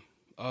 no.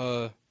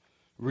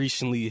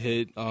 Recently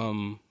hit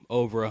over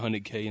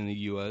 100K in the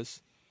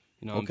U.S.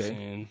 You know what Okay. I'm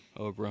saying?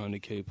 Over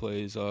 100K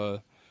plays.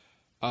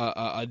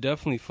 I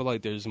definitely feel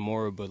like there's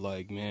more, but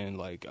like man,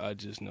 like I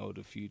just know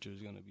the future is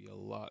gonna be a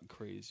lot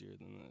crazier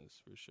than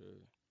this for sure.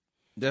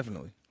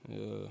 Definitely.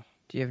 Yeah.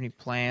 Do you have any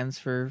plans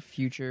for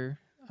future,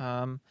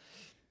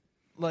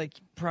 like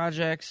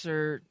projects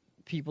or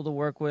people to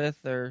work with?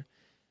 Or,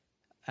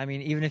 I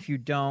mean, even if you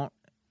don't,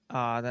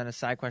 then a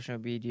side question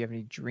would be: do you have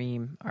any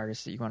dream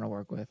artists that you want to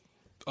work with?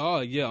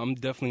 Oh yeah, I'm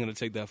definitely gonna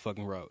take that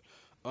fucking route.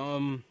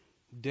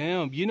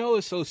 Damn, you know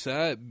it's so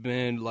sad,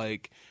 man.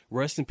 Like,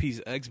 rest in peace,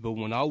 X. But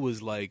when I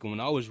was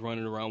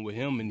running around with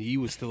him and he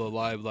was still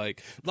alive,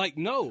 like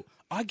no,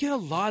 I get a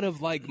lot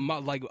of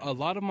a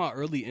lot of my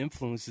early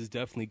influences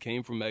definitely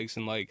came from X.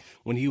 And like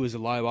when he was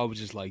alive, I was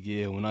just like,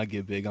 yeah, when I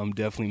get big, I'm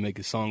definitely make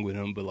a song with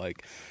him. But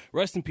like,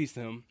 rest in peace to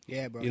him.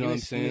 Yeah, bro. You know what I'm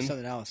saying? He was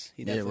something else.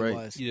 He Yeah, definitely right.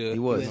 was. Yeah, He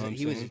was. you know what I'm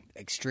He was saying?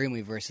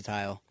 extremely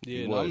versatile. Yeah,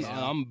 He and was.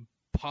 I'm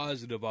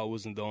positive I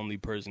wasn't the only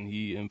person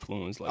he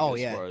influenced. Like, Oh, as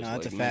yeah. far as No,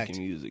 that's like a fact.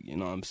 making music, you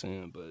know what I'm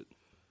saying?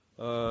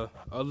 But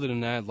other than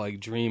that, like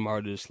dream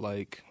artists,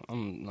 like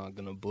I'm not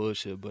gonna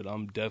bullshit, but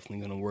I'm definitely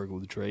gonna work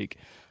with Drake.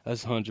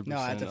 That's 100%. No,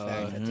 that's a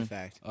fact. That's a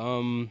fact.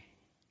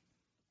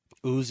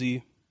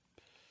 Uzi,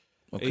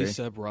 Okay.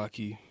 ASAP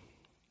Rocky,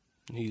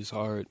 he's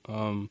hard.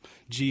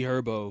 G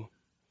Herbo,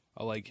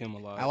 I like him a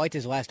lot. I liked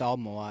his last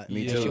album a lot.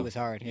 Me That too. shit was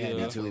hard. Yeah, Yeah. Me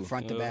definitely. too.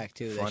 Front to Yeah. back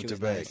too. That Front shit to was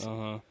back.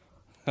 nice.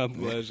 I'm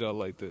glad y'all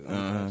liked it.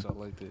 I'm glad y'all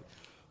liked it.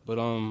 But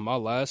my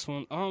last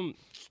one,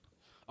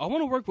 I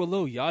want to work with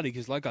Lil Yachty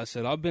because, like I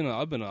said, I've been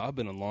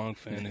a long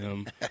fan of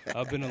him.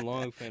 I've been a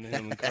long fan of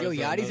him. And Yo, Carson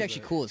Yachty's knows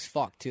actually that. cool as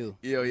fuck too.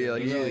 Yo, yeah, He yeah.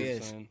 really You know is.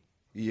 what I'm saying?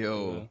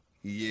 Yo,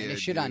 yeah. And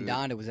his shit on dude.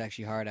 Donda was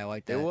actually hard. I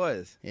liked that. It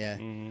was. Yeah.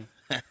 Mhm.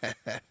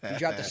 He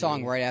dropped a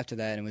song right after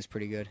that and it was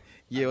pretty good.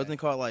 Yeah, wasn't it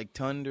called like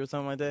Tund or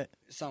something like that?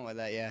 Something like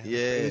that. Yeah. Yeah.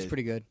 It was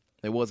pretty good.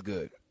 It was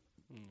good.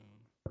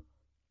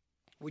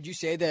 Would you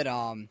say that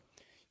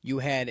you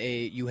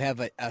have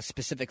a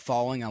specific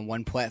following on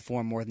one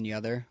platform more than the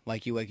other?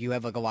 Like you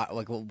have like a lot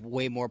like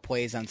way more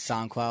plays on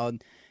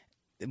SoundCloud,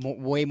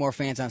 way more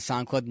fans on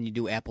SoundCloud than you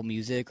do Apple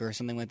Music or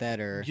something like that,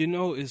 or You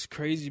know, it's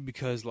crazy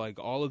because like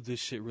all of this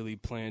shit really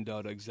planned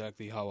out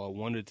exactly how I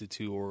wanted it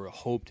to or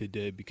hoped it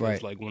did. Because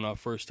Right. like when I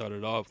first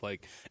started off,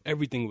 like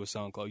everything was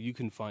SoundCloud. You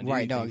can find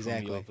Right, anything no, from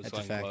exactly. me off of That's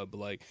a fact. SoundCloud. But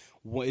like,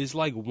 it's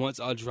like once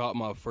I dropped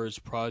my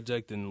first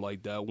project and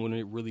like that when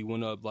it really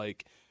went up,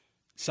 like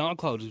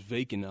SoundCloud is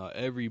vacant now.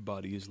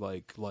 Everybody is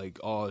like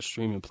all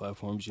streaming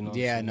platforms. You know? What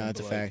I'm yeah, saying? no, that's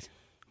a But, like, fact.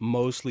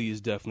 Mostly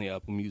is definitely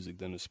Apple Music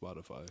than it's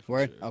Spotify. for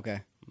Word, sure.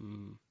 okay.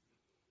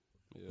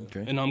 Yeah.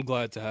 Okay. And I'm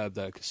glad to have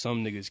that because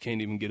some niggas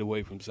can't even get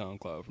away from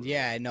SoundCloud. For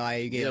Yeah, no,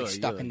 you get like, Yeah,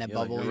 stuck yeah, in that yeah,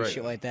 bubble you're and right.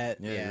 shit like that.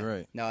 Yeah, you're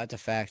right. No, that's a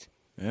fact.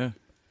 Yeah,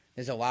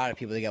 There's a lot of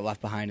people that get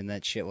left behind in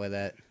that shit like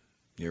that.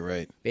 you're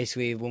right.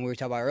 Basically, when we were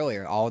talking about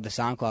earlier, all of the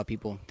SoundCloud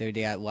people, they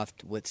got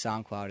left with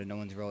SoundCloud, and no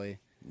one's really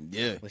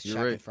Yeah, was you're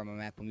checking right. from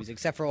them Apple Music,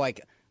 except for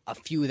like a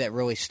few that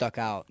really stuck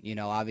out. You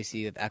know,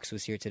 obviously, if X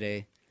was here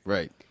today,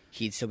 Right.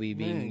 he'd still be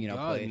being, Man, you know,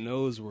 God played.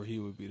 knows where he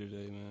would be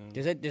today, man.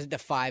 There's the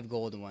 5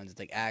 golden ones. It's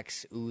like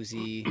X,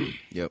 Uzi,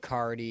 Yep.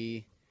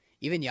 Cardi,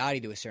 even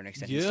Yachty to a certain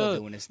extent. He's still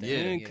doing his thing.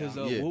 Yeah, you because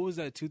know? Yeah. what was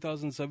that?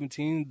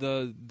 2017,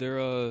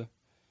 their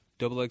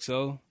Double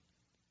XO.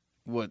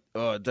 What?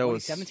 That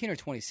was 2017 or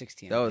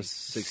 2016? That was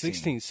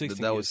 16.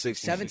 16, That was yeah,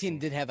 16. 17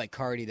 did have like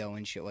Cardi though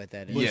and shit like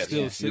that. But Yes, still,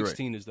 you're right.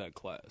 16 is that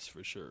class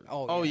for sure.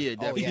 Oh, yeah,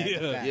 definitely. it's a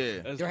Yeah, fact. yeah.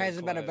 That's There that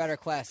hasn't been a class. better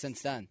class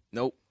since then.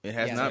 Nope, it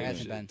has Yeah, not there been.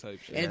 hasn't been. Type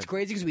shit. And it's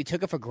crazy because we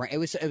took it for granted.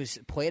 It was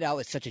played out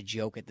as such a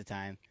joke at the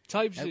time.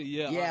 Type shit,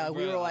 yeah. Yeah,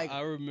 we were like-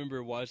 I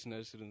remember watching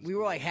that shit in We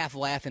were like half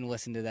laughing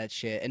listening to that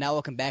shit, and now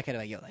looking back at it,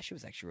 like, yo, that shit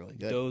was actually really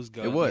good. those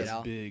guys It was.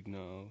 are big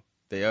now.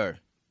 They are.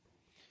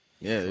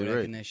 Yeah, they're Kodak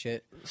right. and that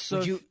shit. So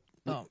Would if- you?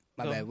 oh,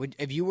 My go. bad.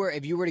 If you were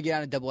to get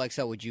on a double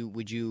XL, would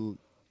you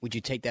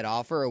take that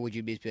offer, or would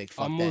you be like,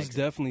 fuck I'm that? most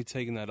definitely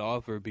taking that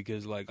offer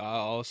because, like, I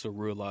also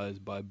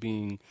realized by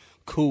being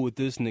cool with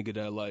this nigga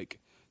that, like,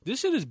 this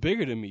shit is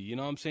bigger than me. You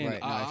know what I'm saying?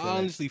 Right, no, I I feel that.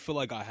 honestly feel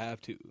like I have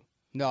to.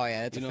 No,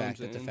 yeah, that's You a know what I'm fact.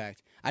 That's a saying?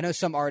 fact. I know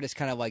some artists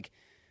kind of like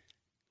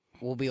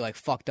will be like,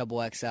 fuck double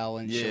XL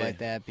and shit Yeah. like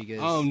that because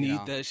I don't you need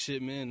know. that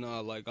shit, man.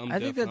 Nah, like, I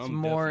think that's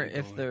more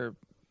if they're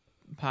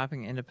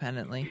popping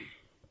independently.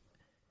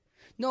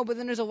 No, but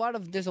then there's a lot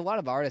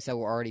of artists that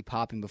were already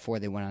popping before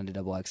they went on to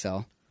double XL.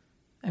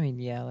 I mean,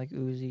 yeah, like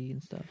Uzi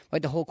and stuff.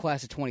 Like the whole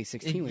class of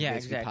 2016 was Yeah,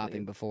 basically exactly.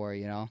 popping before,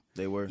 you know.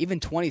 They were. Even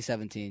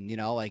 2017, you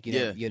know, like you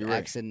Yeah, had you're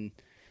X and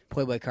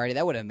Playboy Cardi,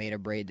 that would have made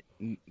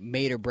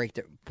or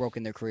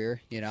broken their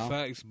career, you know.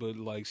 Facts, but,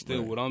 like, still,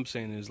 Right. what I'm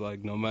saying is,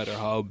 like, no matter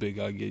how big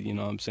I get, you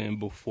know what I'm saying,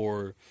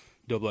 before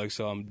Double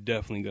XL, I'm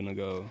definitely gonna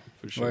go,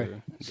 for sure.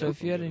 Right. So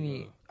if you had Definitely any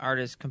gonna go.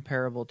 artists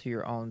comparable to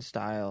your own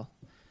style,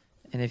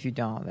 and if you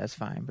don't, that's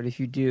fine. But if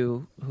you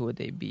do, who would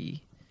they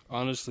be?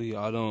 Honestly,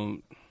 I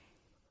don't.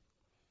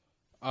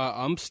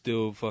 I'm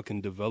still fucking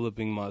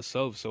developing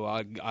myself, so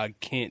I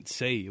can't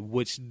say.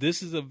 Which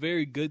this is a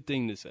very good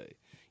thing to say.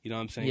 You know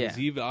what I'm saying? 'Cause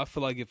Yeah. even I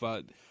feel like if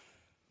I,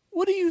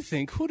 what do you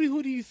think? Who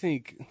do you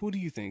think? Who do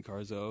you think,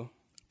 Carzo?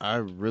 I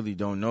really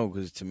don't know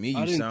because to me, you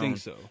I didn't sound think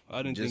so.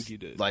 I didn't just think you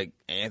did. like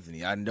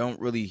Anthony. I don't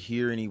really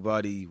hear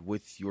anybody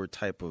with your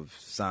type of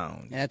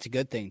sound. And that's a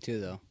good thing too,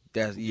 though.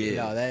 That's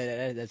No,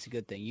 that's a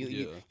good thing. You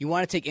Yeah. you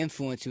want to take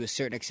influence to a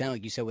certain extent,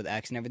 like you said with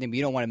X and everything, but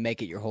you don't want to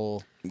make it your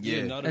whole.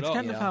 yeah, not at That's all.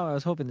 kind you of know. how I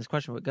was hoping this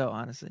question would go,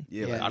 honestly.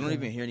 yeah. Yeah, Like, I don't yeah.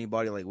 even hear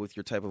anybody like with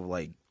your type of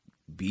like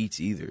beats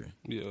either.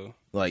 Yeah.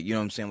 Like you know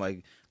what I'm saying?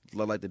 Like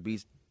the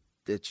beats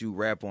that you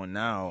rap on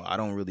now. I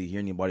don't really hear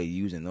anybody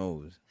using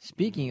those.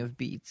 Speaking of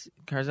beats,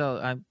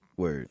 Carzel,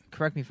 Word.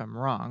 correct me if I'm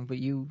wrong, but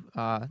you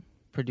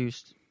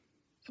produced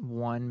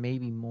one,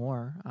 maybe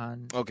more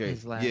on Okay.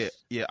 his last.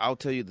 Yeah. I'll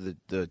tell you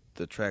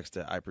the tracks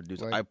that I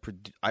produced. Word.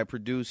 I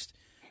produced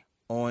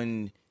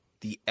on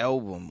the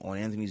album, on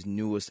Anthony's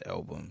newest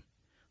album,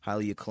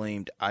 highly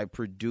acclaimed. I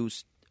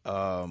produced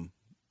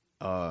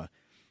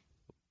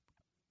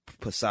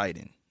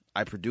Poseidon.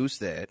 I produced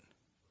that,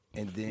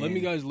 and then Let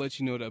me let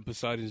you know that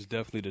Poseidon is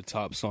definitely the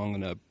top song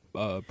on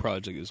that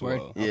project as Word.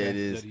 well. Yeah, it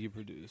is. That he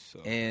produced. So.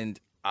 And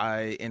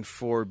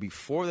for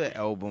before the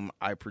album,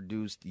 I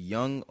produced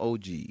Young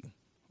OG.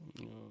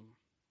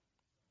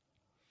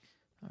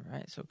 All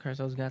right, so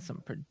Carzel's got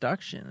some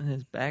production in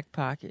his back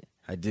pocket.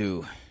 I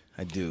do.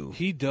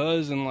 He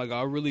does, and like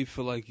I really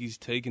feel like he's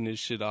taking this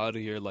shit out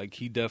of here. Like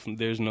he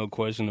definitely, there's no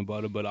question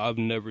about it. But I've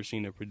never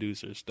seen a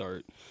producer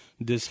start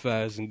this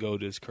fast and go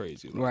this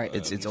crazy. Like, Right. I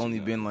It's haven't only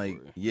seen been that like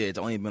before. it's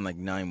only been like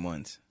 9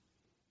 months.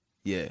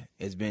 Yeah,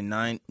 it's been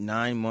nine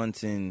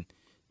months and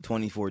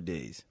 24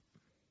 days.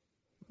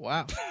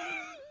 Wow.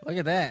 Look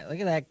at that. Look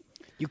at that.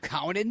 You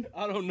counted?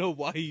 I don't know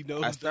why he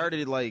knows. I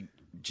started like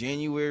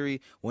January.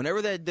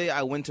 Whenever that day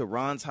I went to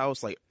Ron's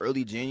house, like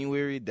early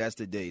January, that's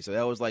the day. So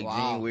that was like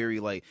Wow. January,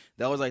 like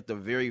that was like the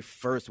very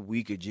first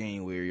week of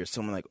January or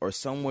something like, or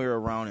somewhere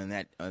around in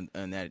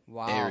that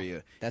Wow.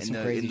 area. That's and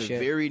some crazy the shit.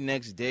 very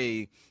next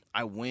day,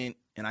 I went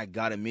and I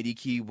got a MIDI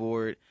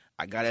keyboard.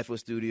 I got FL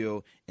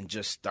Studio and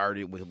just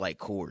started with like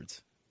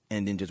chords,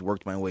 and then just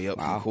worked my way up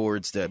Wow. from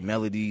chords to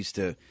melodies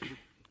to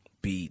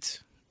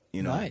beats.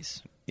 You know,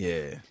 Nice.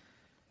 yeah.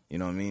 You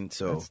know what I mean?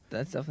 So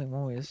That's definitely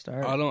one way to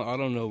start. I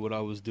don't know what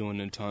I was doing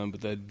in time, but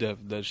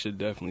that shit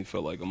definitely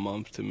felt like a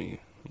month to me.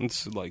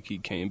 It's like he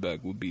came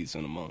back with beats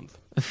in a month.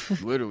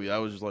 literally, I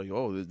was just like,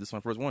 "Oh, this is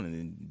my first one,"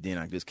 and then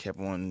I just kept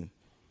on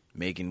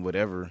making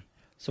whatever.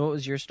 So what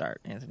was your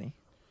start, Anthony?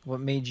 What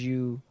made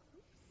you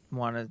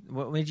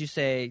what made you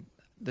say,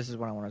 this is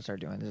what I want to start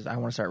doing? I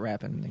want to start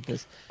rapping like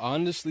this.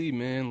 Honestly,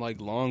 man,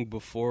 like long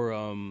before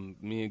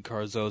me and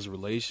Carzel's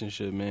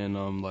relationship,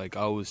 man, like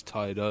I was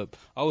tied up.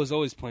 I was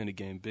always playing the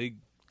game, big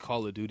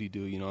Call of Duty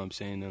dude, you know what I'm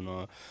saying?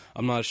 And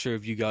I'm not sure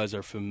if you guys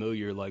are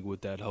familiar like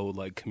with that whole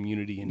like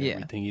community and Yeah.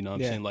 everything, you know what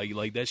I'm Yeah. saying?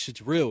 Like that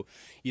shit's real.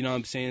 You know what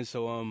I'm saying?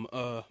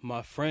 So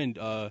my friend,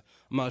 I'm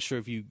not sure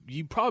if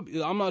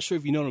I'm not sure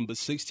if you know him, but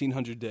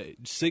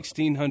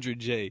 1600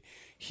 J,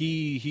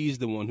 he's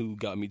the one who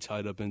got me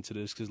tied up into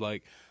this, cuz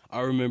like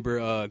I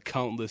remember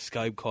countless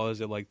Skype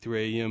calls at like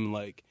 3 a.m.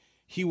 Like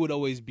he would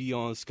always be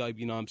on Skype,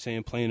 you know what I'm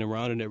saying, playing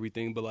around and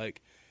everything, but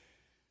like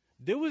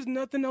there was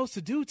nothing else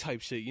to do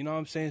type shit, you know what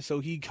I'm saying? So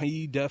he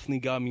definitely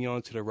got me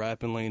onto the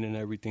rapping lane and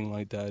everything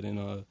like that,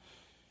 and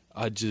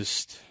I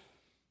just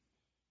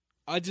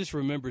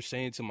remember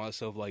saying to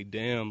myself like,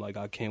 damn, like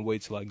I can't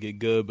wait till I get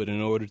good, but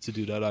in order to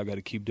do that I got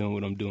to keep doing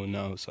what I'm doing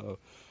now. So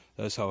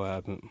That's how it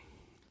happened.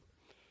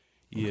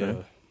 Yeah.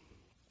 Okay.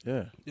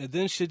 Yeah. And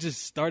then shit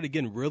just started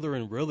getting realer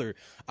and realer.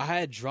 I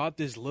had dropped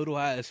this little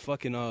ass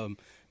fucking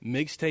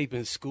mixtape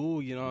in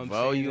school, you know what I'm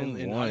Volume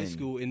saying? In high 1.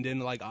 school, and then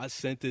like I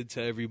sent it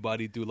to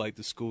everybody through like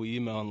the school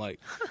email, and like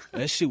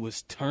that shit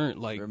was turned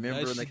like Remember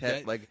that when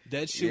shit,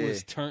 that shit yeah.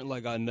 was turned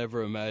like I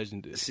never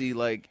imagined it. See,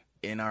 like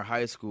in our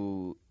high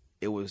school,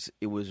 it was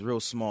real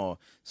small.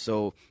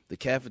 So the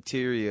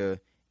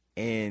cafeteria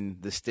and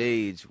the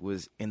stage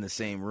was in the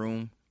same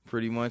room,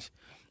 pretty much.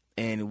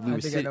 And we I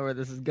were think I know where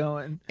this is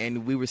going.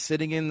 and we were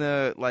sitting in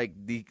the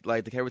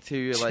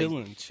cafeteria,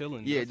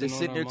 Chilling. yeah, nothing just on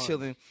sitting our there mind.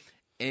 chilling.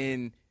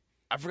 And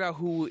I forgot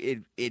who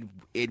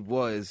it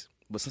was,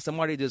 but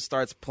somebody just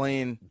starts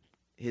playing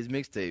his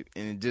mixtape,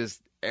 and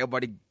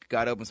everybody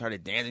got up and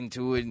started dancing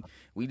to it. And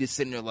we just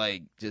sitting there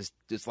like just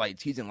like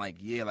teasing, like,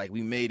 yeah, like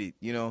we made it,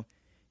 you know,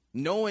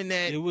 knowing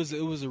that It was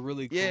a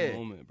really cool Yeah.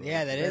 moment, bro.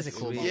 Yeah, that is a That's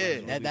cool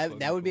sweet. moment. Yeah.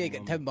 That would be like a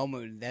type of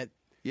moment that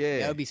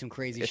would be some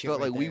crazy it shit. felt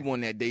right like we there.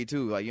 won that day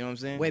too, like, you know what I'm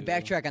saying? Wait,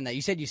 backtrack on that.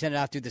 You said you sent it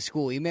out through the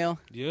school email.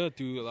 Yeah,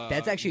 dude.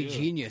 That's actually yeah.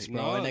 genius,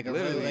 bro. No, And like,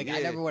 Literally, I yeah.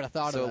 never would have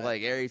thought so of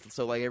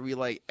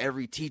that.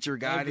 every teacher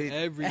got it.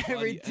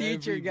 Every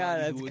teacher got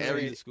it. Who That's was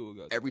great. in school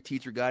got it. Every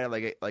teacher got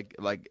it. Like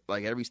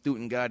every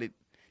student got it.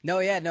 No,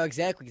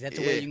 exactly. 'Cause that's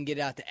the way Yeah. you can get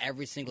it out to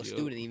every single Yep.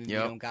 student, even if you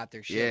Yep. don't got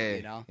their shit.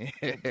 You know.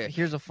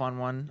 Here's a fun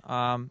one.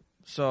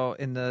 So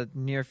in the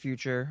near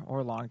future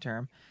or long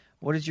term,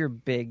 what is your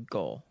big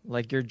goal?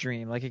 Like your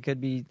dream? Like it could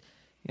be,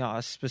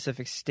 a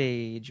specific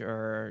stage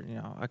or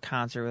a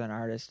concert with an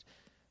artist.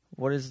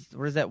 What is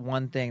that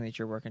one thing that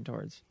you're working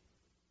towards?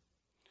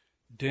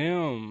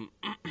 Damn,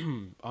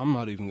 I'm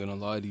not even gonna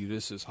lie to you.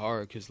 This is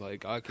hard because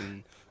like I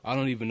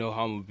don't even know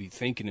how I'm gonna be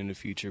thinking in the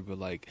future, but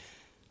like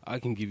I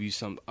can give you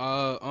some.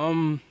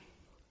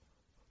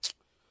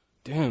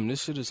 Damn,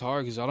 this shit is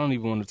hard because I don't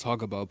even want to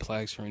talk about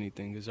plaques or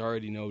anything because I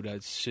already know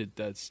that shit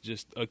that's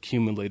just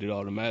accumulated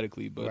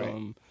automatically. But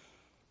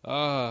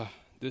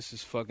this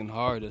is fucking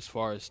hard as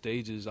far as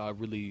stages. I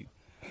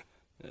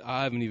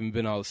haven't even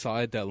been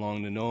outside that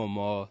long to know them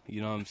all.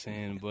 You know what I'm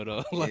saying? But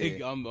I'm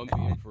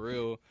being for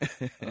real.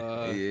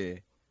 Yeah.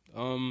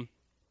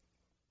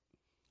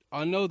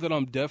 I know that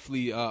I'm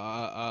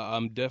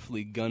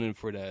definitely gunning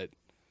for that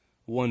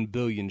 1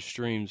 billion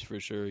streams for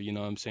sure. You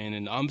know what I'm saying?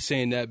 And I'm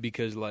saying that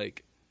because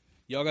like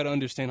y'all got to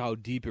understand how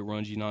deep it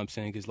runs. You know what I'm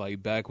saying? Because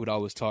like back when I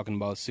was talking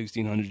about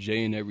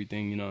 1600J and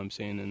everything. You know what I'm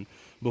saying? And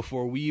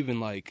before we even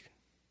like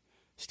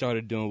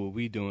started doing what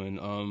we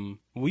doing,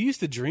 we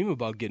used to dream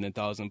about getting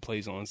 1,000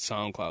 plays on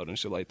SoundCloud and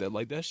shit like that.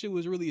 Like that shit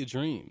was really a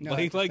dream. No,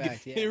 like that's a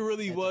fact, yeah. it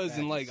really That's a was. fact.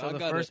 And like So I the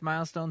got first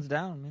milestone's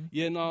down, man.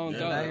 yeah, no, on Yeah.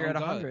 God, Now you're on at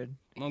God. 100.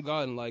 Oh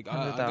God, and like I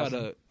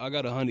 100,000.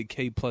 got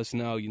 100K plus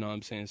now. You know what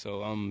I'm saying?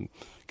 So I'm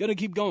gonna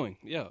keep going.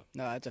 Yeah,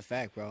 No, that's a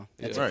fact, bro.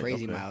 That's Yeah. a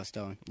crazy Okay.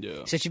 milestone.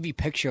 yeah. So it should be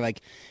picture like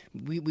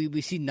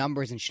we see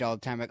numbers and shit all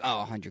the time, like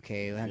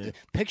 100K. 100.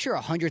 Picture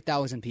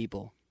 100,000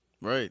 people,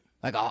 Right.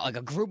 like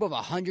a group of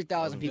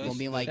 100,000 people, and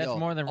being like, that's yo,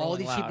 more than all Rolling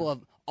these Loud.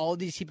 people all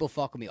these people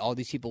fuck with me, all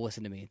these people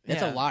listen to me.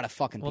 That's Yeah. a lot of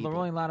fucking Well, people. the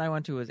Rolling Loud I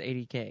went to was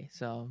 80K,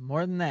 so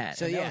more than that.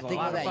 So And yeah, that was think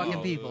a lot about of that.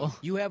 fucking people.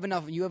 You have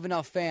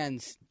enough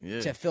fans Yeah.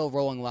 to fill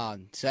Rolling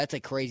Loud. So that's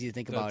like crazy to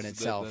think about in That's-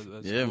 itself.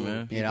 that's Yeah, cool.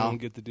 man. People You know? don't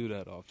get to do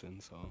that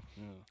often. So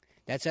yeah.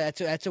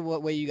 That's a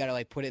way you gotta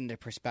like put it into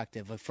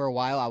perspective. Like for a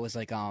while, I was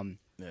like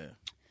Yeah.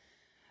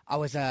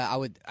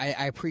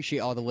 I appreciate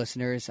all the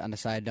listeners on the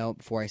side note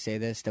before I say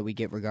this that we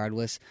get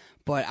regardless,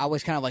 but I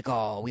was kind of like,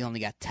 oh, we only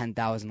got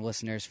 10,000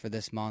 listeners for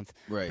this month.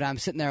 Right. But I'm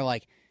sitting there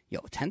like, yo,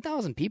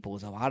 10,000 people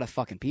is a lot of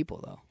fucking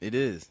people though. It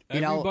is.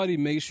 You know- Everybody,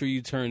 make sure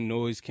you turn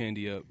noise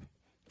candy up.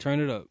 Turn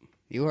it up.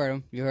 You heard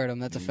him.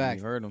 That's a fact.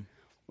 You heard him.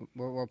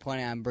 We're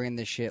planning on bringing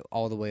this shit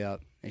all the way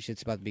up. This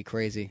shit's about to be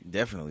crazy.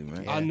 Definitely,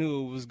 man. Yeah. I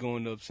knew it was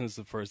going up since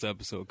the first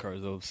episode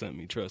Carzo sent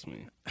me. Trust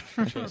me.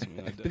 Trust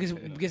me.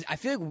 Because I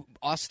feel like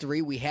us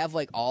three, we have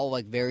like all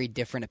like very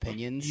different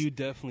opinions. you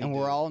definitely And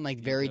we're do. all on like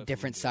You very definitely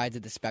different do. sides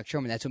of the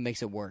spectrum, and that's what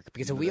makes it work.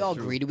 Because if we all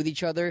agreed with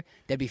each other,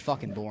 that'd be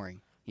fucking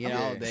boring. You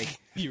know, Yeah. like,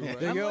 You're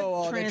right. like,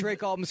 yo, like that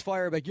Drake album's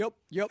fire. Like, yep.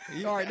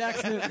 All right,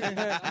 next.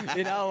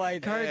 You know,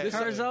 like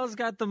Carzel's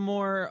got the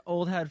more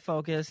old head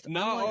focused.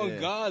 No, oh Yeah.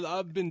 God,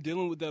 I've been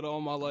dealing with that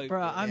all my life.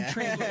 Bro, I'm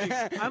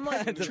Yeah. I'm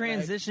like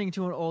transitioning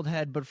to an old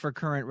head, but for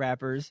current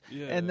rappers.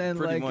 Yeah, and then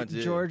pretty like much,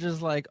 yeah. George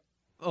is like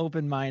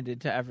open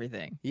minded to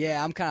everything.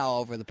 yeah, I'm kind of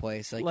all over the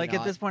place. Like, you know,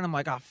 at this point, I'm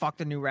like, oh fuck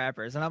the new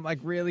rappers, and I'm like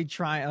really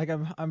trying. Like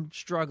I'm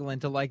struggling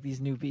to like these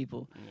new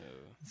people.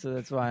 So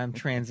that's why I'm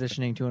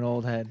transitioning to an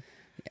old head.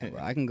 yeah,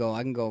 bro, I can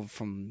go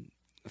from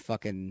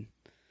fucking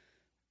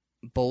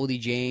Boldy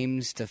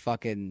James to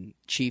fucking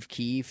Chief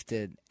Keef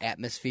to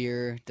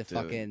Atmosphere to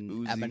fucking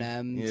Uzi.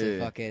 Eminem to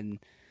Yeah. fucking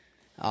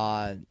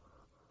Yeah.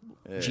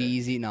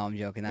 Jeezy. No, I'm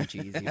joking, not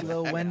Jeezy.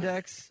 Lil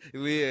Windex.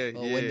 Yeah.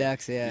 Lil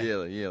Windex,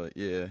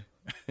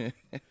 Yeah.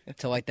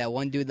 to like that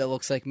one dude that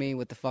looks like me.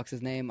 What the fuck's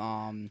his name?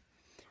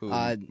 Who?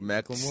 Uh,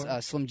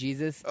 Macklemore? Slim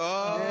Jesus. Oh.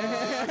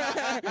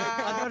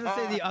 I was about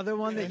to say the other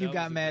one that you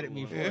got mad at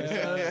me for.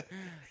 So,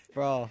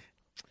 Bro.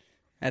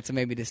 That's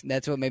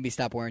what made me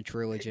stop wearing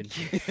True Religion.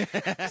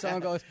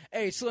 Someone goes,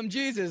 "Hey, Slim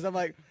Jesus." I'm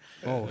like,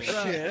 "Oh shit."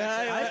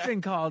 I've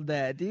been called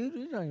that, dude. What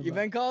are you talking You've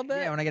about? been called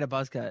that? Yeah, when I get a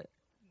buzz cut.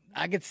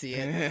 I could see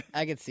it.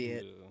 I could see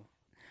it. Yeah.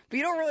 But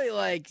you don't really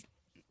like.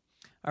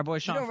 Our boy You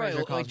Sean don't Fraser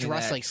really calls like me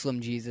dress that. like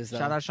Slim Jesus. Though.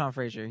 Shout out Sean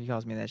Fraser. He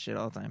calls me that shit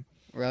all the time.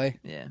 Really?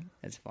 Yeah.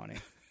 That's funny.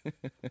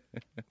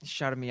 He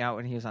shouted me out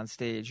when he was on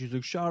stage. He was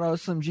like, "Shout out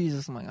Slim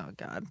Jesus." I'm like, "Oh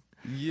God."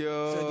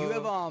 Yo. So do you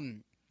have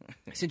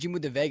since you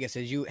moved to Vegas,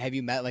 have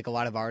you met like a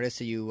lot of artists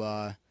that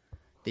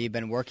you've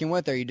been working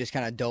with, or are you just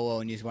kind of dolo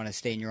and you just want to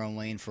stay in your own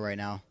lane for right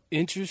now?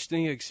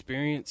 Interesting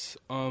experience.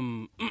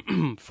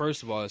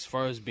 First of all, as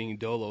far as being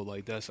dolo,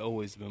 like that's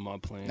always been my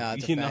plan. No,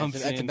 that's a you know fact. what I'm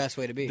That's saying? the best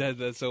way to be.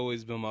 That's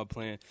always been my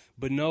plan.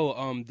 But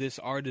no, this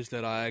artist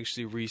that I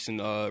actually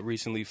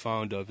recently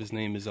found of, his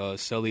name is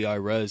Celi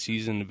Irez.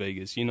 He's in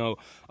Vegas. You know,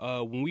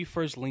 when we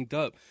first linked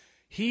up,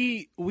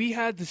 we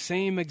had the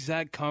same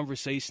exact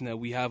conversation that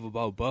we have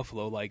about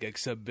Buffalo, like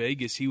except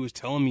Vegas. He was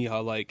telling me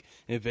how like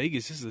in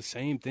Vegas it's the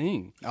same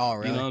thing. Oh,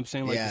 really? You know what I'm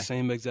saying? Like Yeah. the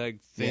same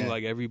exact thing. Yeah.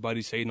 Like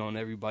everybody's hating on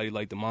everybody.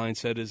 Like the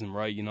mindset isn't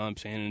right. You know what I'm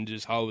saying? And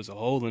just how it was a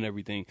whole and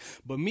everything.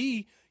 But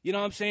me, you know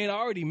what I'm saying? I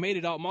already made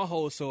it out my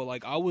hole, so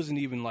like I wasn't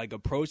even like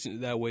approaching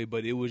it that way.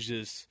 But it was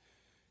just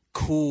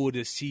cool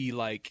to see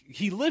like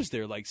he lives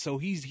there, like so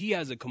he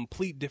has a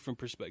complete different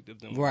perspective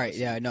than what I Right?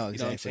 see. Yeah, I know You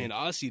know what I'm exactly. saying?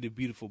 I see the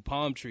beautiful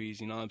palm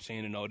trees, you know what I'm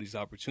saying, and all these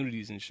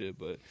opportunities and shit.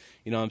 But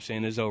you know what I'm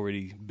saying? It's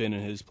already been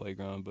in his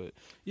playground. But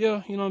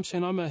yeah, you know what I'm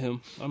saying? I met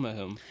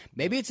him.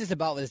 Maybe it's just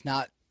about us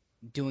not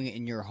doing it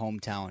in your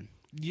hometown.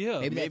 Yeah,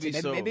 Maybe that's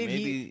it. so.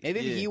 Maybe if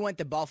Yeah. he went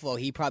to Buffalo,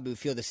 he probably would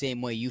feel the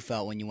same way you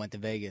felt when you went to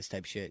Vegas,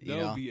 type shit. You that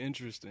know, would be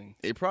interesting.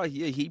 It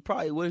probably he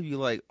probably would be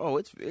like, oh,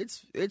 it's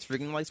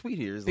freaking like Sweet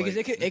here. It's because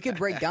like, it could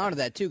break down to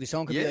that too. Because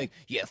someone could Yeah. be like,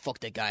 "Yeah,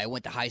 fuck that guy. I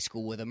went to high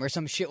school with him," or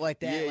some shit like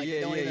that. Yeah, like yeah,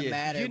 it don't yeah, even yeah.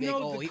 matter. You Be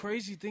know, like, oh, the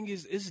crazy thing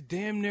is, it's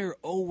damn near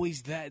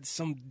always that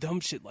some dumb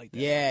shit like that.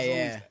 Yeah, It's always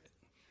yeah. that.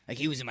 Like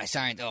he was in my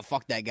science. Oh,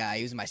 fuck that guy.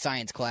 He was in my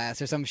science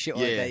class or some shit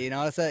like Yeah. that. You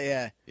know, it's like,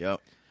 yeah. Yep.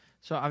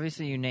 So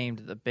obviously you named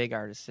the big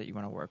artists that you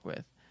want to work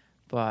with,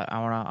 but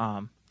I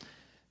want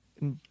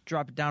to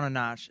drop it down a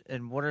notch.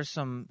 And what are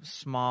some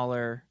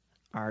smaller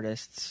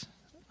artists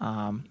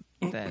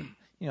that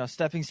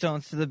stepping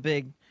stones to the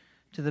big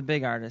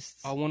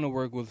artists? I want to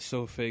work with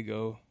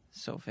Sofago.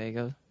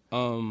 Sofago.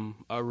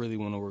 I really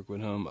want to work with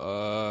him.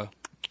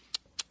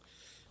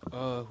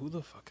 Who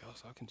the fuck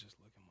else? I can just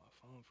look at my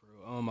phone for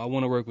real. I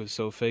want to work with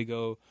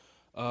Sofago.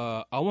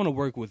 I want to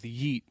work with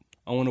Yeet.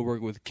 I want to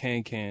work with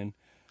Can.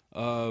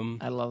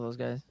 I love those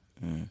guys.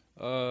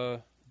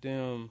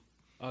 Damn,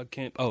 I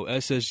can't. Oh,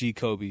 SSG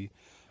Kobe.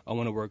 I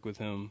want to work with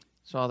him.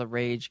 So all the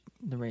rage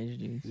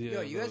dudes. Yeah,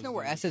 Yo, you guys those know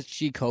where dudes.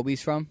 SSG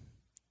Kobe's from?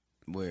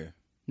 Where?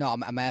 No,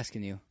 I'm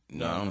asking you.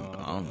 No, I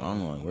don't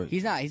know where.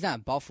 He's not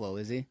in Buffalo,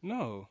 is he?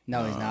 No.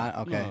 No, he's not.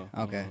 Okay,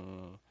 No, okay.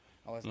 no.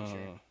 I wasn't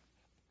sure.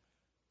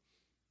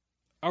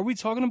 Are we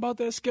talking about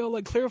that scale?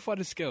 Like, clarify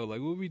the scale.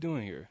 Like, what are we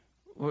doing here?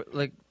 What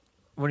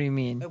do you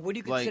mean? Like, what do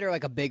you Like- consider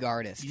like a big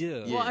artist?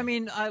 Yeah. Well, I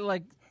mean, I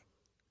like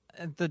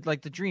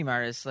the dream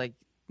artists, like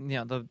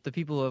the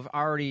people who have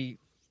already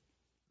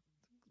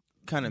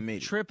Kind of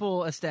made.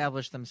 triple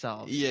established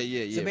themselves. Yeah.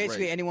 So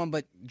basically, right. anyone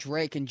but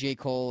Drake and J.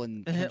 Cole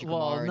and Kendrick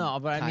Lamar and no,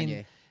 but I mean,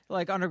 Kanye.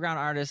 like underground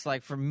artists.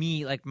 Like for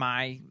me, like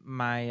my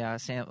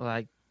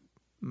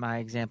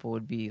example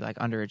would be like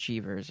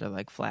Underachievers or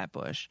like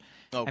Flatbush.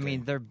 Okay. I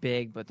mean, they're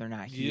big, but they're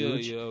not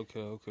huge. Yeah,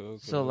 okay.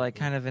 So like okay.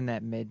 kind of in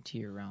that mid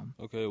tier realm.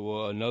 Okay,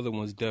 well, another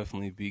one's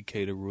definitely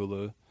BK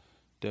Darula.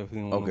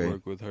 Definitely want to Okay.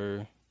 work with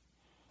her.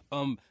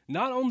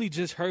 Not only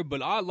just her,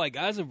 but I like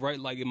as of right,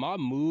 like in my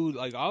mood,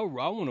 like I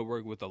want to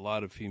work with a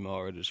lot of female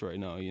artists right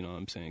now. You know what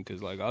I'm saying?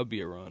 Because like I'll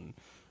be around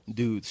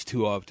dudes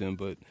too often.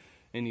 But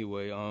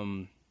anyway,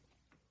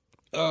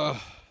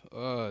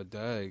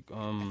 dag.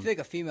 I feel like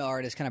a female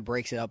artist kind of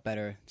breaks it up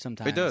better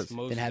sometimes. It does.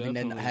 Most Than having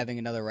definitely. having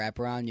another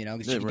rapper on, you know,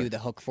 because Yeah, she can do right. the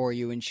hook for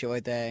you and shit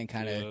like that, and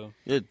kind of.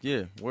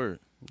 Yeah, Word.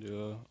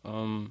 yeah.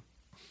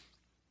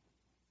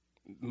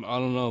 I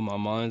don't know. My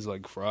mind's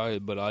like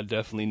fried, but I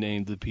definitely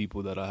named the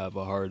people that I have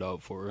a heart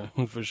out for,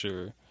 for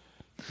sure.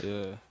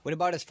 Yeah. What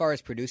about as far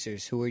as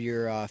producers? Who are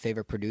your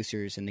favorite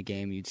producers in the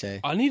game? You'd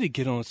say. I need to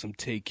get on some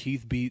Tay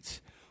Keith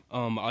beats.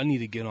 I need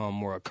to get on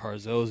more of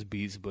Carzel's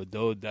beats, but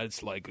though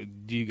that's like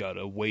you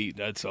gotta wait.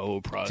 That's a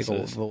whole process.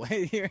 A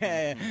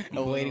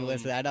waiting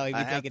list. I know he'd be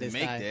I have taking to his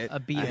make time. that. A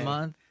beat a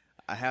month.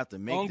 I have to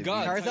make. Oh the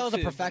God, beat. Carzel's type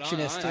a shit, but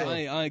perfectionist, I too.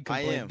 ain't I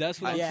complaining. am.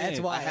 That's what I'm Yeah, saying.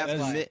 that's why. I have That's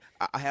to.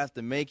 why. I have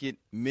to make it,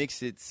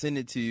 mix it, send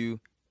it to you,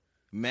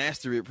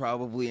 master it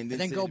probably, and then,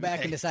 And then send go it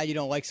back and decide you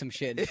don't like some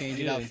shit and change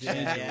it Yeah, up. change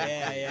Yeah, it.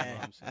 You know yeah.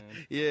 what I'm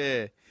saying?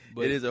 Yeah,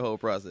 But it is a whole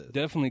process.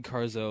 Definitely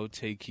Carzel,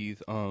 Tay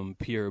Keith,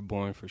 Pierre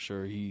Bourne for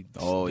sure. He's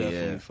Oh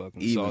definitely yeah,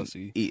 fucking even,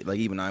 saucy. Like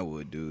even I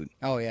would, dude.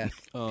 Oh yeah,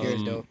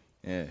 Pierre's dope.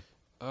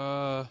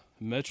 Yeah.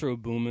 Metro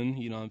Boomin,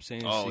 you know what I'm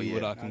saying? Oh, See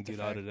what yeah. I can That's a get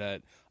out fact. of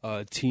that.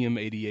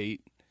 TM88.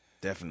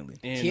 Definitely.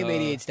 And,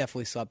 TM88's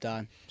definitely slept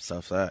on.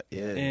 Southside,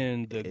 yeah.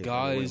 and the It's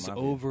guys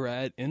really my over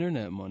at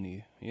Internet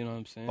Money. You know what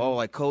I'm saying? Oh,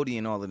 like Cody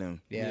and all of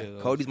them. Yeah.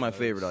 those Cody's my guys.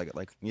 favorite.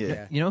 Yeah.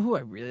 Yeah. You know who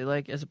I really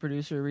like as a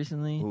producer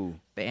recently? Who?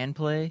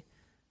 Bandplay,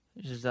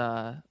 which is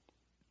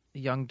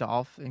Young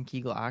Dolph and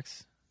Key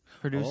Glocks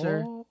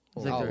producer.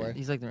 He's like, Oh, their, word.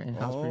 he's like their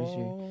in-house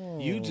producer.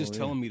 You just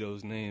telling me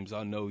those names,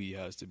 I know he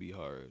has to be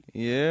hard.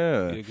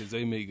 Yeah. Yeah, because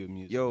they make good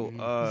music. Yo, He's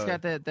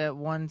got that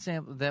one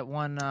sample, that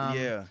one.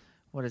 yeah.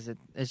 What is it?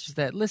 It's just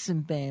that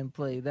listen band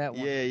play that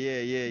one. Yeah,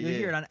 You'll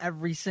hear it on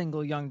every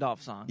single Young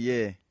Dolph song.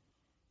 Yeah.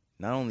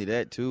 Not only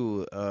that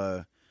too,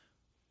 well,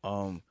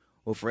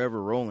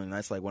 Forever Rolling,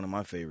 that's like one of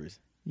my favorites.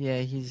 Yeah,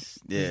 he's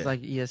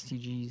like E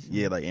ESTGs.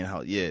 Yeah, like in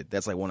house. Yeah,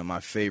 that's like one of my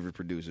favorite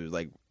producers,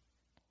 like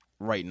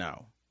right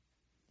now.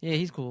 Yeah,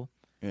 he's cool.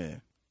 Yeah.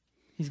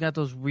 He's got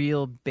those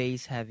real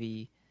bass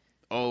heavy,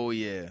 Oh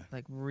yeah,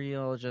 like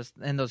real just,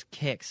 and those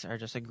kicks are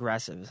just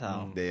aggressive as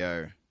hell. they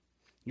are.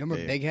 You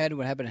remember Yeah. Big Head?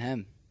 What happened to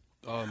him?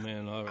 Oh,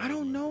 man. I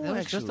don't know. That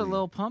was just a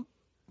little pump.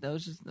 That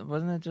was just,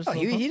 wasn't it just? Oh, a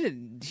little he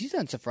pump? he's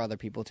done stuff for other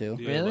people too.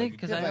 Yeah, Really? like,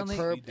 'Cause Yeah, I like only-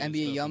 Perp, he did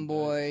NBA stuff with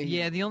YoungBoy.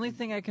 Yeah, the only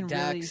thing I can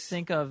really Dax.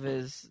 think of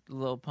is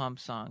Lil Pump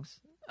songs.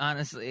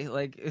 Honestly,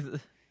 like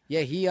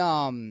Yeah, he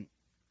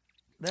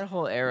that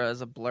whole era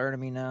is a blur to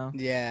me now.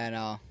 yeah, I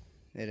know.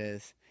 It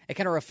is. It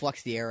kind of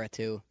reflects the era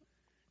too.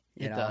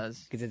 It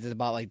does. because it's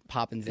about like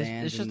popping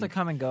Zans. It's just and a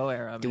come and go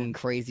era. doing Man.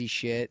 crazy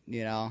shit.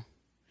 You know,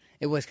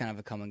 it was kind of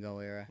a come and go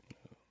era.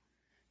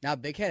 Now,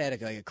 Big Head had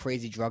like a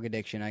crazy drug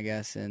addiction, I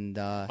guess, and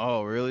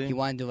Oh really? he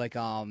wanted to do like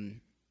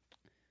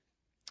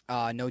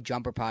No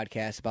Jumper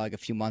podcast about like a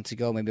few months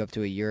ago, maybe up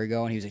to a year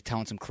ago, and he was like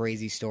telling some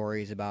crazy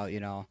stories about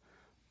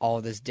all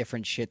this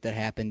different shit that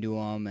happened to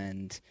him.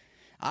 And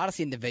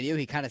honestly, in the video,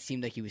 he kind of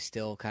seemed like he was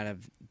still kind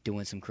of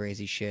doing some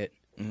crazy shit,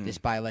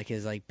 just by like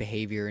his like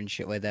behavior and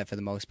shit like that for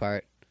the most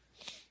part.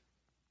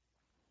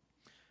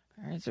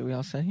 All right, so we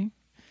all set here.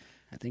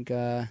 I think.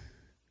 Well,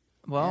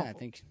 yeah, I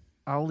think.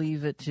 I'll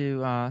leave it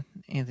to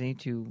Anthony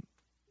to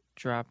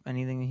drop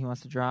anything that he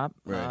wants to drop.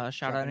 Right.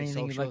 Shout Drop out any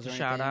anything you'd like socials to or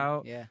shout anything.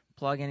 out. Yeah.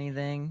 Plug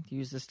anything.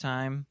 Use this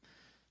time.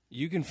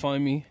 You can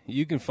find me.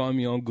 You can find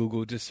me on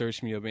Google. Just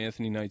search me up,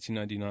 Anthony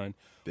 1999.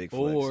 Big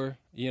flex. Or,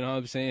 you know what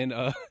I'm saying?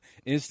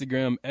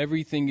 Instagram,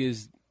 everything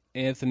is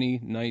Anthony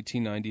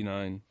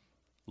 1999,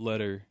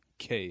 letter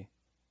K.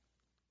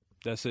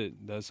 That's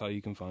it. That's how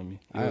you can find me.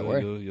 All right,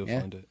 word. You'll Yeah.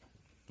 find it.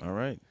 All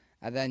right.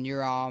 And then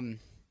your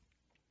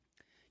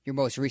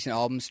most recent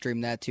album,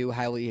 stream that too,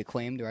 highly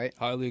acclaimed, right?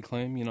 Highly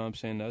acclaimed, you know what I'm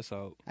saying? That's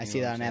out. I You see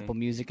know that what on I'm saying? Apple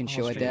Music and All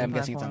shit like that. streaming I'm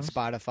guessing it's on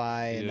platforms.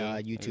 Spotify and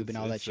Yeah, YouTube and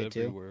all that it's shit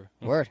too. everywhere.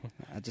 Word.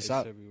 That's It's just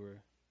up.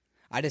 everywhere.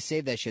 I just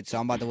saved that shit, so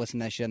I'm about to listen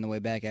to that shit on the way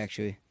back,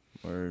 actually.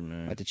 Word,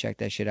 man. About to check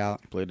that shit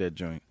out. Play that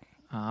joint.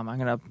 I'm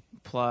gonna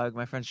plug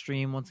my friend's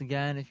stream once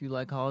again. If you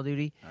like Call of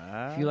Duty,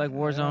 if you like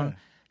Warzone,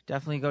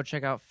 definitely go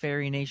check out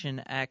Fairy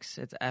Nation X.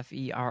 It's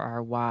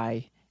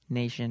FERRY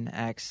Nation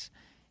X.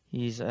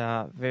 He's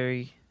a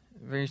very,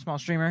 very small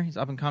streamer. He's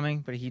up and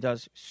coming, but he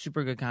does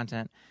super good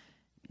content.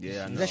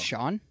 Yeah, I Is know. that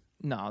Sean?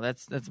 No,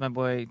 that's my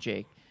boy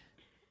Jake.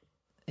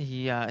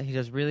 He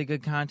does really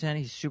good content.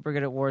 He's super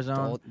good at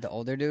Warzone. The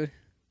older dude?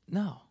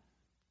 No,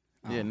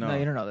 Yeah, no, no.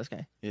 you don't know this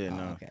guy. Yeah, Oh,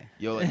 no. okay.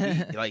 Yo,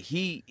 like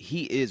he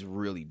is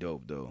really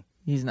dope though.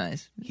 He's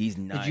nice. He's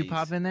nice. Did you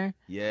pop in there?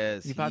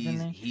 Yes. You popped in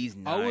there? He's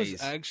nice. I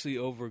was actually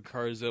over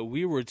Carzo.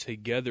 We were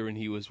together and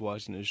he was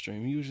watching the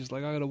stream. He was just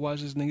like, I gotta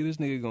watch this nigga. This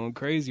nigga going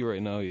crazy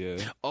right now, yeah.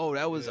 Oh,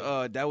 that was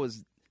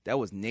that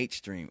was Nate's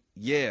stream.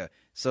 Yeah.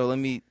 So let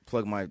me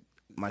plug my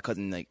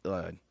cousin Nate.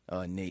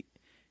 Nate.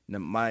 Now,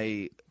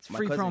 my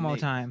Free cousin promo Nate-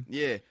 time.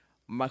 Yeah,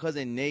 my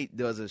cousin Nate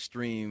does a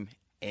stream,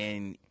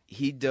 and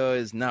he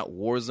does not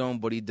Warzone,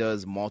 but he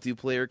does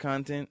multiplayer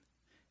content.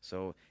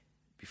 So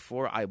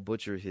before I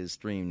butcher his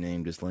stream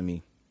name, just let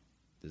me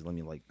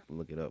like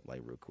look it up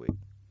like real quick.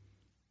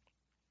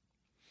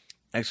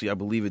 Actually, I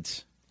believe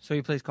it's So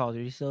he plays Call of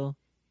Duty still?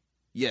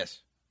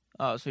 yes.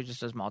 Oh, so he just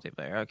does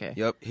multiplayer. Okay.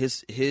 Yep.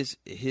 His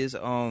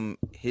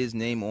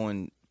name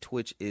on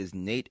Twitch is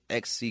Nate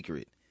X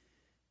Secret.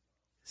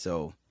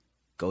 So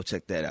go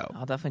check that out.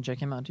 I'll definitely check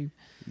him out too.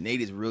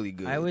 Nate is really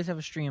good. I always have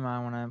a stream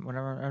on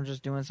whenever I'm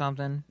just doing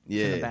something in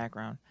Yeah. the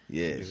background.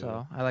 yeah.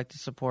 So I like to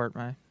support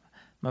my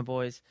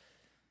boys.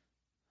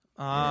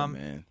 Yeah,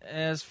 man.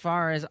 As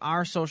far as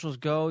our socials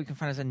go, you can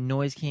find us at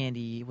Noise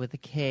Candy with a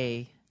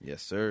K,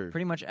 Yes, sir.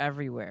 pretty much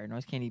everywhere.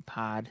 Noise Candy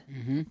Pod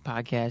Mm-hmm.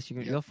 podcast.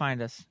 You'll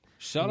find us.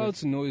 Shout out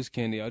to Noise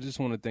Candy. I just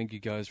want to thank you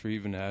guys for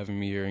even having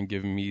me here and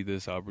giving me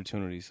this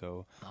opportunity.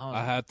 So Oh,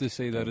 I have to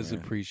say that is man.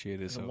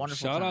 appreciated. was a So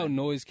wonderful shout out time.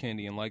 Noise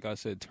Candy, and like I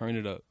said, turn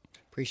it up.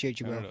 Appreciate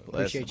you, bro. Blessings.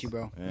 Appreciate you,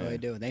 bro. Yeah. Really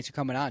do. Thanks for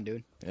coming on,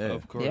 dude. Yeah.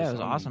 Of course, Yeah, it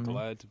was I'm awesome, man.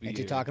 Glad to be And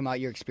here. to talking about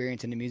your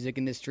experience in the music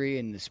industry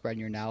and spreading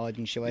your knowledge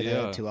and shit like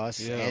yeah, that to us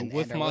yeah. and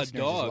with our my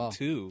listeners dog as well.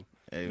 too.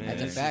 Hey, Man, man.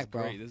 That's a this fact, is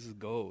bro. great. This is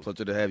gold.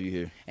 Pleasure to have you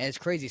here. And it's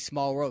crazy,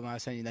 small world. When I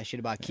was telling you that shit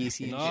about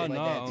Kesey and No, shit like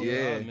no, that, dude.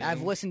 Yeah. man.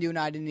 I've listened to you and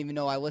I didn't even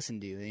know I listened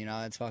to you. You know,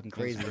 that's fucking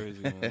That's crazy.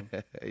 crazy, man.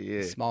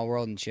 Yeah. Small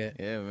world and shit.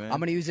 Yeah, man. I'm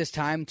gonna use this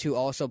time to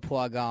also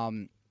plug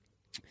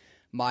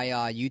my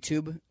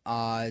YouTube.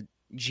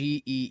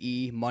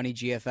 GEE Money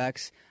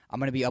GFX. I'm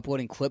going to be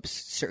uploading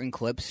certain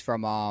clips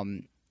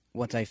from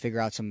once I figure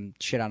out some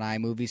shit on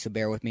iMovie, so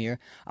bear with me here.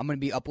 I'm going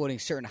to be uploading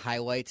certain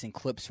highlights and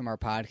clips from our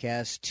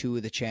podcast to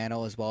the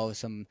channel, as well as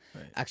some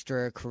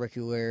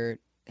extracurricular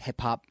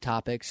hip-hop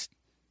topics,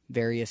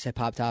 various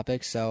hip-hop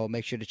topics, so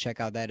make sure to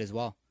check out that as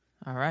well.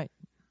 All right.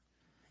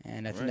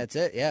 And I think that's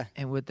it, yeah.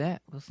 And with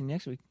that, we'll see you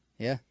next week.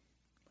 Yeah.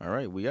 All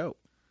right, we out.